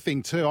 and the other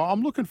thing too,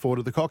 I'm looking forward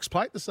to the Cox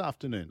Plate this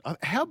afternoon.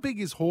 How big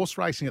is horse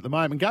racing at the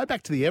moment? Go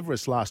back to the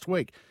Everest last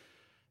week.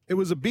 It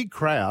was a big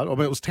crowd. I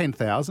mean, it was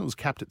 10,000. It was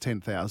capped at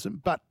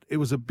 10,000, but it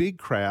was a big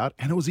crowd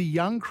and it was a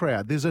young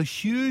crowd. There's a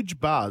huge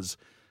buzz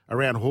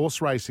around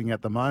horse racing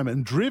at the moment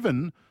and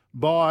driven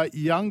by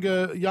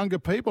younger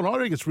people. And I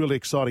think it's really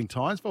exciting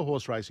times for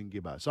horse racing,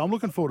 Gibbo. So I'm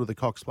looking forward to the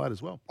Cox Plate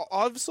as well.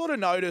 I've sort of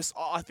noticed,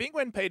 I think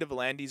when Peter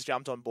V'landys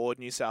jumped on board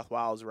New South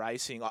Wales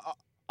Racing,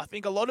 I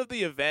think a lot of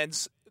the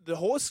events,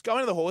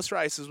 going to the horse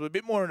races were a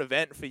bit more an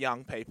event for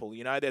young people.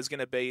 You know, there's going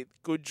to be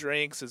good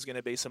drinks, there's going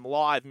to be some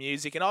live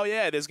music, and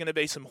there's going to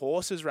be some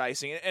horses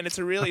racing. And it's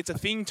a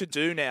thing to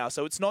do now.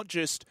 So it's not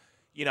just,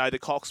 the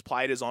Cox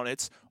Plate is on.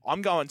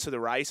 I'm going to the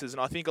races, and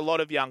I think a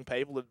lot of young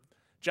people have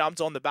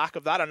jumped on the back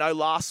of that. I know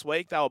last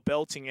week they were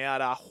belting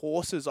out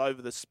horses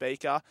over the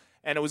speaker,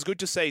 and it was good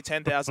to see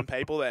 10,000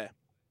 people there.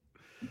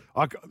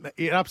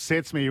 It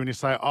upsets me when you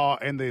say,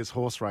 and there's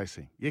horse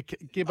racing.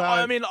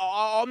 I mean,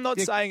 I'm not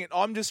saying it.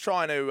 I'm just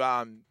trying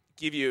to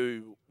give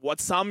you what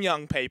some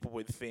young people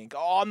would think.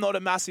 I'm not a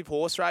massive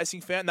horse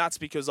racing fan. That's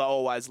because I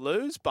always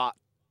lose, but,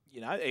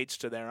 each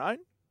to their own.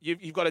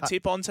 You've got a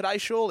tip on today,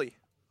 surely?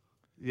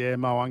 Yeah,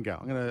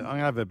 Mo'unga. I'm gonna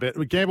have a bet.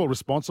 We gamble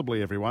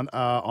responsibly, everyone.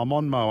 I'm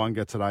on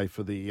Mo'unga today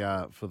for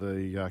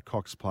the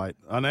Cox Plate,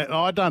 and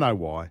I don't know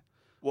why.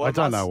 I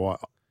don't know why.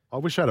 I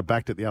wish I'd have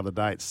backed it the other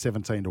day. It's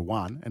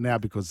 17-1, and now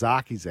because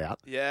Zaki's out,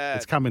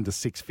 it's come into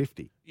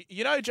 650.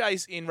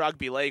 Jace, in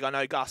rugby league, I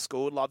know Gus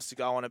Gould loves to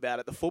go on about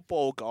it. The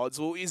football gods.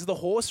 Well, is the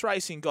horse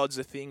racing gods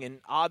a thing, and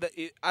are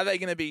they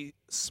going to be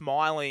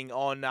smiling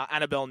on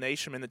Annabelle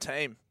Neasham in the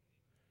team?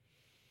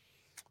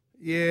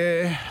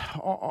 Yeah,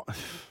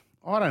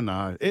 I don't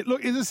know.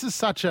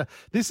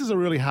 This is a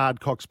really hard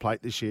Cox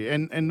Plate this year,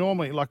 and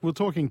normally, like we were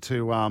talking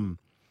to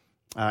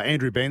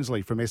Andrew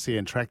Bensley from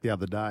SEN Track the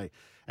other day.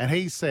 And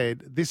he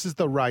said, this is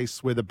the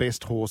race where the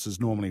best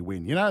horses normally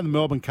win. In the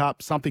Melbourne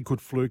Cup, something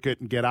could fluke it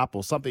and get up,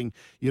 or something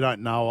you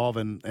don't know of,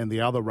 and the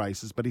other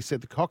races. But he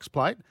said the Cox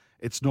Plate,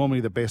 it's normally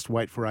the best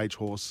weight for age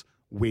horse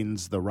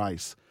wins the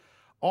race.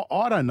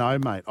 I don't know,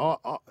 mate.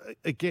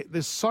 Again,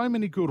 there's so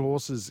many good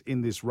horses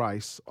in this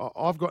race.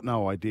 I've got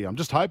no idea. I'm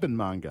just hoping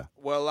Mo'unga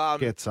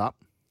gets up.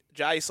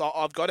 Jace,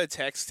 I've got a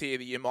text here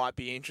that you might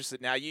be interested.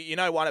 Now, you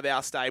know one of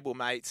our stable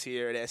mates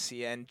here at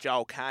SEN,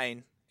 Joel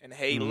Kane, and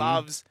he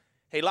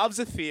loves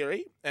a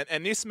theory,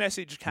 and this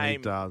message came.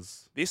 He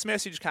does. This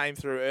message came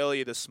through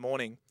earlier this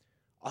morning.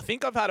 I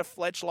think I've had a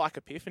Fletch-like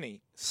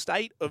epiphany.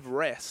 State of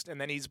rest,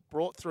 and then he's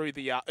brought through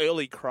the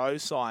early crow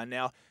sign.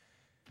 Now,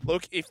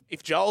 look,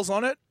 if Joel's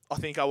on it, I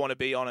think I want to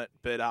be on it,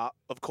 but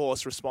of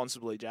course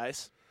responsibly,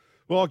 Jace.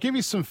 Well, I'll give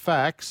you some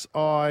facts.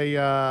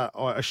 I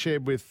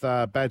shared with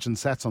Badge and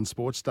Sats on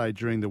Sports Day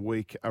during the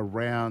week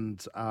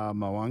around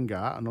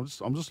Mo'unga, and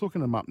I'm just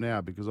looking them up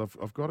now because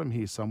I've got them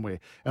here somewhere.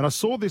 And I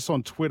saw this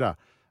on Twitter.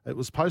 It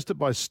was posted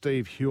by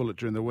Steve Hewlett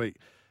during the week.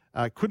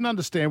 Couldn't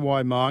understand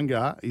why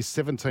Mo'unga is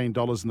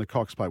 $17 in the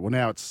Cox Plate. Well,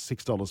 now it's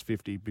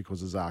 $6.50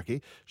 because of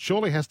Zaki.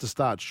 Surely has to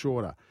start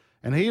shorter.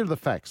 And here are the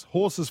facts.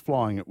 Horses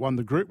Flying It won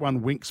the Group 1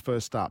 Winx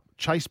first up.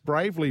 Chased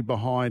bravely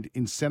behind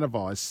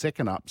Incentivise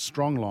second up.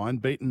 Strong Line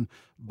beaten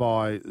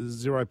by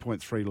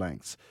 0.3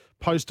 lengths.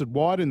 Posted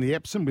wide in the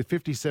Epsom with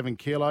 57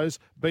 kilos,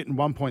 beaten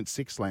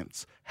 1.6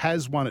 lengths.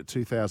 Has won at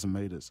 2,000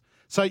 metres.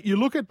 So you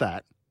look at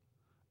that.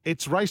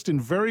 It's raced in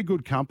very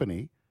good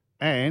company,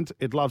 and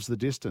it loves the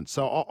distance.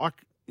 So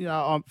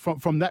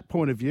from that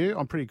point of view,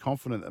 I'm pretty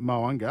confident that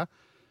Mo'unga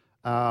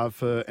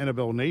for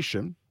Annabelle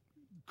Neasham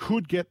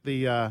could get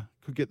the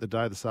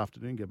day this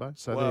afternoon, Gibbo.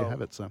 So there you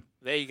have it. So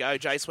there you go,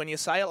 Jace. When you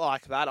say it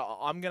like that,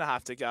 I'm going to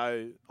have to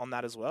go on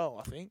that as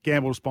well, I think.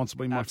 Gamble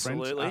responsibly, my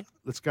friends. Absolutely.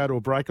 Let's go to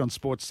a break on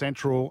Sports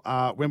Central.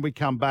 When we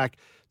come back,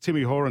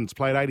 Timmy Horan's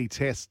played 80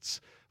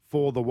 tests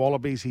for the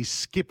Wallabies. He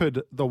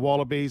skippered the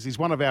Wallabies. He's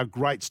one of our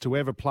greats to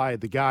ever play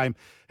the game.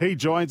 He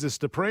joins us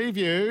to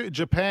preview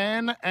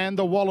Japan and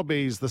the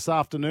Wallabies this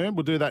afternoon.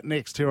 We'll do that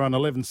next here on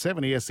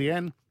 1170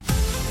 SEN.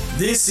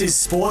 This is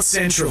Sports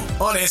Central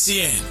on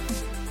SEN.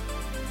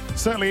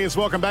 Certainly is.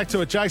 Welcome back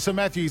to it. Jason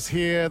Matthews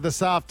here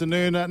this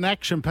afternoon. An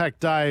action-packed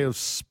day of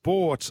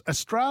sport.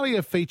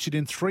 Australia featured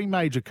in 3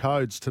 major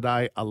codes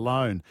today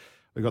alone.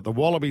 We've got the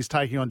Wallabies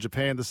taking on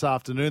Japan this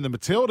afternoon, the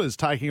Matildas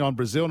taking on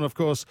Brazil, and, of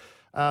course,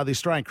 the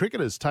Australian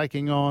cricketers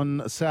taking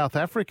on South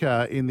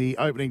Africa in the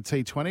opening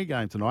T20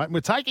 game tonight. And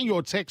we're taking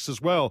your texts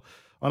as well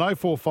on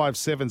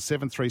 0457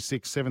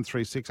 736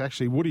 736.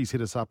 Actually, Woody's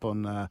hit us up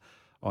on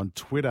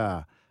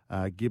Twitter.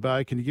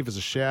 Gibbo, can you give us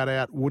a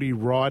shout-out? Woody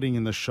riding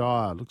in the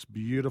Shire. Looks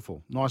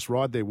beautiful. Nice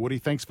ride there, Woody.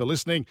 Thanks for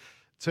listening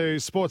to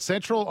Sports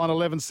Central on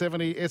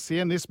 1170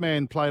 SEN. This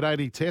man played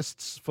 80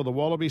 tests for the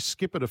Wallabies,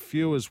 skippered a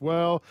few as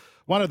well.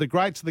 One of the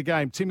greats of the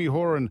game, Timmy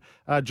Horan,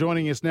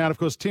 joining us now. And, of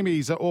course,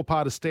 Timmy's all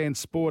part of Stan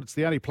Sport. It's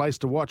the only place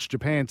to watch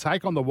Japan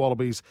take on the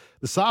Wallabies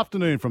this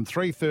afternoon from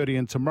 3:30,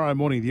 and tomorrow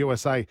morning the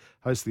USA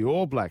hosts the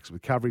All Blacks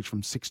with coverage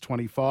from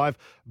 6:25.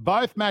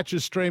 Both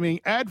matches streaming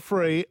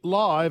ad-free,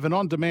 live and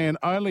on demand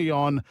only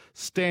on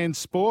Stan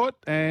Sport.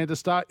 And to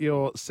start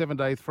your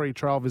 7-day free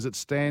trial, visit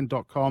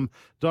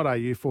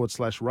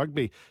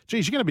stan.com.au/rugby.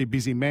 Geez, you're going to be a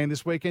busy man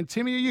this weekend.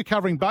 Timmy, are you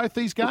covering both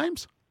these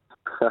games?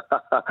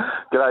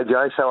 G'day,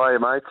 Jace. How are you,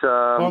 mate?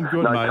 I'm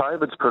good, mate.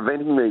 COVID's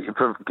preventing me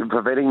from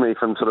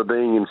sort of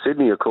being in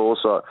Sydney, of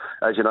course.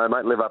 As you know,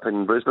 mate, live up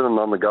in Brisbane and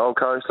on the Gold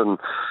Coast. And,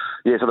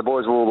 yeah, so the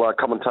boys will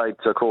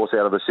commentate, of course,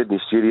 out of the Sydney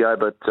studio.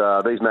 But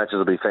these matches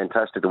will be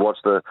fantastic to watch.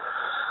 The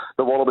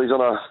Wallabies on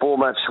a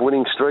 4-match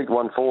winning streak,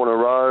 won 4 in a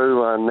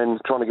row, and then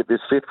trying to get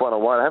this 5th one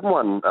away. They haven't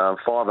won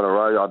 5 in a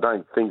row, I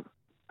don't think,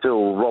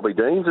 till Robbie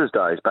Deans'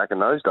 days, back in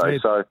those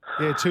days.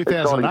 Yeah,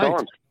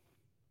 2008.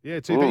 Yeah,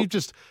 you've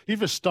just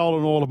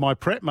stolen all of my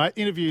prep, mate.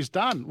 Interview's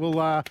done. We'll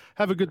have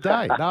a good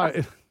day. No,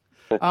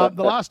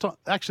 the last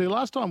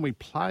time we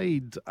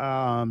played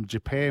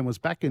Japan was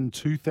back in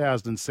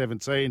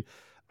 2017.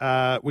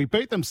 We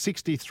beat them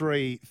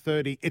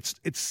 63-30.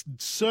 It's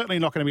certainly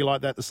not going to be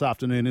like that this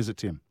afternoon, is it,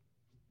 Tim?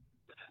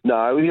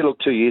 No, if you look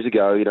 2 years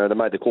ago, you know, they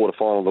made the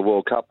quarterfinal of the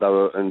World Cup. They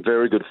were in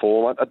very good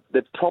form.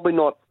 They're probably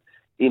not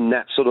in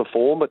that sort of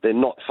form, but they're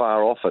not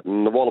far off it.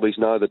 And the Wallabies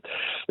know that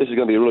this is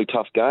going to be a really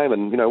tough game.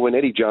 And, you know, when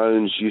Eddie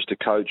Jones used to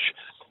coach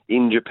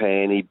in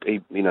Japan, he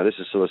you know, this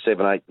is sort of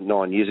 7, 8,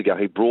 9 years ago,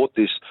 he brought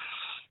this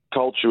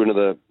culture into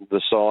the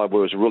side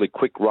where it was a really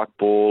quick ruck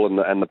ball, and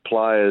the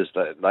players,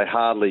 they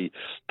hardly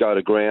go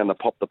to ground, they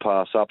pop the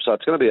pass up. So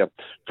it's going to be a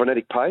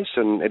frenetic pace,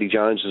 and Eddie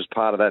Jones was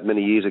part of that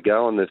many years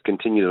ago, and they've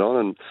continued it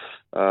on.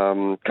 And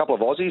a couple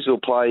of Aussies will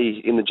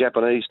play in the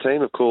Japanese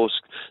team. Of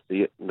course,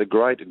 the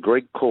great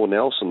Greg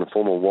Cornelson, the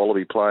former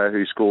Wallaby player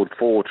who scored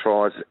 4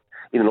 tries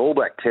in an All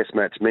Black Test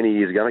match many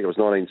years ago. I think it was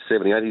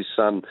 1978. His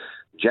son,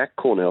 Jack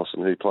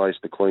Cornelson, who plays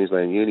for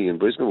Queensland Uni in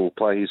Brisbane, will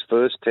play his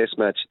first Test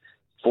match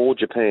for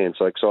Japan.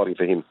 So exciting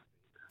for him.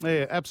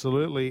 Yeah,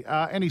 absolutely.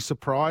 Any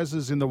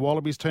surprises in the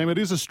Wallabies team? It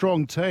is a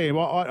strong team.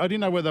 I didn't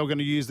know whether they were going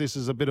to use this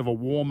as a bit of a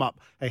warm-up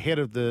ahead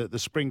of the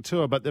spring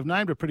tour, but they've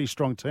named a pretty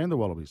strong team, the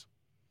Wallabies.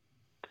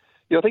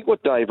 Yeah, I think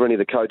what Dave Rennie,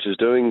 the coach, is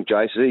doing,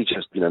 Jason, he's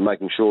just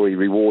making sure he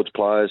rewards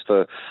players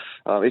for.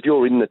 If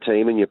you're in the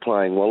team and you're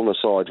playing well and the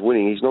side's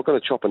winning, he's not going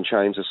to chop and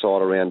change the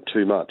side around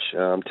too much.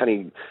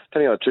 Tani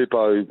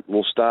Tupo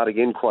will start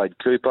again. Quade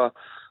Cooper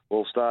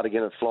will start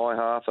again at fly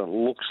half, and it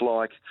looks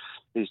like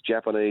his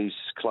Japanese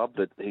club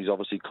that he's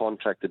obviously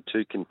contracted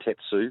to,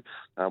 Kintetsu,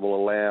 will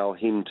allow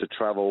him to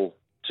travel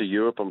to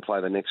Europe and play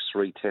the next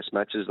 3 Test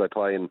matches. They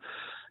play in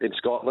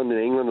Scotland, in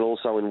England, and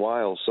also in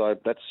Wales. So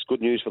that's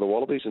good news for the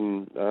Wallabies.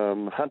 And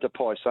Hunter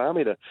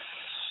Paisami,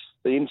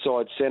 the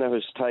inside centre,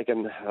 has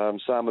taken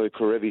Samu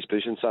Kerevi's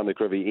position. Samu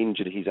Kerevi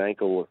injured his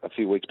ankle a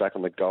few weeks back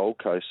on the Gold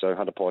Coast. So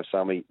Hunter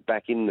Paisami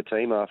back in the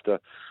team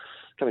after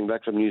coming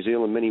back from New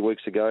Zealand many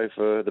weeks ago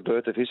for the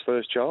birth of his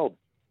first child.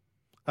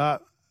 The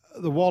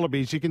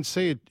Wallabies, you can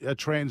see a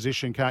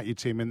transition, can't you,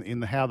 Tim,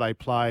 in how they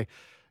play,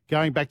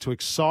 going back to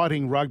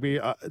exciting rugby.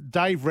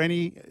 Dave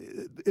Rennie,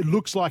 it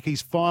looks like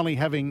he's finally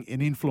having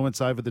an influence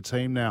over the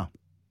team now.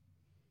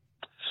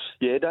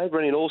 Yeah, Dave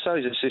Rennie and also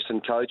his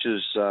assistant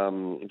coaches,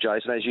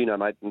 Jason, as you know,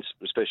 mate,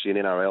 especially in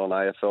NRL and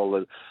AFL,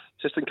 the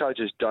assistant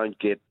coaches don't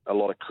get a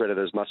lot of credit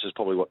as much as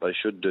probably what they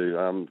should do.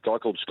 A guy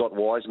called Scott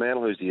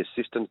Wiseman, who's the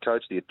assistant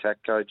coach, the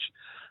attack coach,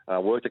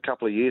 worked a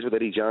couple of years with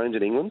Eddie Jones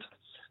in England.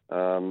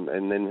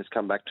 And then has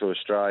come back to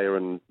Australia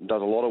and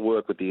does a lot of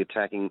work with the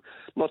attacking,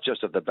 not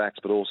just of the backs,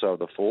 but also of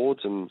the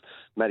forwards, and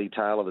Matty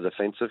Taylor, the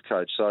defensive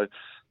coach. So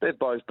they've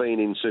both been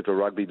in Super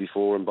Rugby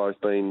before and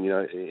both been,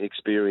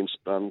 experienced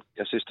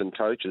assistant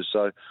coaches.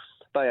 So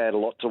they add a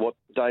lot to what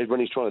Dave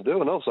Rennie's trying to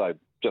do. And also,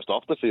 just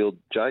off the field,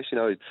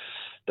 Jace,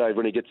 Dave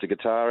Rennie gets the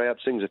guitar out,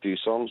 sings a few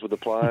songs with the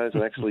players,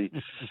 and actually,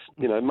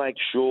 make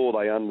sure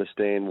they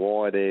understand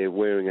why they're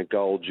wearing a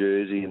gold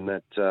jersey and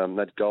that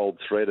gold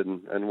thread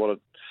and what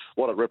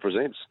it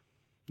represents.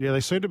 Yeah,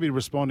 they seem to be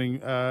responding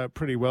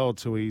pretty well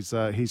to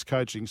his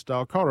coaching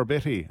style.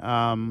 Corabetti,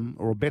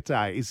 or Bete,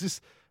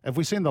 have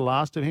we seen the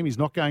last of him? He's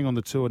not going on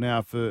the tour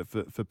now for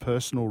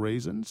personal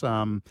reasons.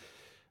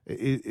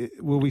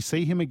 Will we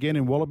see him again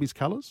in Wallabies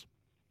colours?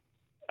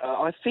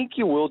 I think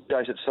you will,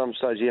 Jace, at some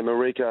stage. Yeah,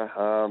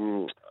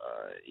 Marika,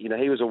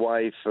 he was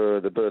away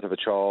for the birth of a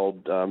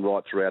child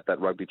right throughout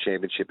that rugby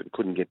championship and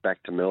couldn't get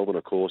back to Melbourne,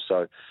 of course.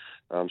 So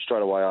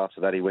straight away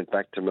after that, he went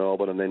back to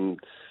Melbourne, and then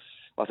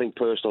I think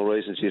personal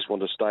reasons, he just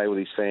wanted to stay with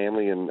his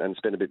family and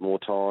spend a bit more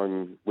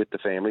time with the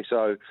family.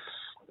 So,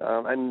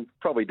 and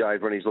probably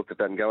Dave Rennie's looked at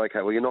that and go,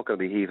 okay, well, you're not going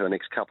to be here for the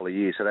next couple of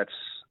years, so that's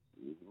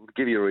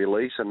give you a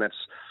release, and that's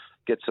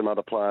get some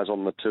other players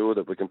on the tour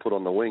that we can put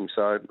on the wing.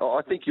 So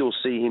I think you'll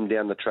see him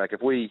down the track.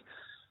 If we,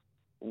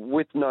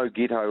 with no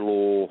Giteau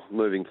law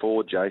moving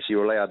forward, Jace,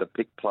 you're allowed to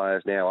pick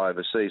players now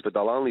overseas, but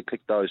they'll only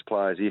pick those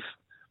players if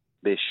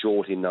they're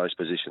short in those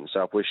positions.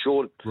 So if we're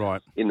short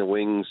in the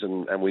wings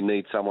and we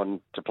need someone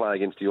to play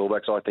against the All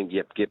Blacks, I think,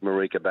 get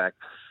Marika back.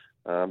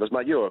 But,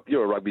 mate, you're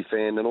a rugby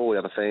fan, and all the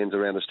other fans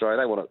around Australia,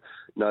 they want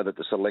to know that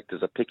the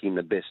selectors are picking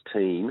the best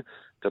team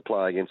to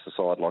play against a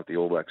side like the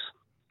All Blacks.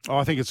 Oh,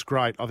 I think it's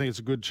great. I think it's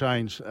a good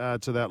change to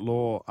that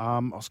law. I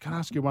was going to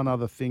ask you one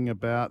other thing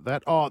about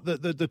that. Oh,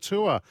 the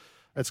tour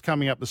that's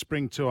coming up, the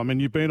spring tour. I mean,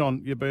 you've been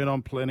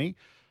on plenty.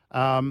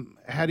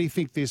 How do you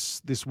think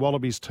this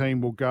Wallabies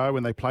team will go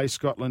when they play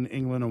Scotland,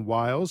 England and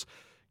Wales?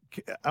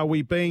 Are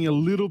we being a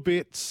little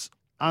bit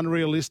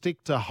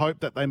unrealistic to hope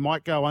that they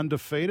might go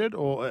undefeated?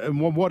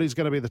 And what is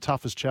going to be the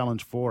toughest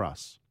challenge for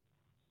us?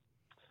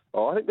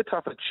 Oh, I think the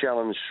toughest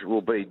challenge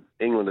will be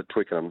England at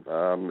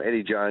Twickenham.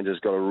 Eddie Jones has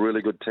got a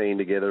really good team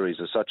together. He's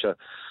such a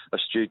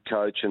astute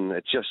coach, and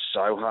it's just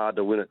so hard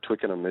to win at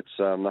Twickenham. It's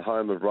the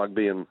home of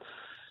rugby, and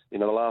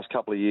the last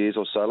couple of years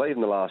or so,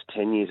 even the last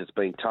 10 years, it's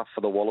been tough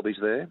for the Wallabies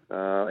there.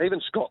 Even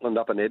Scotland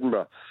up in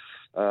Edinburgh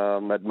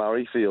at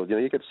Murrayfield,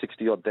 you get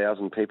 60-odd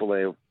thousand people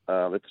there.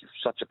 It's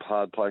such a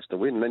hard place to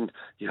win. And then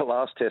your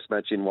last test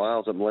match in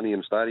Wales at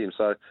Millennium Stadium.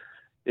 So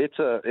it's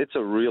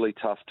a really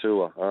tough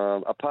tour.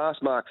 A pass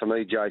mark for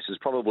me, Jace, is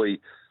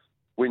probably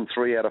win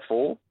 3 out of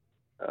 4.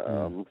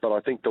 But I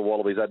think the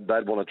Wallabies,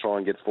 they'd want to try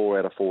and get 4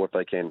 out of 4 if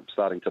they can,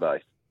 starting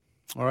today.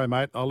 All right,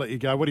 mate, I'll let you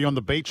go. What are you on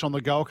the beach on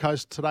the Gold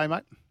Coast today,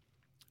 mate?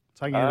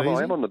 Taking it easy?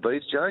 I am on the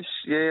beach, Jace.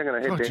 Yeah, I'm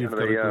going to head down to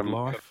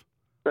the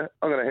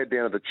I'm going to head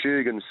down to the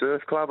Tugun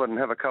Surf Club and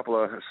have a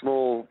couple of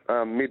small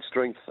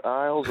mid-strength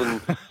ales and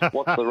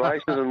watch the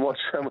races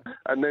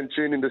and then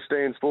tune into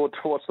Stan Sport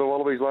to watch the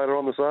Wallabies later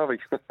on this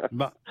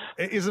afternoon.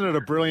 Isn't it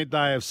a brilliant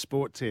day of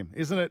sport, Tim?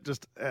 Isn't it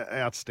just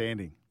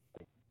outstanding?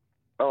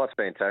 Oh, it's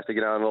fantastic.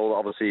 And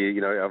obviously,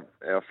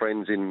 our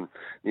friends in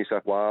New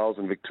South Wales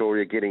and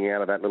Victoria getting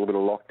out of that little bit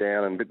of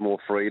lockdown and a bit more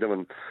freedom,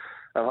 and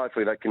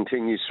hopefully that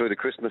continues through to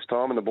Christmas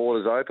time and the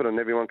borders open and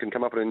everyone can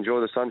come up and enjoy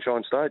the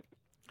Sunshine State.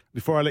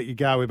 Before I let you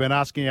go, we've been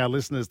asking our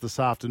listeners this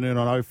afternoon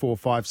on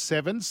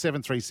 0457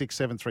 736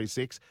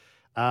 736.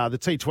 The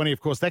T20, of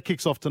course, that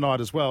kicks off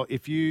tonight as well.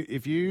 If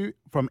you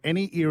from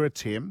any era,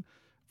 Tim,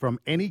 from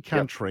any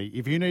country,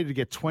 if you needed to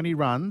get 20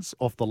 runs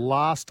off the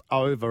last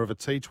over of a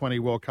T20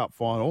 World Cup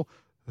final,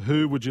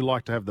 who would you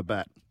like to have the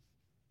bat?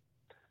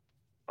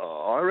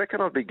 I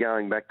reckon I'd be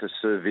going back to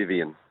Sir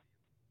Vivian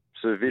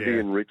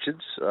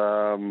Richards,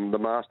 the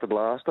Master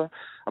Blaster.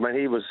 I mean,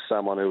 he was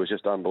someone who was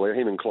just unbelievable.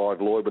 Him and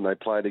Clive Lloyd when they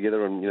played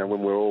together and,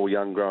 when we were all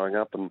young growing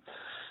up.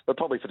 But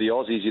probably for the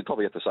Aussies, you'd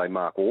probably have to say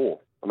Mark Waugh.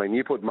 I mean,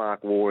 you put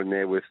Mark Waugh in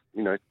there with,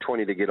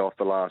 20 to get off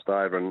the last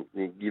over and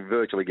you're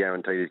virtually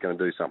guaranteed he's going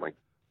to do something.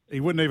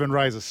 He wouldn't even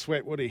raise a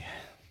sweat, would he?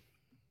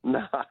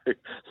 No,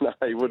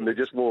 he wouldn't. He'd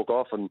just walk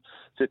off and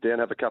sit down,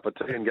 have a cup of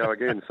tea and go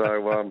again.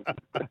 So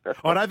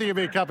I don't think it'd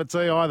be a cup of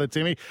tea either,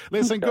 Timmy.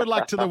 Listen, good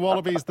luck to the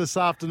Wallabies this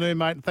afternoon,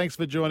 mate. And thanks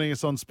for joining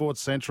us on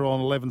Sports Central on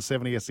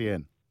 1170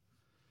 SEN.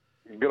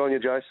 Good on you,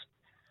 Jace.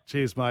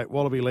 Cheers, mate.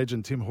 Wallaby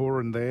legend Tim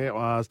Horan there.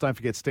 Don't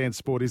forget, Stan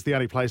Sport is the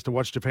only place to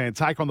watch Japan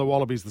take on the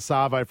Wallabies, the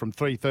Savo, from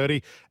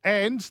 3:30.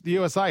 And the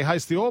USA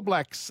host the All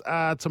Blacks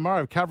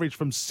tomorrow. Coverage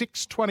from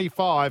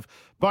 6:25.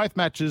 Both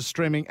matches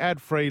streaming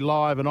ad-free,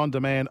 live and on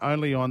demand,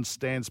 only on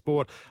Stan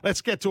Sport.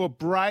 Let's get to a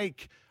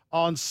break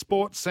on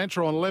Sports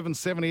Central on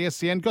 1170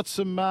 SEN. Got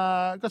some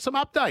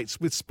updates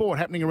with sport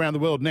happening around the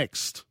world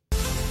next.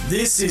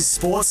 This is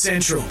Sports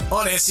Central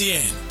on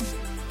SEN.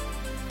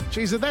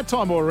 Geez, at that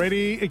time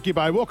already,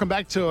 Gibbo, welcome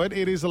back to it.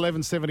 It is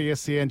 1170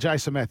 SEN.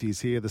 Jason Matthews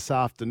here this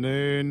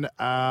afternoon.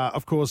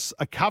 Of course,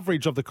 a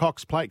coverage of the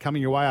Cox Plate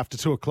coming your way after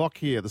 2 o'clock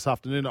here this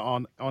afternoon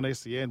on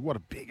SEN. What a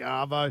big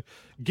arvo.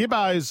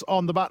 Gibbo's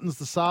on the buttons,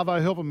 the Savo,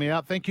 helping me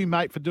out. Thank you,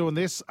 mate, for doing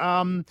this.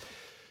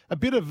 A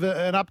bit of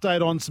an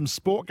update on some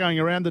sport going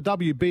around. The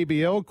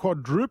WBBL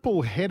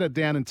quadruple header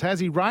down in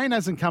Tassie. Rain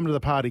hasn't come to the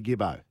party,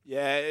 Gibbo.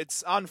 Yeah,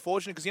 it's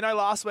unfortunate because,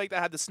 last week they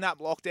had the snap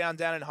lockdown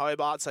down in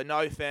Hobart, so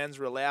no fans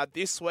were allowed.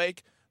 This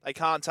week they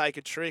can't take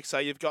a trick. So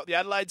you've got the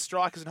Adelaide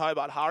Strikers and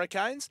Hobart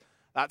Hurricanes.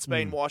 That's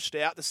been washed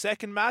out. The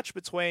second match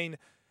between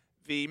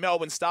the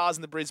Melbourne Stars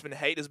and the Brisbane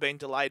Heat has been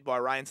delayed by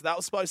rain. So that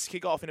was supposed to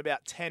kick off in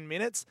about 10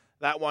 minutes.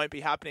 That won't be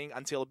happening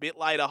until a bit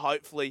later,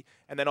 hopefully.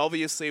 And then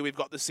obviously we've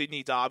got the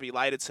Sydney Derby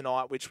later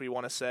tonight, which we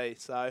want to see.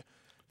 So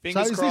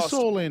fingers crossed.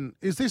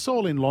 Is this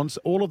all in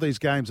all of these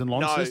games in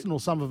Launceston or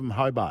some of them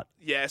Hobart?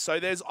 Yeah, so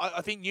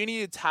I think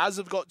Uni and Tas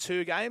have got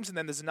 2 games, and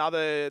then there's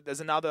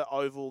another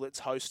oval that's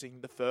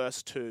hosting the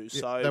first 2.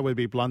 So that would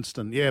be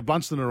Blunston. Yeah,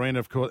 Blunston Arena,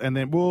 of course. And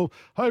then,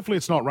 hopefully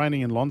it's not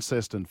raining in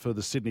Launceston for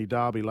the Sydney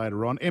Derby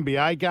later on.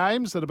 NBA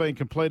games that are being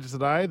completed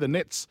today. The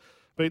Nets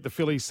beat the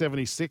Phillies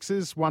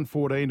 76ers,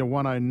 114 to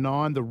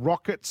 109. The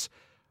Rockets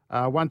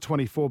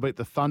 124 beat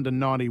the Thunder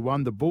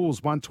 91. The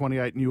Bulls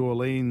 128, New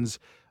Orleans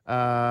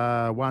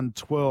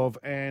 112.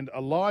 And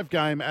a live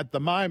game at the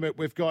moment,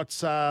 we've got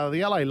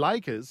the LA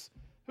Lakers.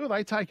 Who are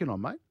they taking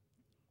on, mate?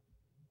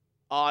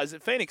 Oh, is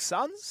it Phoenix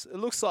Suns? It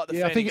looks like the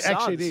Phoenix Phoenix Suns.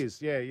 Actually it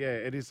is. Yeah,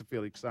 it is the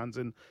Phoenix Suns.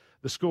 And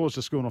the score's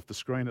just gone off the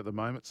screen at the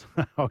moment. So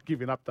I'll give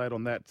you an update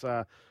on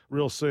that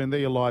real soon.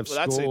 They're your live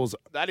scores.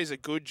 That is a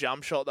good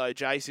jump shot, though,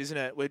 Jace, isn't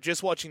it? We're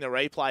just watching the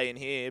replay in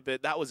here,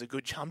 but that was a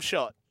good jump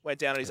shot. Went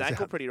down on his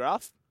ankle pretty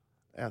rough.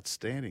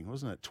 Outstanding,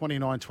 wasn't it?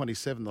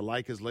 29-27, the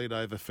Lakers lead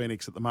over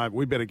Phoenix at the moment.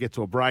 We better get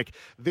to a break.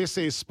 This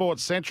is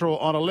Sports Central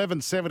on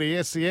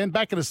 1170 SEN.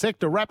 Back in a sec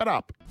to wrap it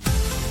up.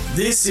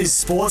 This is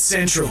Sports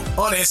Central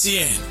on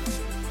SEN.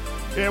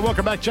 Yeah,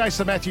 welcome back.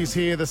 Jason Matthews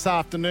here this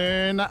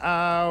afternoon.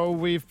 I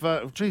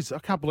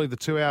can't believe the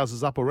 2 hours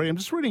is up already. I'm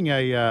just reading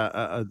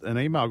an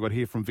email I got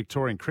here from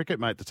Victorian Cricket,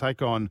 mate, to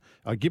take on,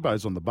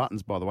 Gibbo's on the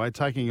buttons, by the way,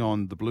 taking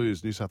on the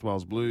Blues, New South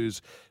Wales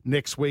Blues,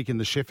 next week in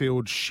the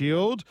Sheffield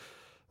Shield.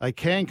 They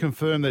can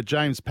confirm that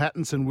James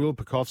Pattinson, Will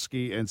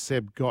Pucovski and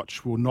Seb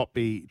Gotch will not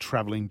be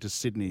travelling to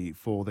Sydney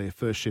for their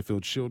first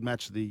Sheffield Shield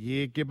match of the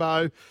year.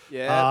 Gibbo,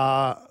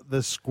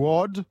 the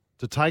squad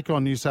to take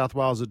on New South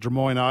Wales at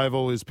Drummoyne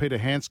Oval is Peter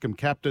Hanscom,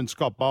 captain,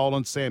 Scott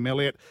Boland, Sam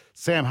Elliott,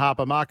 Sam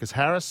Harper, Marcus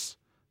Harris.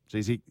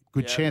 Geez,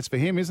 good chance for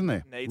him, isn't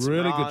there? Needs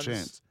really some good runs.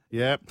 chance.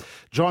 Yeah.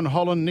 John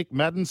Holland, Nick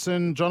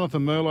Maddinson,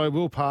 Jonathan Merlot,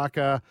 Will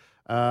Parker,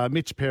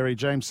 Mitch Perry,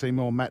 James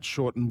Seymour, Matt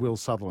Short and Will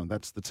Sutherland.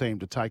 That's the team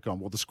to take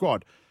on. Well, the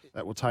squad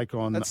that will take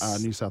on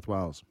New South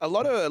Wales. A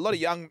lot of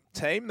young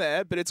team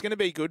there, but it's going to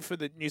be good for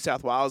the New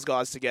South Wales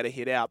guys to get a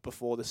hit out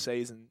before the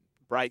season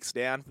breaks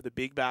down for the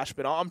Big Bash.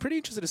 But I'm pretty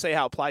interested to see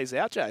how it plays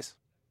out, Jace.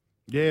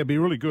 Yeah, it'd be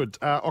really good.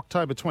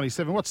 October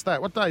 27. What's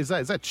that? What day is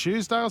that? Is that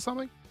Tuesday or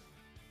something?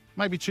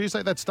 Maybe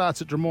Tuesday? That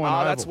starts at Drummoyne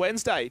Oval. That's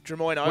Wednesday,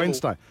 Drummoyne Oval.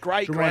 Wednesday.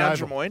 Great Drummoyne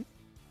ground, Oval. Drummoyne.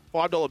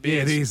 $5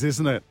 beers. Yeah, it is,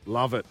 isn't it?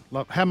 Love it.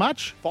 How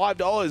much?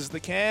 $5, the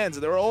cans.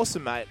 They're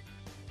awesome, mate.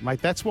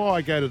 Mate, that's why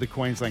I go to the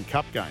Queensland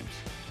Cup games.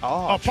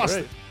 Oh, plus,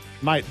 true.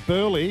 mate,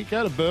 Burleigh,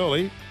 go to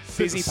Burleigh.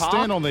 Pizzy Park?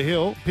 Stand on the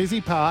hill,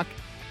 Pizzy Park,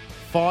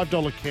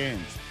 $5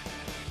 cans.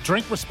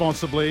 Drink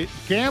responsibly,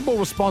 gamble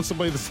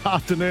responsibly this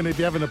afternoon if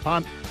you're having a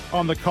punt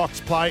on the Cox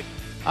Plate.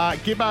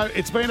 Gibbo,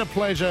 it's been a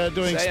pleasure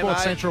doing See you, Sports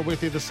mate. Central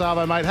with you this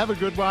Savo, mate. Have a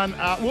good one.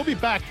 We'll be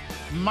back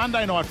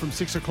Monday night from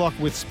 6 o'clock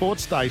with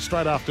Sports Day,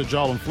 straight after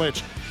Joel and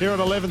Fletch here at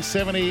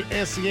 1170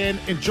 SEN.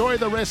 Enjoy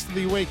the rest of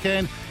the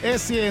weekend.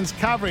 SEN's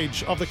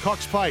coverage of the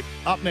Cox Plate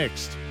up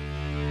next.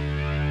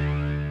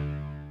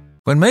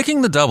 When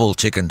making the double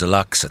chicken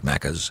deluxe at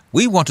Macca's,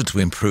 we wanted to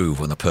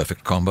improve on the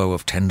perfect combo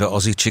of tender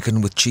Aussie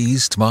chicken with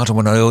cheese, tomato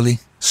and aioli.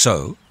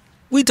 So,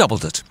 we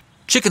doubled it.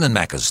 Chicken and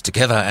Macca's,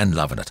 together and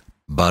loving it.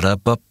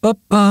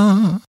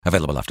 Ba-da-ba-ba-ba.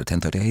 Available after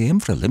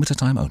 10:30am for a limited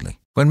time only.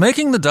 When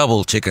making the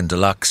double chicken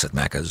deluxe at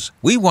Macca's,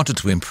 we wanted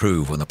to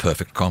improve on the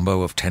perfect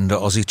combo of tender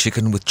Aussie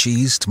chicken with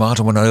cheese,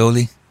 tomato and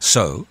aioli.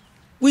 So,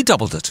 we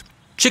doubled it.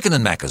 Chicken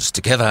and Macca's,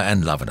 together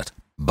and loving it.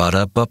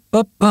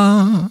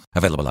 Ba-da-ba-ba-ba.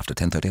 Available after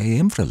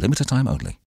 10:30am for a limited time only.